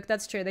true, Duke.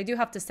 That's true. They do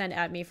have to send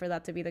at me for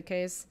that to be the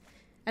case.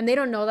 And they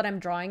don't know that I'm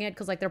drawing it,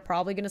 because like they're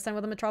probably going to send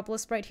with a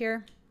Metropolis Sprite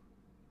here.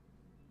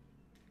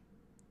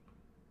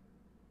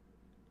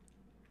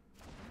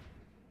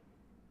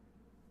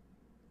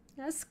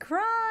 Yes,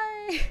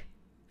 cry!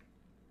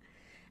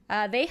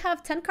 They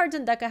have 10 cards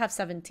in deck. I have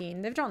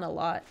 17. They've drawn a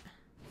lot.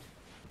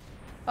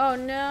 Oh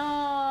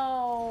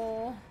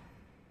no!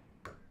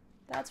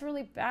 That's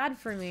really bad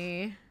for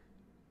me.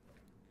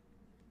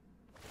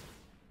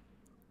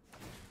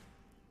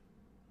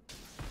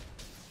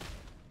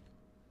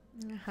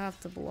 I have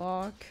to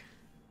block.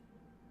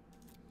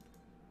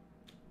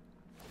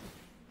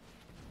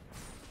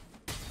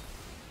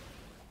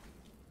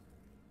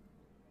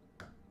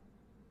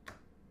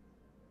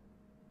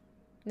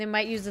 They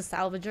might use the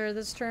Salvager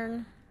this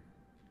turn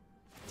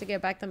to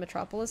get back the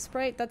Metropolis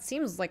Sprite. That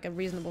seems like a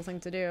reasonable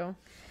thing to do.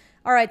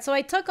 Alright, so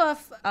I took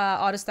off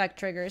auto stack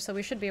triggers, so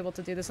we should be able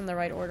to do this in the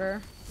right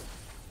order.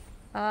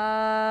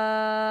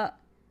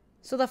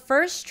 So the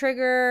first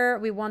trigger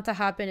we want to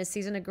happen is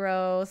Season of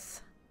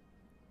Growth.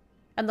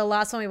 And the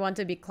last one we want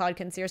to be Cloud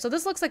Concealer. So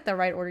this looks like the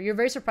right order. You're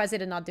very surprised they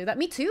did not do that.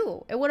 Me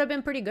too. It would have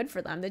been pretty good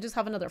for them. They just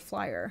have another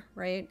flyer,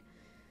 right?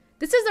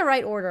 This is the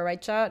right order,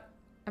 right, chat?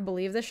 I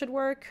believe this should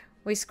work.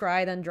 We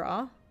scry, then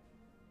draw.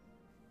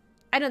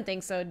 I don't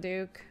think so,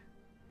 Duke.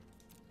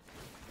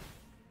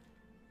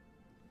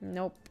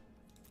 Nope.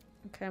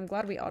 Okay, I'm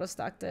glad we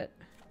auto-stacked it.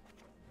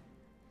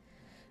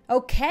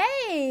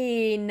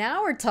 Okay,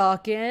 now we're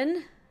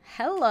talking.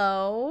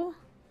 Hello.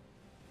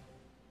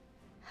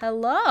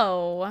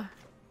 Hello.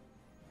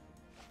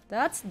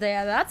 That's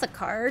a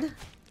card.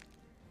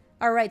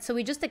 Alright, so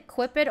we just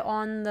equip it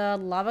on the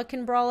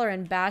Lavakin Brawler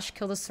and bash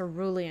kill the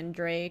Cerulean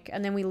Drake.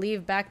 And then we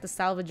leave back the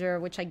Salvager,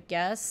 which I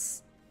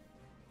guess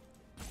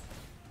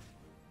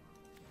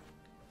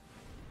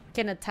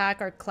can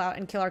attack our Cloud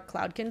and kill our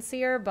Cloud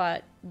Concealer,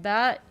 but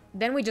that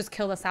then we just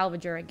kill the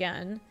Salvager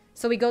again.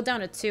 So we go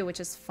down to 2, which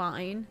is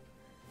fine.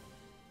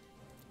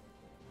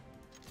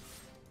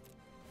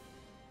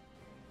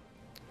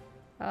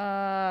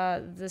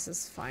 This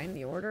is fine,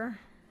 the order.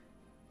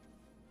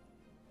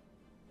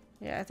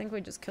 Yeah, I think we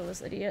just kill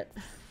this idiot.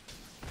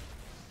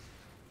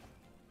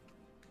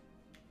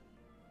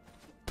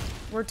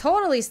 We're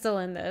totally still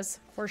in this.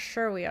 For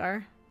sure we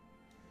are.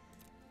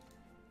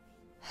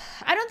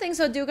 I don't think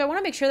so, Duke. I want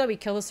to make sure that we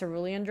kill the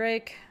Cerulean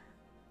Drake.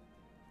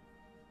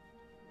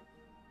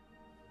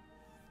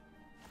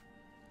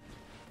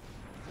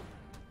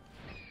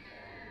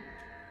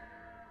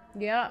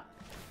 Yeah.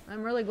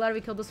 I'm really glad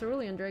we killed the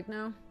Cerulean Drake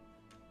now.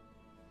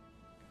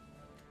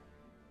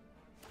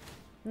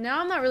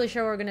 Now I'm not really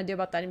sure what we're gonna do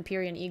about that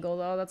Empyrean Eagle,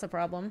 though. That's a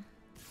problem.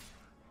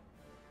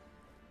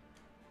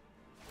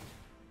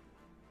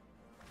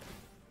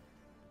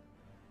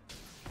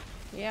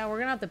 Yeah, we're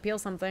gonna have to peel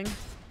something.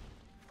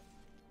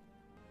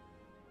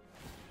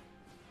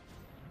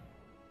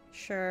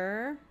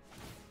 Sure.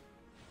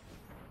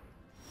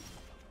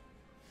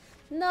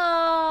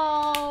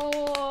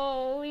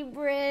 No! We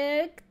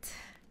bricked.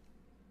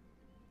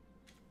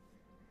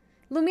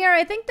 Lumiere,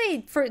 I think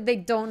they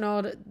don't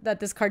know that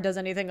this card does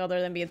anything other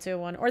than be a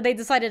 2/1. Or they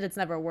decided it's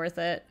never worth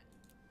it.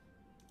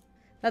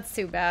 That's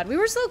too bad. We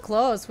were so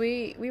close.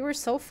 We were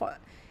so far.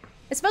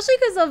 Especially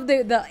because of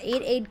the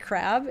 8/8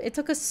 crab. It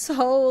took us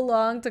so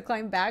long to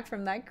climb back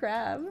from that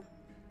crab.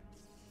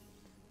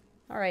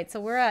 Alright,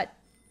 so we're at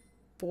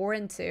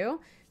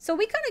 4-2. So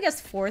we kind of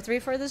guessed 4-3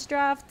 for this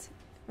draft.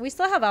 We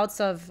still have outs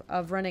of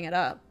running it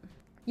up.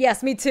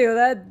 Yes, me too.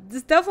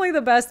 That's definitely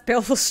the best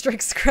Baleful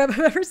Strix crab I've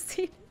ever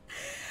seen.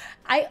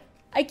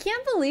 I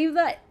can't believe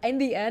that in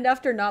the end,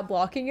 after not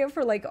blocking it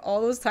for like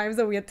all those times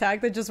that we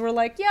attacked, that just were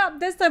like, yeah,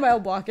 this time I'll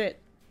block it.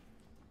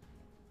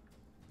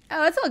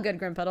 Oh, that's all good,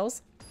 Grim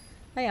Petals.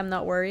 I am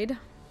not worried.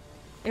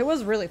 It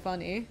was really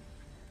funny.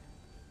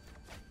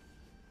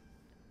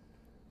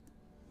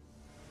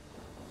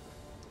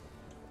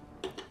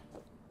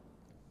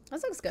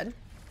 This looks good.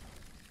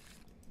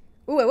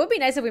 Ooh, it would be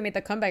nice if we made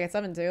the comeback at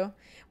 7-2.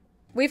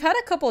 We've had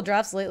a couple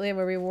drafts lately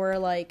where we were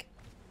like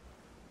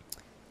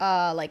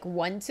like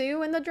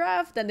 1-2 in the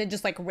draft, then they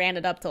just like ran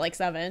it up to like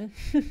 7.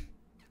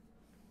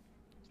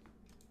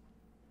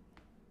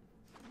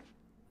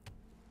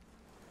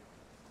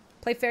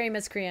 Play Fairy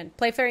Miscreant.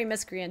 Play Fairy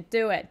Miscreant.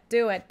 Do it.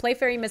 Do it. Play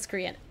Fairy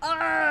Miscreant.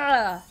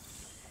 Ah!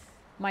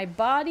 My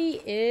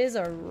body is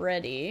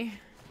ready.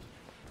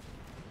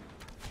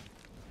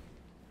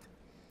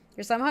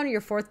 You're somehow in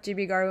your 4th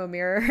GB Garbo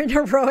mirror in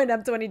a row in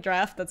M20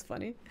 draft. That's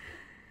funny.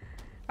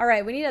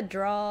 Alright, we need to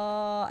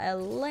draw a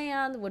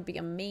land. Would be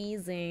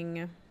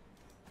amazing.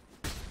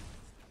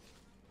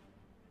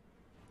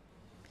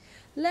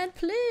 Land,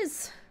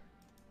 please.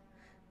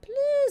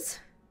 Please.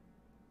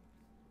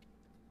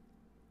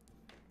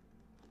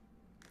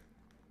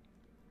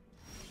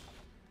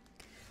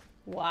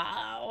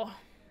 Wow.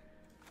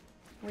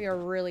 We are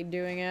really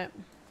doing it.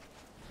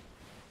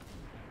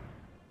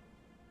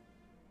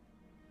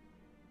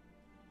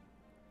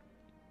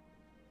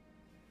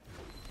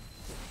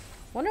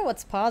 Wonder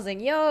what's pausing.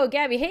 Yo,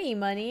 Gabby, hey,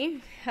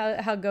 money.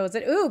 How goes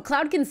it? Ooh,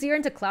 Cloud Conceer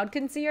into Cloud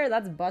Conceer?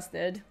 That's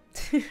busted.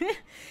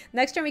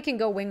 Next turn we can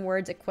go Wing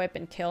Words, equip,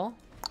 and kill.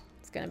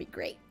 It's gonna be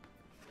great.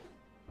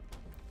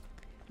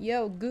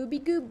 Yo,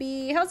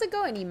 Gooby. How's it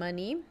going,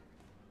 E-Money?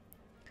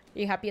 Are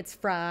you happy it's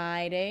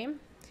Friday?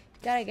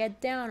 Gotta get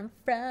down on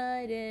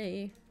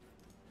Friday.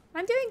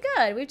 I'm doing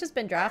good. We've just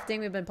been drafting.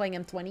 We've been playing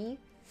M20.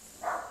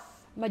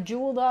 My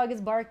jewel dog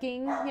is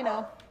barking. You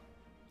know,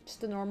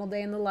 just a normal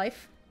day in the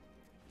life.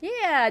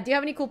 Yeah, do you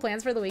have any cool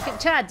plans for the weekend?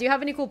 Chad, do you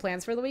have any cool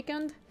plans for the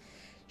weekend?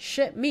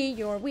 Ship me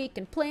your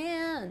weekend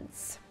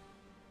plans.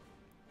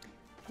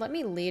 Let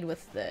me lead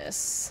with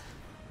this.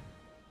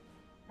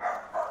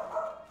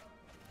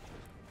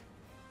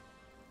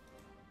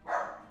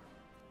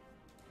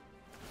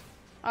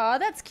 Aw,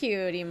 that's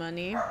cute,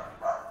 E-Money.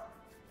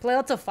 Play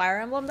lots of Fire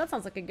Emblem? That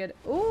sounds like a good...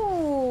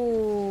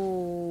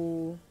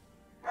 Ooh.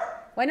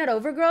 Why not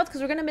Overgrowth?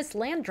 Because we're going to miss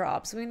land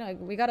drops.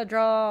 We got to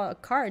draw a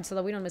card so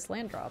that we don't miss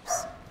land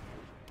drops.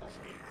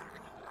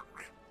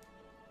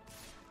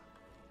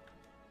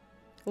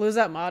 Lose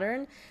at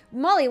Modern?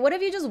 Molly, what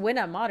if you just win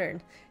at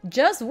Modern?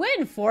 Just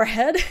win,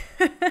 forehead!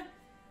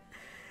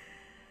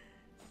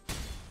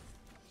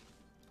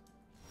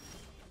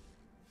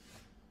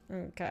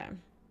 Okay.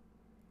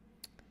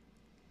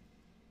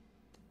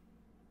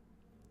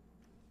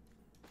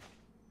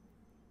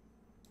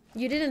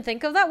 You didn't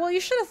think of that? Well,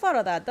 you should have thought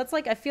of that. That's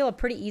like, I feel, a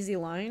pretty easy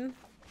line.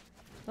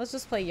 Let's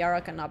just play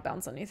Yarok and not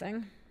bounce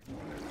anything.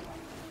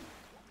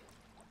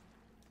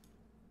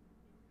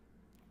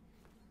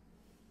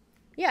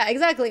 Yeah,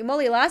 exactly.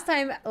 Molly, last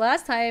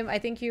time I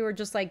think you were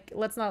just like,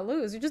 let's not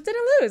lose. You just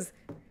didn't lose.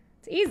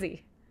 It's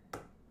easy.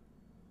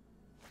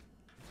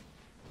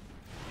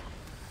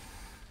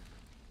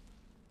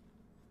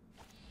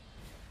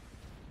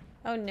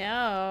 Oh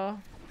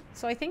no.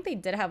 So I think they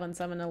did have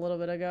Unsummon a little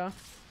bit ago.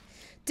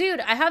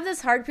 Dude, I have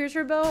this Hard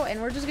Piercer bow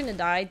and we're just gonna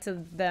die to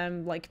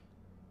them like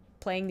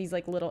playing these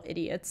like little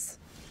idiots.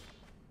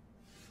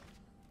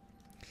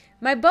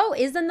 My bow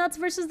is the nuts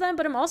versus them,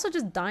 but I'm also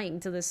just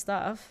dying to this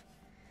stuff.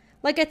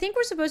 Like, I think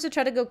we're supposed to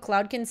try to go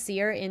Cloud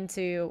Conceer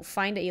into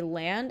find a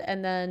land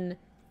and then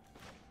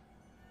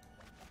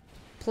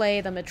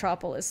play the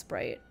Metropolis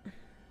Sprite.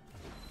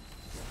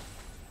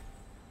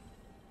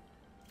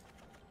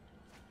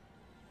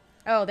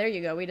 Oh, there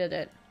you go. We did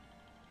it.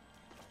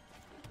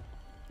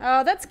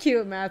 Oh, that's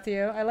cute,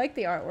 Matthew. I like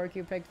the artwork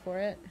you picked for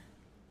it.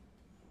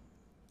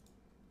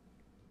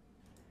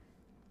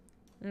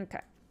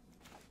 Okay.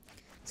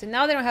 So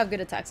now they don't have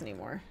good attacks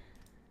anymore.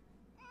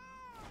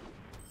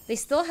 They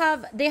still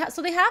have,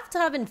 so they have to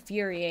have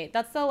Infuriate.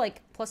 That's the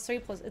like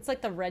 +3+, it's like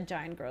the red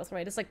giant growth,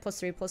 right? It's like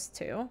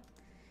 +3/+2.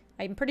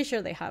 I'm pretty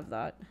sure they have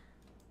that.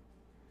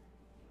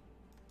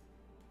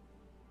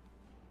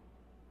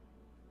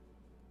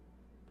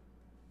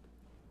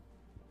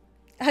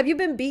 Have you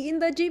been beating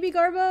the GB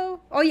Garbo?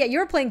 Oh yeah,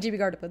 you're playing GB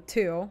Garbo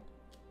too.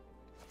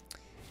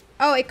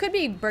 Oh, it could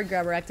be Bird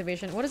Grabber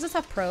activation. What does this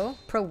have, Pro?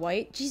 Pro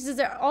White? Jesus,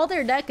 all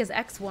their deck is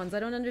X1s. I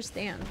don't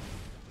understand.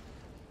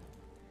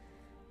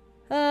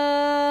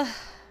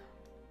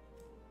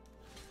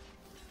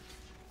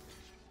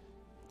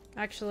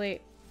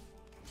 Actually.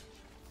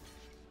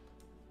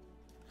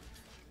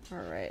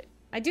 Alright.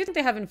 I do think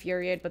they have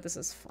Infuriate, but this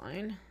is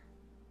fine.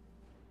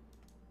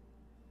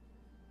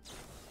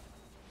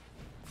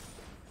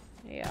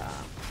 Yeah.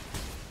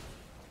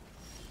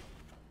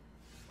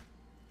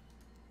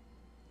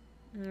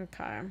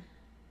 Okay.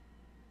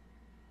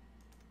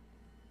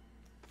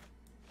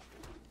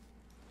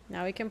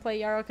 Now we can play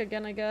Yarok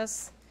again, I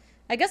guess.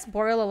 I guess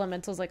Boreal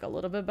Elemental's like a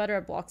little bit better.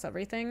 It blocks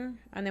everything.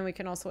 And then we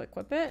can also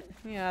equip it.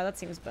 Yeah, that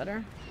seems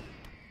better.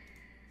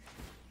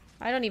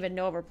 I don't even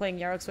know if we're playing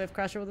Yarok Swift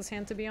Crasher with this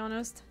hand, to be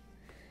honest.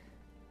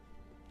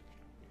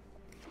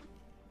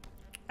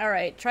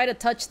 Alright, try to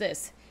touch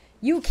this.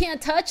 You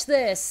can't touch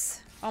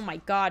this! Oh my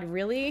god,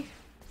 really?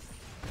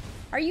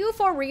 Are you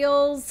for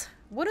reals?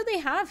 What do they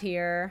have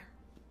here?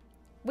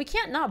 We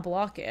can't not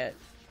block it.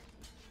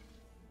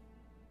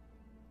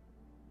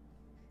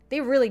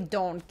 They really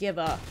don't give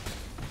a...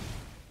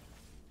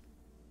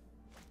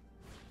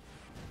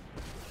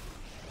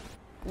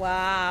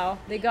 Wow,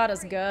 they got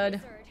us good.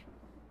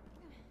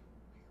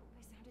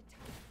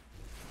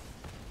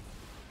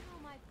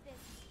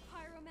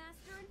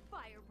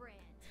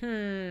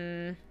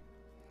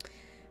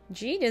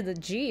 G did the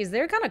G's.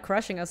 They're kind of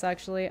crushing us,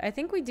 actually. I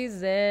think we do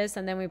this,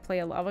 and then we play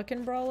a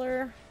Lavakin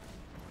Brawler.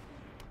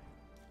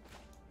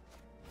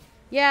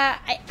 Yeah,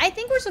 I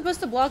think we're supposed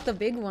to block the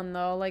big one,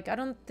 though. Like, I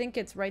don't think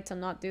it's right to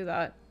not do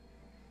that.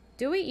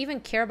 Do we even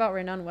care about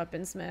Renowned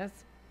Weaponsmith?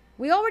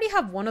 We already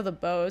have one of the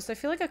bows, so I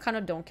feel like I kind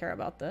of don't care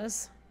about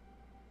this.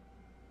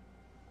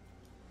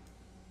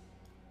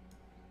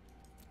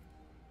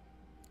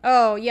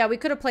 Oh, yeah, we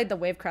could have played the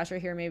Wave Crasher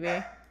here,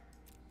 maybe.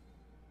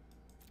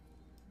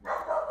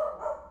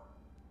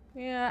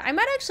 Yeah, I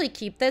might actually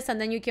keep this,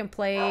 and then you can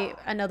play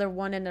another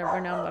one in a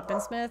Renowned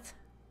Weaponsmith.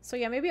 So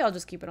yeah, maybe I'll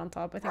just keep it on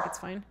top. I think it's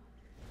fine.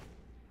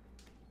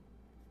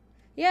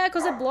 Yeah,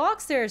 because it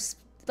blocks their...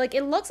 Like,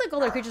 it looks like all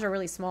their creatures are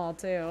really small,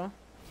 too.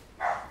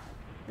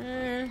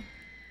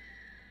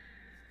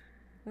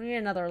 We need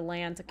another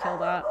land to kill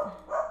that. Hold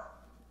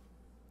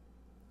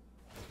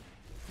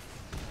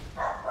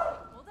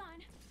on.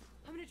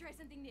 I'm gonna try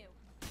something new.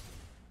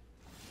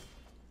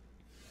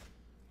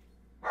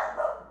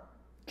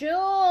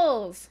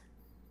 Jules!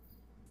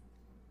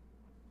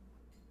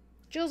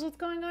 Jules, what's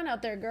going on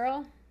out there,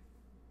 girl?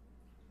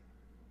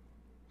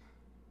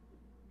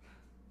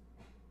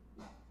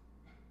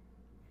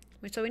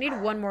 So we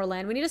need one more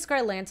land. We need to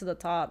scry land to the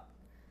top.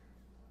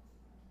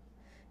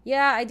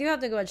 Yeah, I do have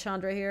to go at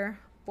Chandra here.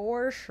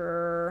 For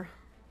sure.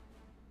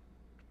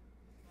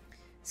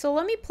 So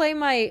let me play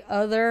my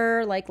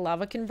other, like,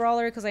 Lavakin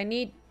Brawler, because I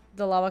need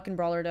the Lavakin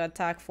Brawler to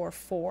attack for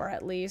 4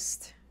 at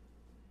least.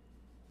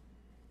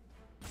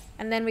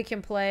 And then we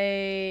can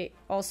play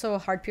also a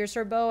Heart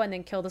Piercer Bow and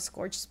then kill the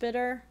Scorch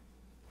Spitter.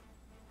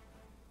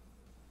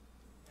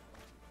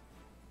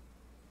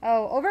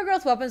 Oh,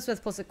 Overgrowth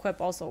Weaponsmith plus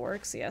Equip also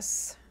works,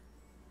 yes.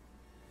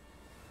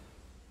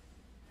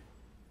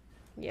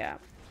 Yeah.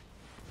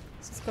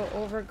 Let's go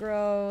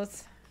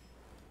Overgrowth.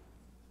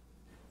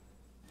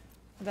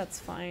 That's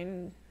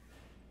fine.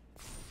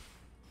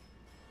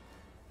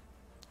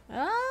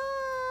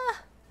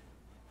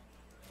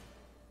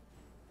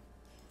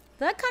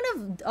 That kind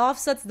of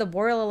offsets the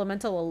Boreal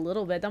Elemental a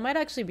little bit. That might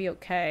actually be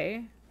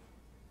okay.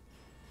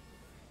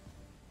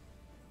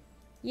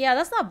 Yeah,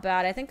 that's not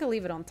bad. I think I'll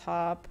leave it on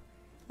top.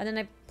 And then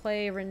I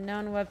play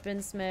Renowned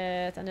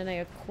Weaponsmith. And then I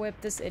equip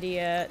this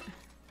idiot.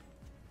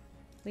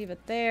 Leave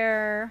it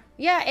there.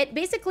 Yeah, it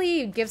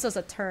basically gives us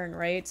a turn,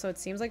 right? So it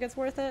seems like it's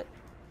worth it.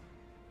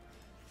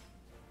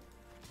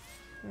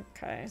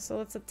 Okay, so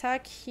let's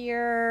attack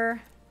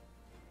here.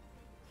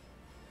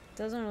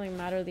 Doesn't really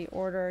matter the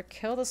order.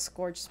 Kill the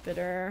Scorch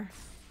Spitter.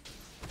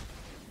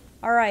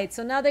 Alright,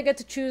 so now they get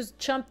to choose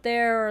Chump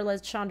there or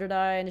let Chandra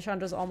die. And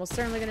Chandra's almost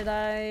certainly gonna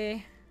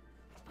die.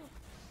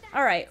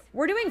 Alright,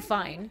 we're doing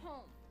fine.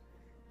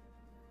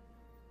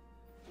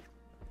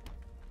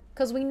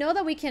 Because we know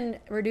that we can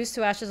reduce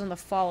to ashes on the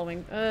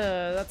following.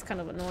 That's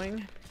kind of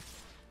annoying.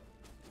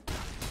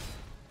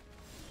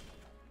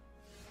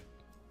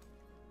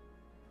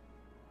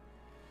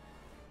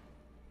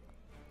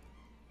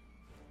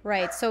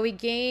 Right, so we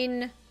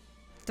gain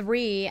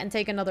 3 and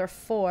take another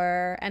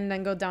 4 and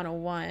then go down to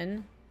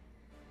 1.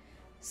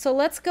 So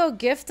let's go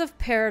Gift of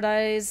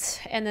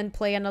Paradise and then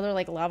play another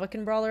like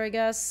Lavakin Brawler, I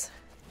guess.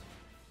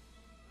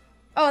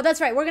 Oh,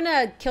 that's right. We're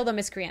gonna kill the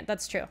Miscreant.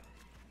 That's true.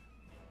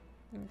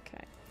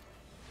 Okay.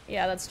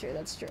 Yeah, that's true.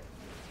 That's true.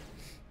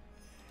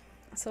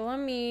 So let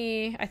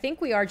me... I think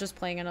we are just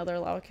playing another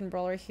Lavakin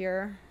Brawler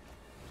here.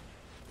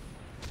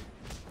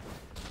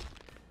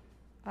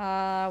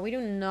 We do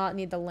not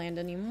need the land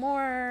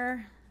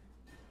anymore.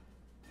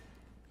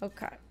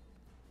 Okay.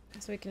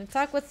 So we can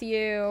attack with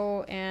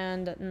you,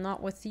 and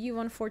not with you,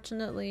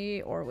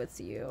 unfortunately, or with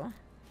you.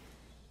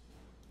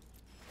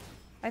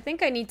 I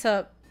think I need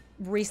to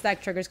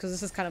restack triggers because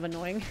this is kind of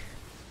annoying.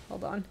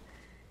 Hold on.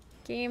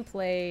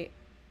 Gameplay.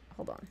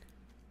 Hold on.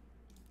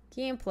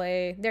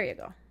 Gameplay. There you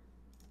go.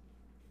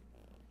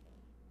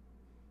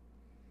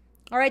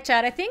 All right,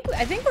 chat. I think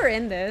we're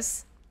in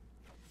this.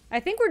 I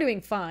think we're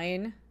doing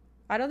fine.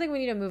 I don't think we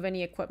need to move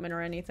any equipment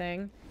or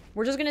anything.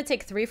 We're just gonna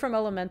take 3 from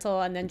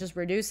Elemental and then just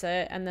reduce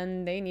it, and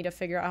then they need to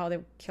figure out how they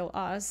kill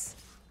us.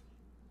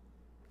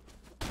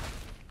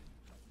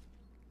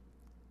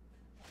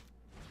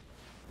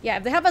 Yeah,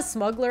 if they have a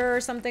Smuggler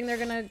or something, they're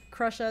gonna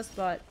crush us,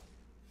 but...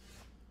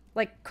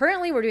 Like,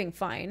 currently we're doing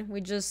fine.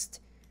 We just...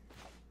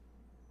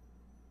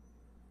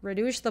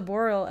 reduce the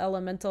Boreal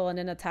Elemental and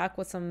then attack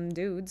with some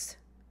dudes.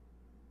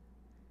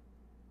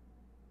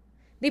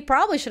 They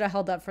probably should have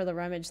held up for the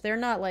Rummage. They're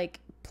not,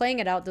 like... Playing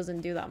it out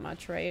doesn't do that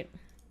much, right?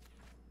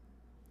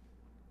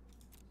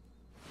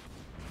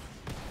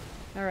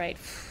 Alright.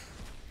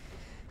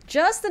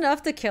 Just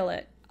enough to kill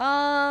it.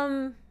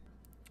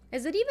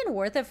 Is it even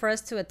worth it for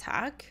us to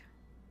attack?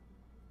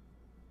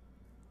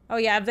 Oh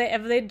yeah,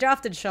 if they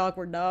drafted Shock,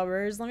 we're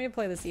daubers. Let me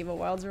play this Evo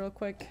Wilds real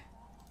quick.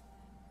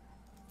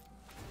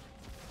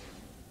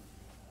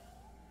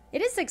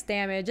 It is 6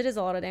 damage. It is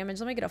a lot of damage.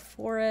 Let me get a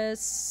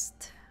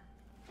Forest.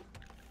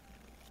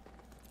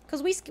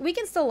 Because we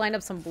can still line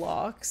up some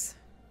blocks.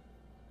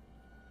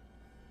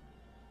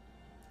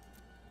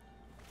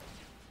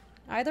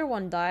 Either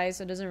one dies,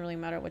 so it doesn't really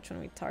matter which one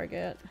we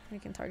target. We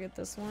can target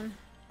this one.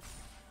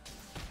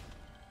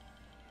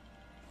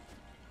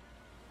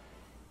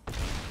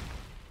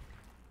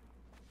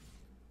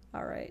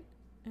 Alright.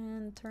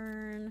 And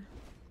turn.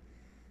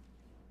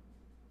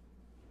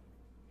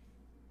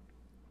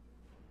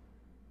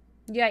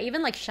 Yeah,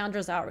 even like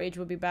Chandra's Outrage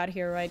would be bad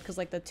here, right? Because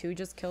like the 2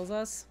 just kills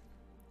us.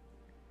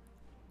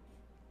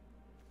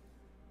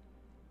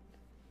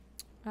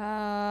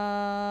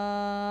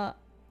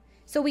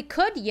 So we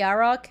could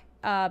Yarok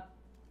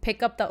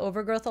pick up the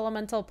Overgrowth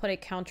Elemental, put a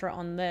counter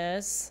on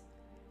this,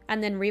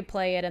 and then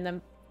replay it, and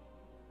then...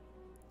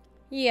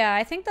 Yeah,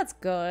 I think that's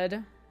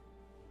good.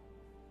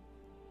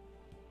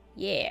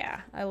 Yeah,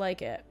 I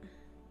like it.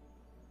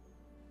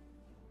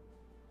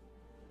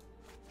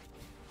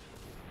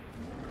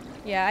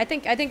 Yeah, I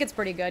think it's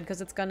pretty good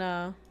because it's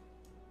gonna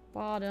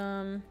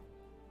bottom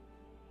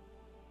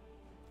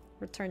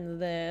return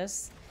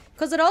this.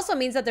 Because it also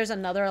means that there's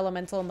another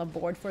elemental on the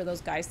board for those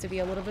guys to be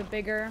a little bit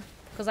bigger.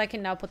 Because I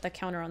can now put the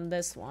counter on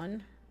this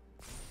one.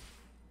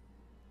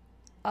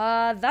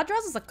 That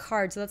draws us a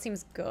card, so that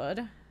seems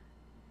good.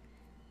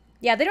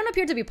 Yeah, they don't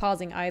appear to be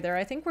pausing either.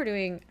 I think we're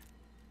doing...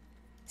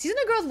 Season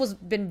of Growth was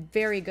been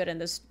very good in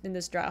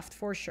this draft,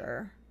 for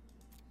sure.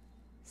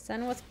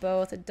 Send with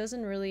both. It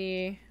doesn't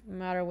really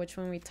matter which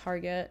one we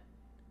target.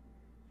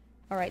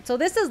 Alright, so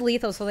this is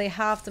lethal, so they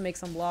have to make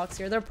some blocks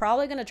here. They're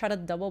probably going to try to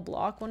double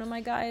block one of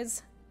my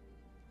guys.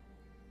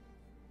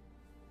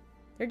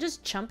 They're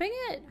just chumping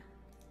it?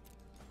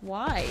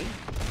 Why?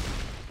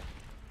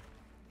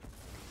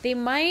 They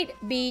might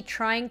be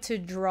trying to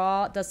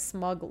draw the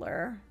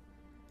smuggler.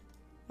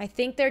 I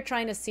think they're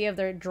trying to see if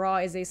their draw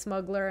is a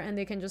smuggler and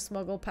they can just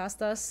smuggle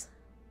past us.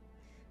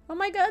 Oh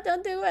my god,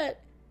 don't do it.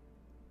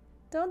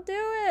 Don't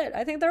do it.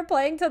 I think they're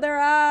playing to their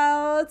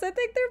outs. I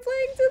think they're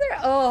playing to their...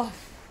 Oh.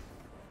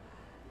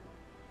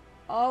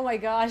 Oh my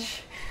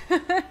gosh.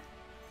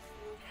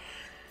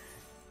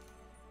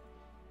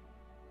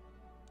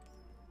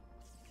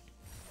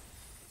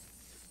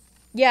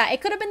 Yeah,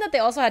 it could have been that they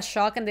also had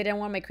shock and they didn't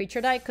want my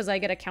creature die because I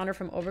get a counter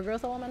from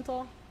Overgrowth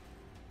Elemental.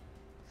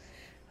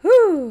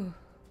 Whew.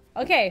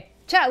 Okay,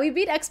 chat, we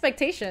beat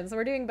expectations.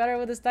 We're doing better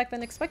with this deck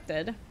than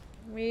expected.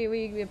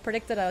 We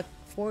predicted a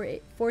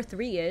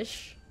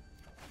 4-3-ish.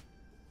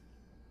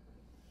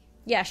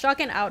 Yeah, shock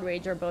and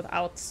outrage are both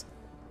outs.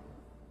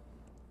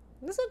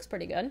 This looks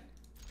pretty good.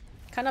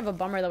 Kind of a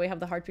bummer that we have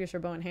the Heartpiercer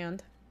bow in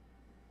hand.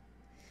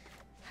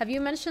 Have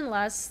you mentioned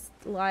last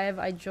live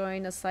I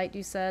joined a site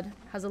you said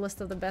has a list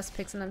of the best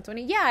picks in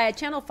M20? Yeah,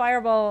 Channel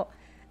Fireball,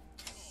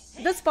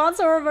 the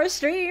sponsor of our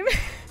stream,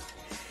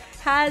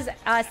 has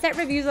set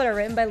reviews that are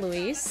written by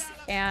Luis.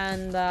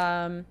 And,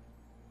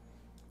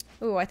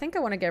 ooh, I think I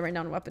want to get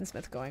Renowned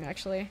Weaponsmith going,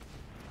 actually.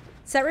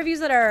 Set reviews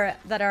that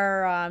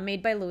are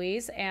made by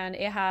Luis, and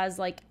it has,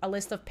 like, a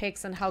list of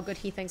picks and how good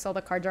he thinks all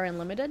the cards are in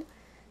Limited.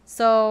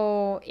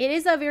 So, it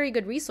is a very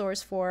good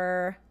resource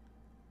for...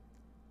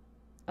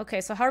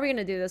 Okay, so how are we going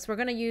to do this? We're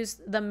going to use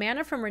the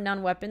mana from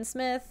Renowned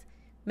Weaponsmith,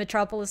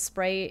 Metropolis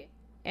Sprite,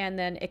 and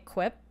then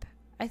Equip,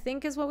 I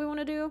think is what we want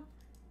to do.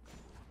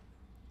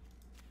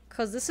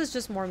 Because this is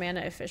just more mana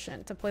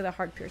efficient to play the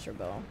Heartpiercer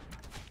bow.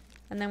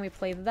 And then we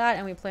play that,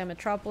 and we play a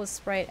Metropolis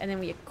Sprite, and then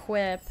we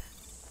equip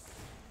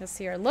this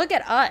here. Look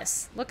at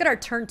us! Look at our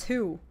turn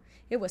 2.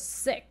 It was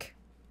sick.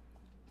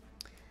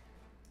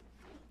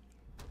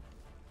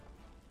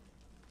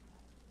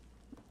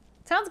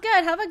 Sounds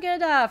good. Have a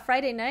good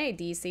Friday night,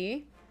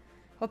 DC.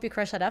 Hope you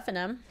crush that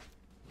FNM.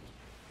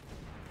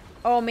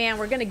 Oh man,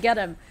 we're gonna get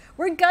him.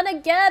 We're gonna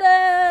get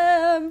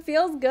him!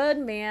 Feels good,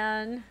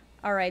 man.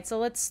 Alright, so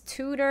let's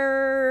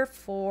tutor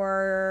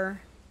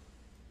for...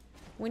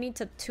 We need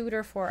to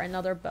tutor for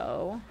another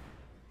bow.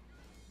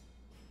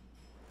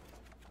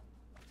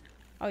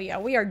 Oh yeah,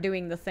 we are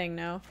doing the thing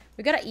now.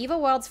 We got an Eva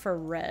Wilds for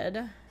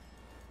red.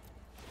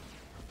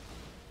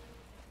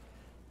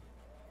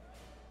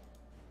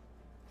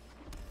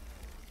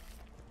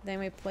 Then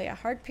we play a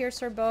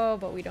Heartpiercer bow,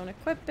 but we don't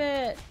equip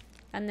it.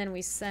 And then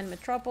we send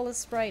Metropolis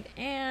Sprite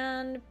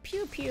and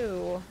pew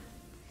pew.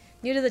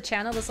 New to the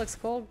channel, this looks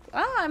cool.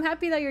 Ah, I'm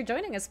happy that you're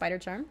joining us, Spider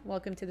Charm.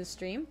 Welcome to the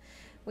stream.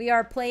 We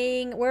are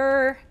playing,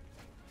 we're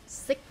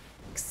 5-2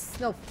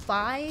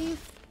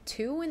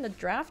 in the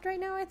draft right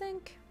now, I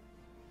think.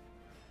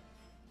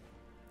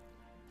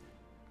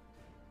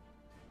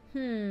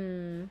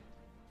 Is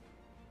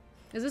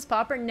this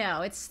Pauper?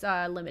 No, it's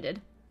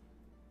limited.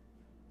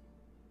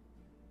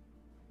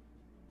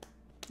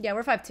 Yeah,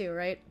 we're 5-2,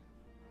 right?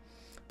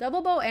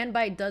 Double bow and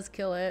bite does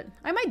kill it.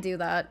 I might do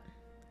that.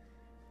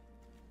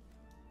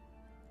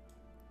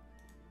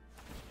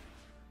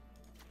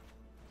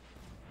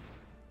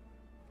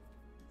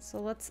 So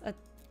let's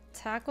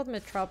attack with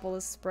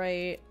Metropolis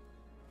Sprite.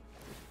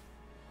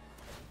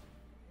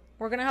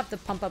 We're gonna have to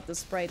pump up the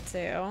Sprite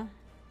too.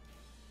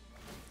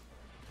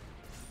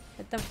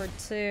 Hit them for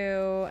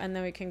 2, and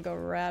then we can go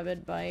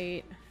Rabid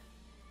Bite.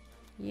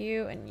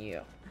 You and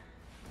you.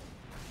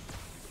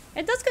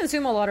 It does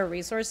consume a lot of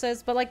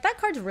resources, but like that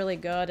card's really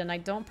good and I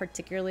don't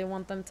particularly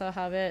want them to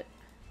have it.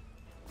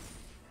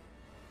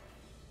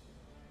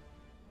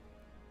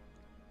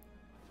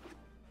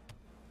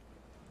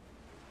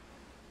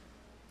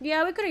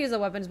 Yeah, we could have used a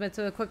weaponsmith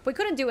to equip. We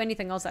couldn't do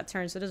anything else that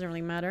turn, so it doesn't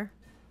really matter.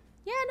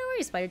 Yeah, no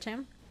worries,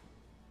 Spider-Cham.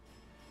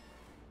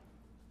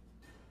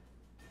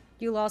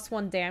 You lost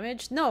 1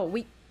 damage? No,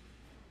 we...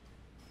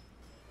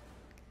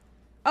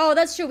 Oh,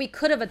 that's true. We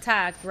could have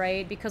attacked,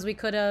 right? Because we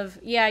could have...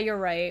 Yeah, you're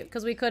right.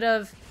 Because we could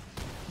have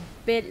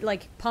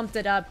pumped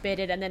it up, bit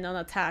it, and then on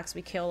attacks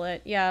we kill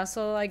it. Yeah,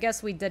 so I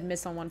guess we did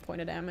miss on 1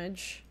 point of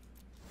damage.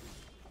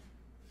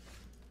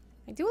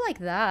 I do like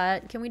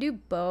that. Can we do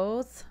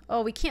both?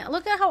 Oh, we can't.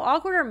 Look at how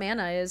awkward our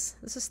mana is.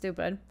 This is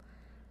stupid.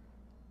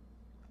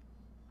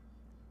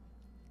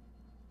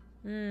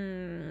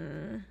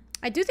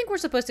 I do think we're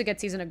supposed to get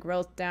Season of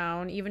Growth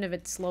down, even if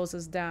it slows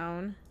us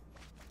down.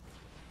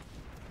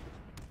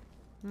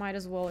 Might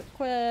as well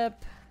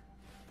equip.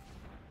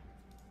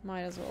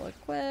 Might as well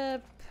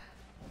equip.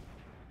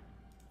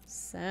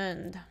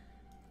 Send.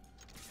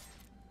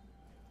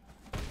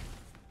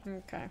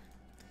 Okay.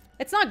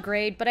 It's not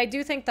great, but I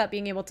do think that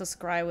being able to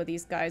scry with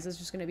these guys is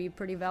just going to be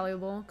pretty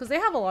valuable. Because they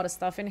have a lot of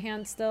stuff in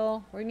hand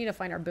still. We need to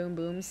find our boom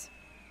booms.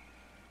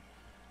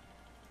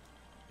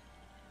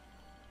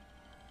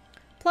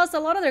 Plus, a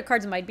lot of their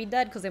cards might be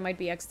dead because they might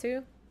be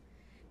X2.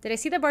 Did I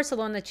see the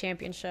Barcelona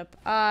Championship?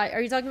 Are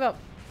you talking about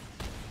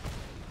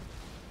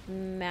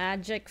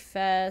Magic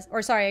Fest?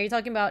 Or sorry, are you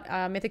talking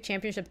about Mythic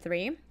Championship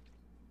 3?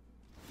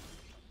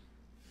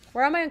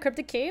 Where am I on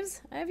Cryptic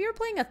Caves? If you're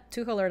playing a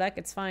 2-color deck,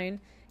 it's fine.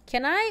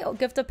 Can I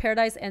Gift of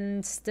Paradise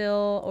and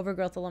still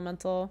Overgrowth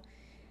Elemental?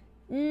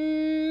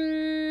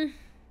 No.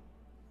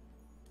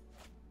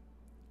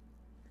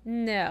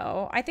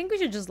 I think we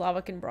should just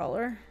Lavakin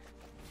Brawler.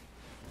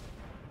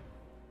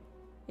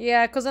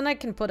 Yeah, because then I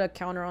can put a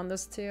counter on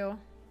this too.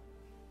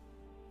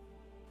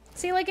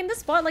 See, like in this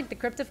spot, like the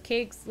Cryptic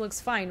Cakes looks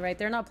fine, right?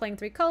 They're not playing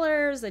 3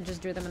 colors. They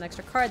just drew them an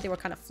extra card. They were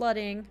kind of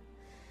flooding.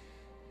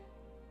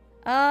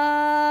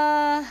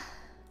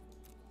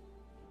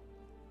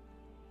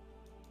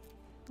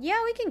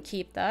 Yeah, we can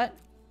keep that.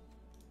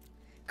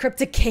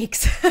 Cryptic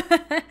Cakes.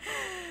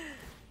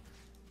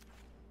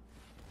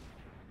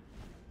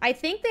 I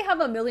think they have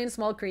a million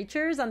small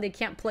creatures and they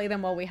can't play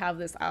them while we have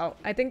this out.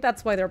 I think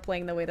that's why they're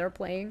playing the way they're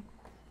playing.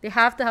 They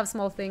have to have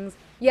small things.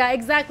 Yeah,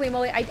 exactly,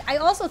 Molly. I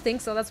also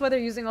think so. That's why they're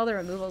using all their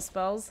removal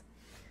spells.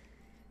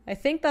 I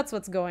think that's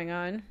what's going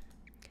on.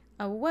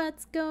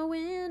 What's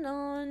going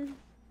on?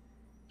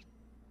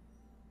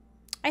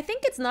 I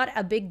think it's not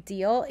a big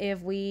deal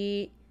if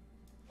we...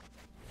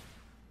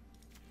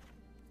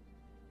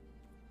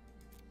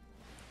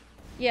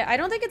 Yeah, I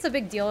don't think it's a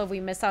big deal if we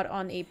miss out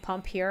on a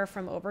pump here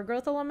from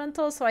Overgrowth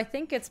Elemental, so I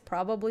think it's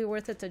probably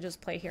worth it to just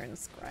play here and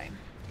scry.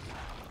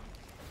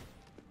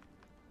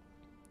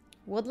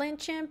 Woodland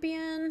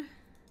Champion.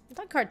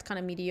 That card's kind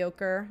of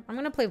mediocre. I'm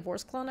going to play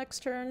Vorse Claw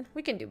next turn.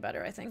 We can do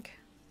better, I think.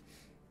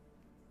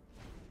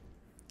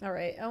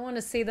 Alright, I want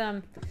to see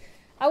them...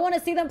 I want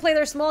to see them play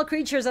their small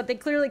creatures that they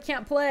clearly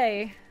can't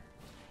play.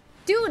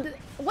 Dude,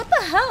 what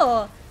the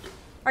hell?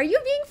 Are you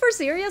being for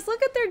serious?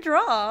 Look at their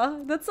draw.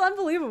 That's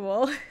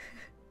unbelievable.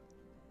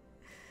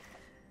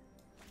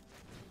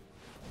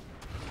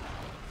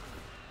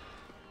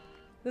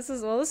 This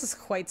is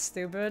quite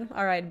stupid.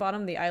 Alright,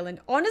 bottom of the island.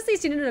 Honestly,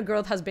 Season of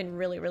Growth has been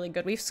really, really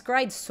good. We've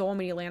scried so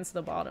many lands to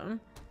the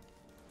bottom.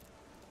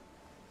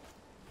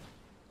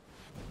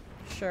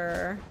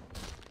 Sure.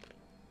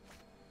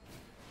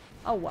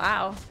 Oh,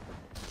 wow.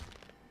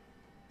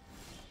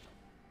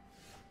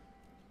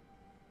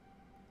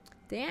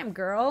 Damn,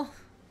 girl.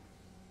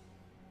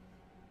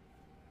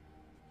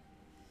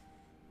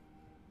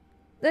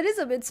 That is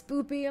a bit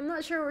spoopy. I'm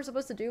not sure what we're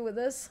supposed to do with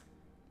this.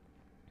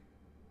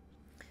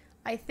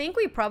 I think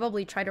we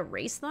probably try to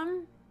race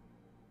them.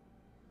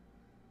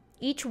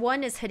 Each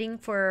one is hitting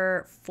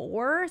for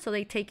 4, so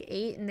they take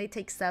 8 and they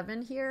take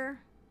 7 here.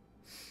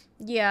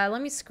 Yeah,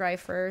 let me scry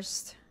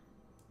first.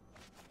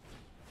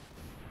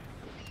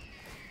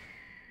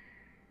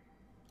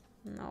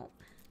 No.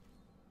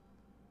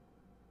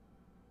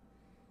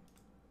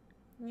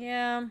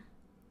 Yeah.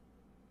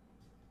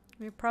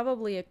 We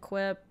probably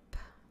equip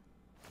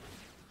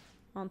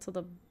onto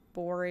the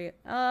Boreal.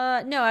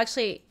 No,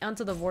 actually,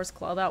 onto the Vorse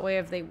Claw. That way,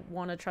 if they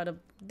want to try to...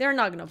 They're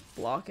not going to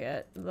block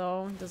it,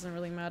 though. It doesn't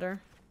really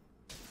matter.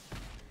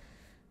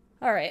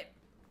 Alright.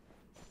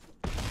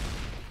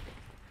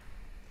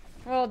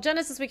 Well,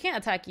 Genesis, we can't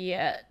attack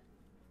yet.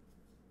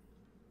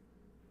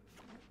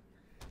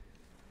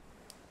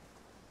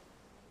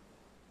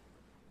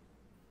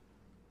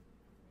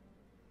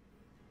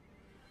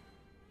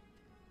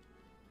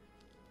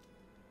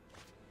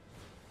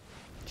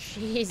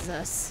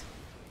 Jesus.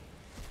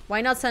 Why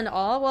not send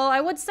all? Well,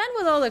 I would send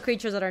with all the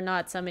creatures that are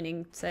not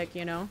summoning sick,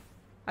 you know?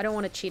 I don't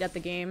want to cheat at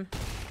the game.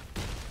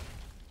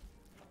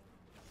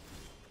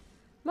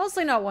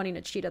 Mostly not wanting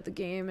to cheat at the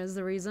game is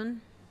the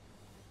reason.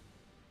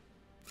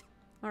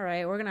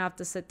 Alright, we're gonna have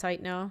to sit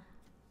tight now.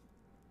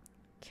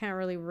 Can't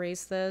really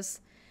race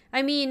this.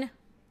 I mean...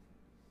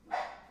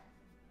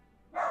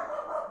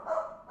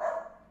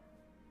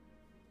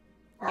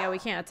 we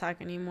can't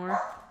attack anymore.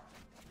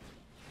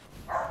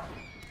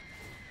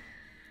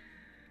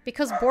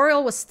 Because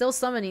Boreal was still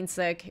summoning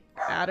sick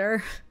at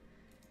her.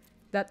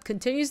 That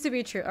continues to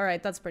be true.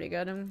 Alright, that's pretty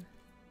good.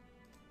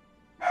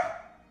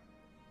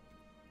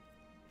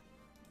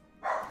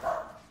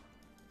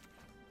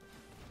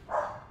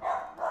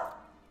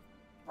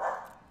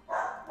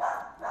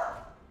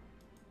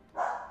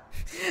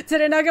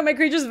 Did I not get my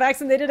creatures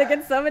vaccinated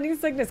against summoning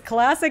sickness?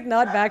 Classic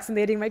not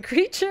vaccinating my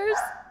creatures.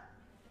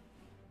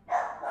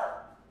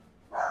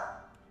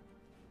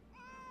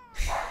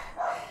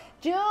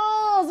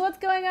 Jules, what's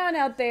going on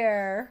out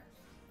there?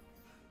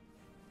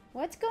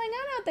 What's going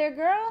on out there,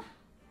 girl?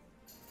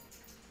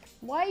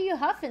 Why are you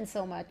huffing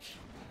so much?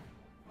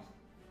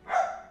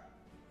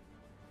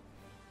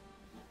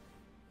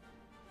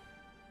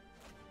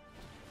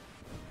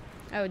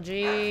 Oh,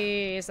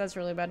 jeez. That's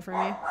really bad for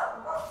me.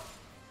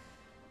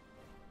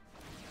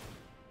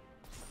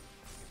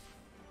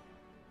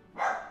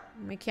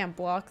 We can't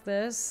block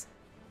this.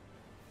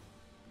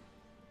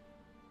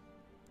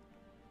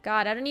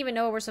 God, I don't even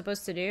know what we're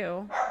supposed to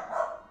do.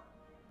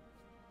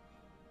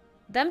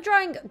 Them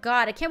drawing...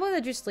 God, I can't believe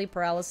they drew sleep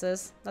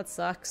paralysis. That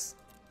sucks.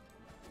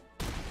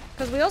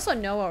 Because we also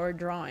know what we're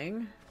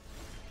drawing.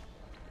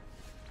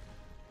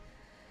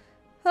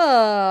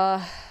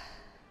 God,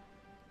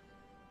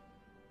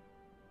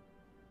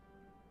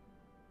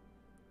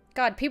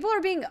 people are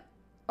being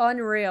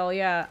unreal,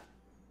 yeah.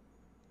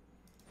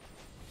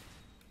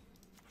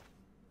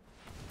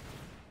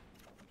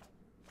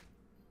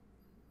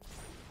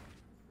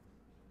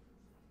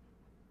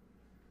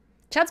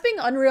 Chat's being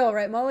unreal,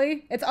 right,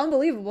 Molly? It's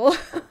unbelievable.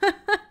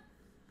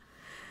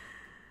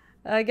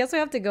 I guess we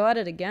have to go at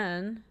it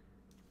again.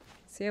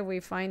 See if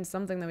we find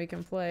something that we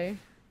can play.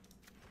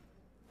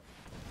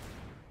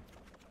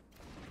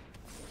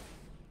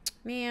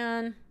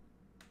 Man.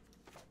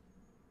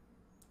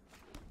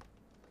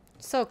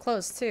 So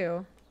close,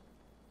 too.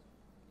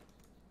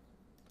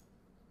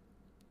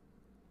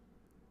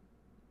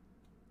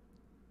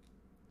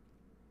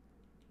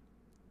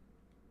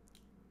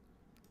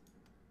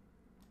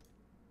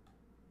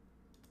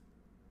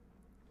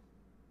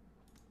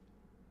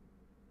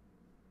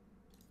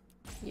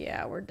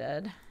 Yeah, we're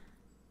dead.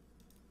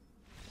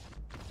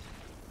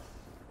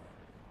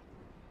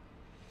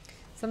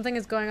 Something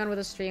is going on with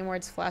the stream where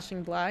it's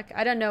flashing black.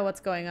 I don't know what's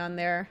going on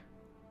there.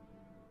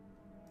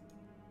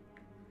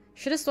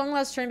 Should have swung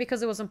last turn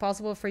because it was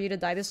impossible for you to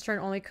die this turn.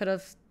 Only could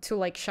have to,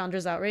 like,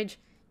 Chandra's Outrage.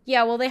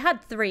 Yeah, well, they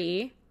had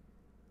 3.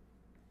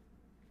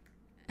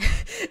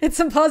 It's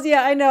impossible.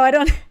 Yeah, I know. I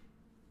don't...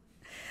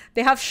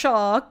 They have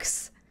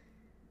shocks.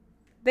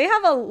 They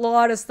have a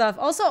lot of stuff.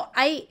 Also,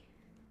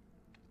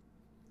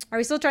 Are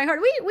we still trying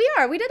hard? We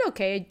are. We did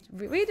okay.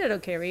 We did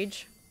okay,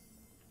 Reach.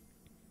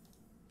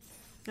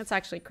 Let's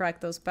actually crack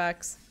those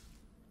packs.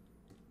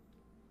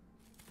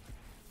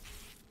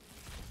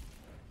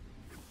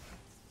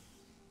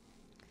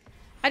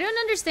 I don't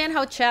understand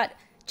how Chat,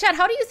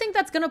 how do you think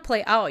that's gonna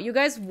play out? You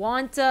guys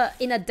want,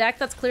 in a deck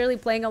that's clearly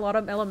playing a lot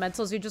of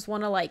elementals, you just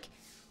want to, like,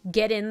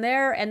 get in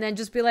there and then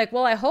just be like,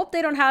 well, I hope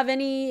they don't have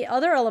any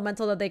other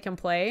elemental that they can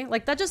play.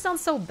 Like, that just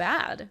sounds so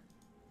bad.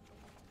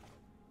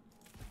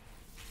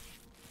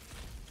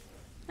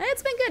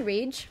 It's been good,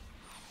 Reach.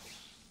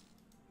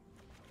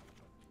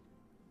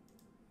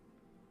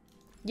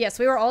 Yes,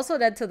 we were also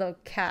dead to the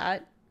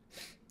cat.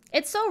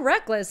 It's so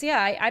reckless. Yeah,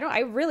 I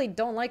really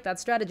don't like that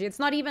strategy. It's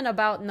not even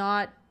about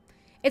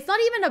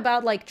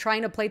like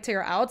trying to play to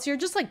your outs. You're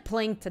just like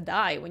playing to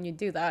die when you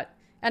do that.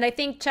 And I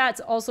think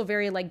Chat's also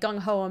very like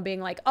gung-ho and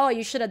being like, oh,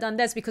 you should have done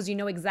this because you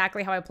know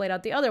exactly how I played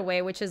out the other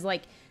way, which is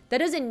like, that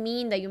doesn't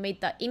mean that you made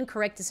the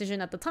incorrect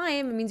decision at the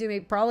time. It means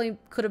you probably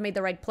could have made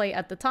the right play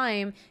at the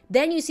time.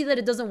 Then you see that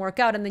it doesn't work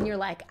out and then you're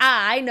like,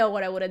 I know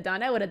what I would have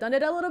done. I would have done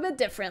it a little bit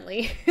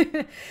differently.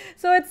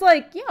 So it's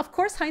like, yeah, of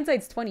course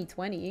hindsight's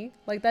 20/20.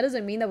 Like, that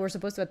doesn't mean that we're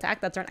supposed to attack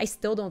that turn. I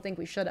still don't think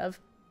we should have.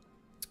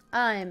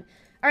 All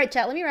right,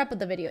 chat, let me wrap up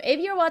the video. If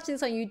you're watching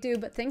this on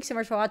YouTube, thanks so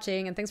much for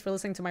watching and thanks for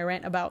listening to my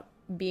rant about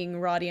being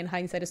Roddy and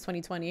hindsight is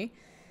 20/20.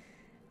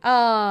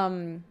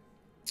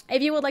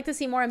 If you would like to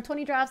see more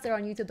M20 drafts, they're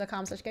on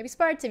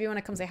youtube.com/GabySpartz. If you want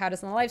to come say hi to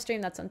us on the live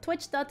stream, that's on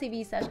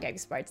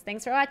twitch.tv/GabySpartz.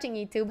 Thanks for watching,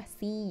 YouTube.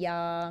 See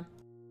ya.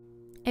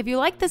 If you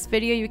like this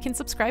video, you can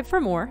subscribe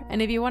for more.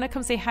 And if you want to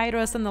come say hi to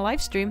us on the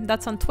live stream,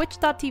 that's on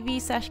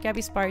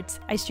twitch.tv/GabySpartz.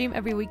 I stream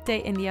every weekday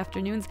in the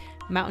afternoons,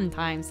 Mountain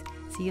Times.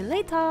 See you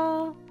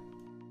later.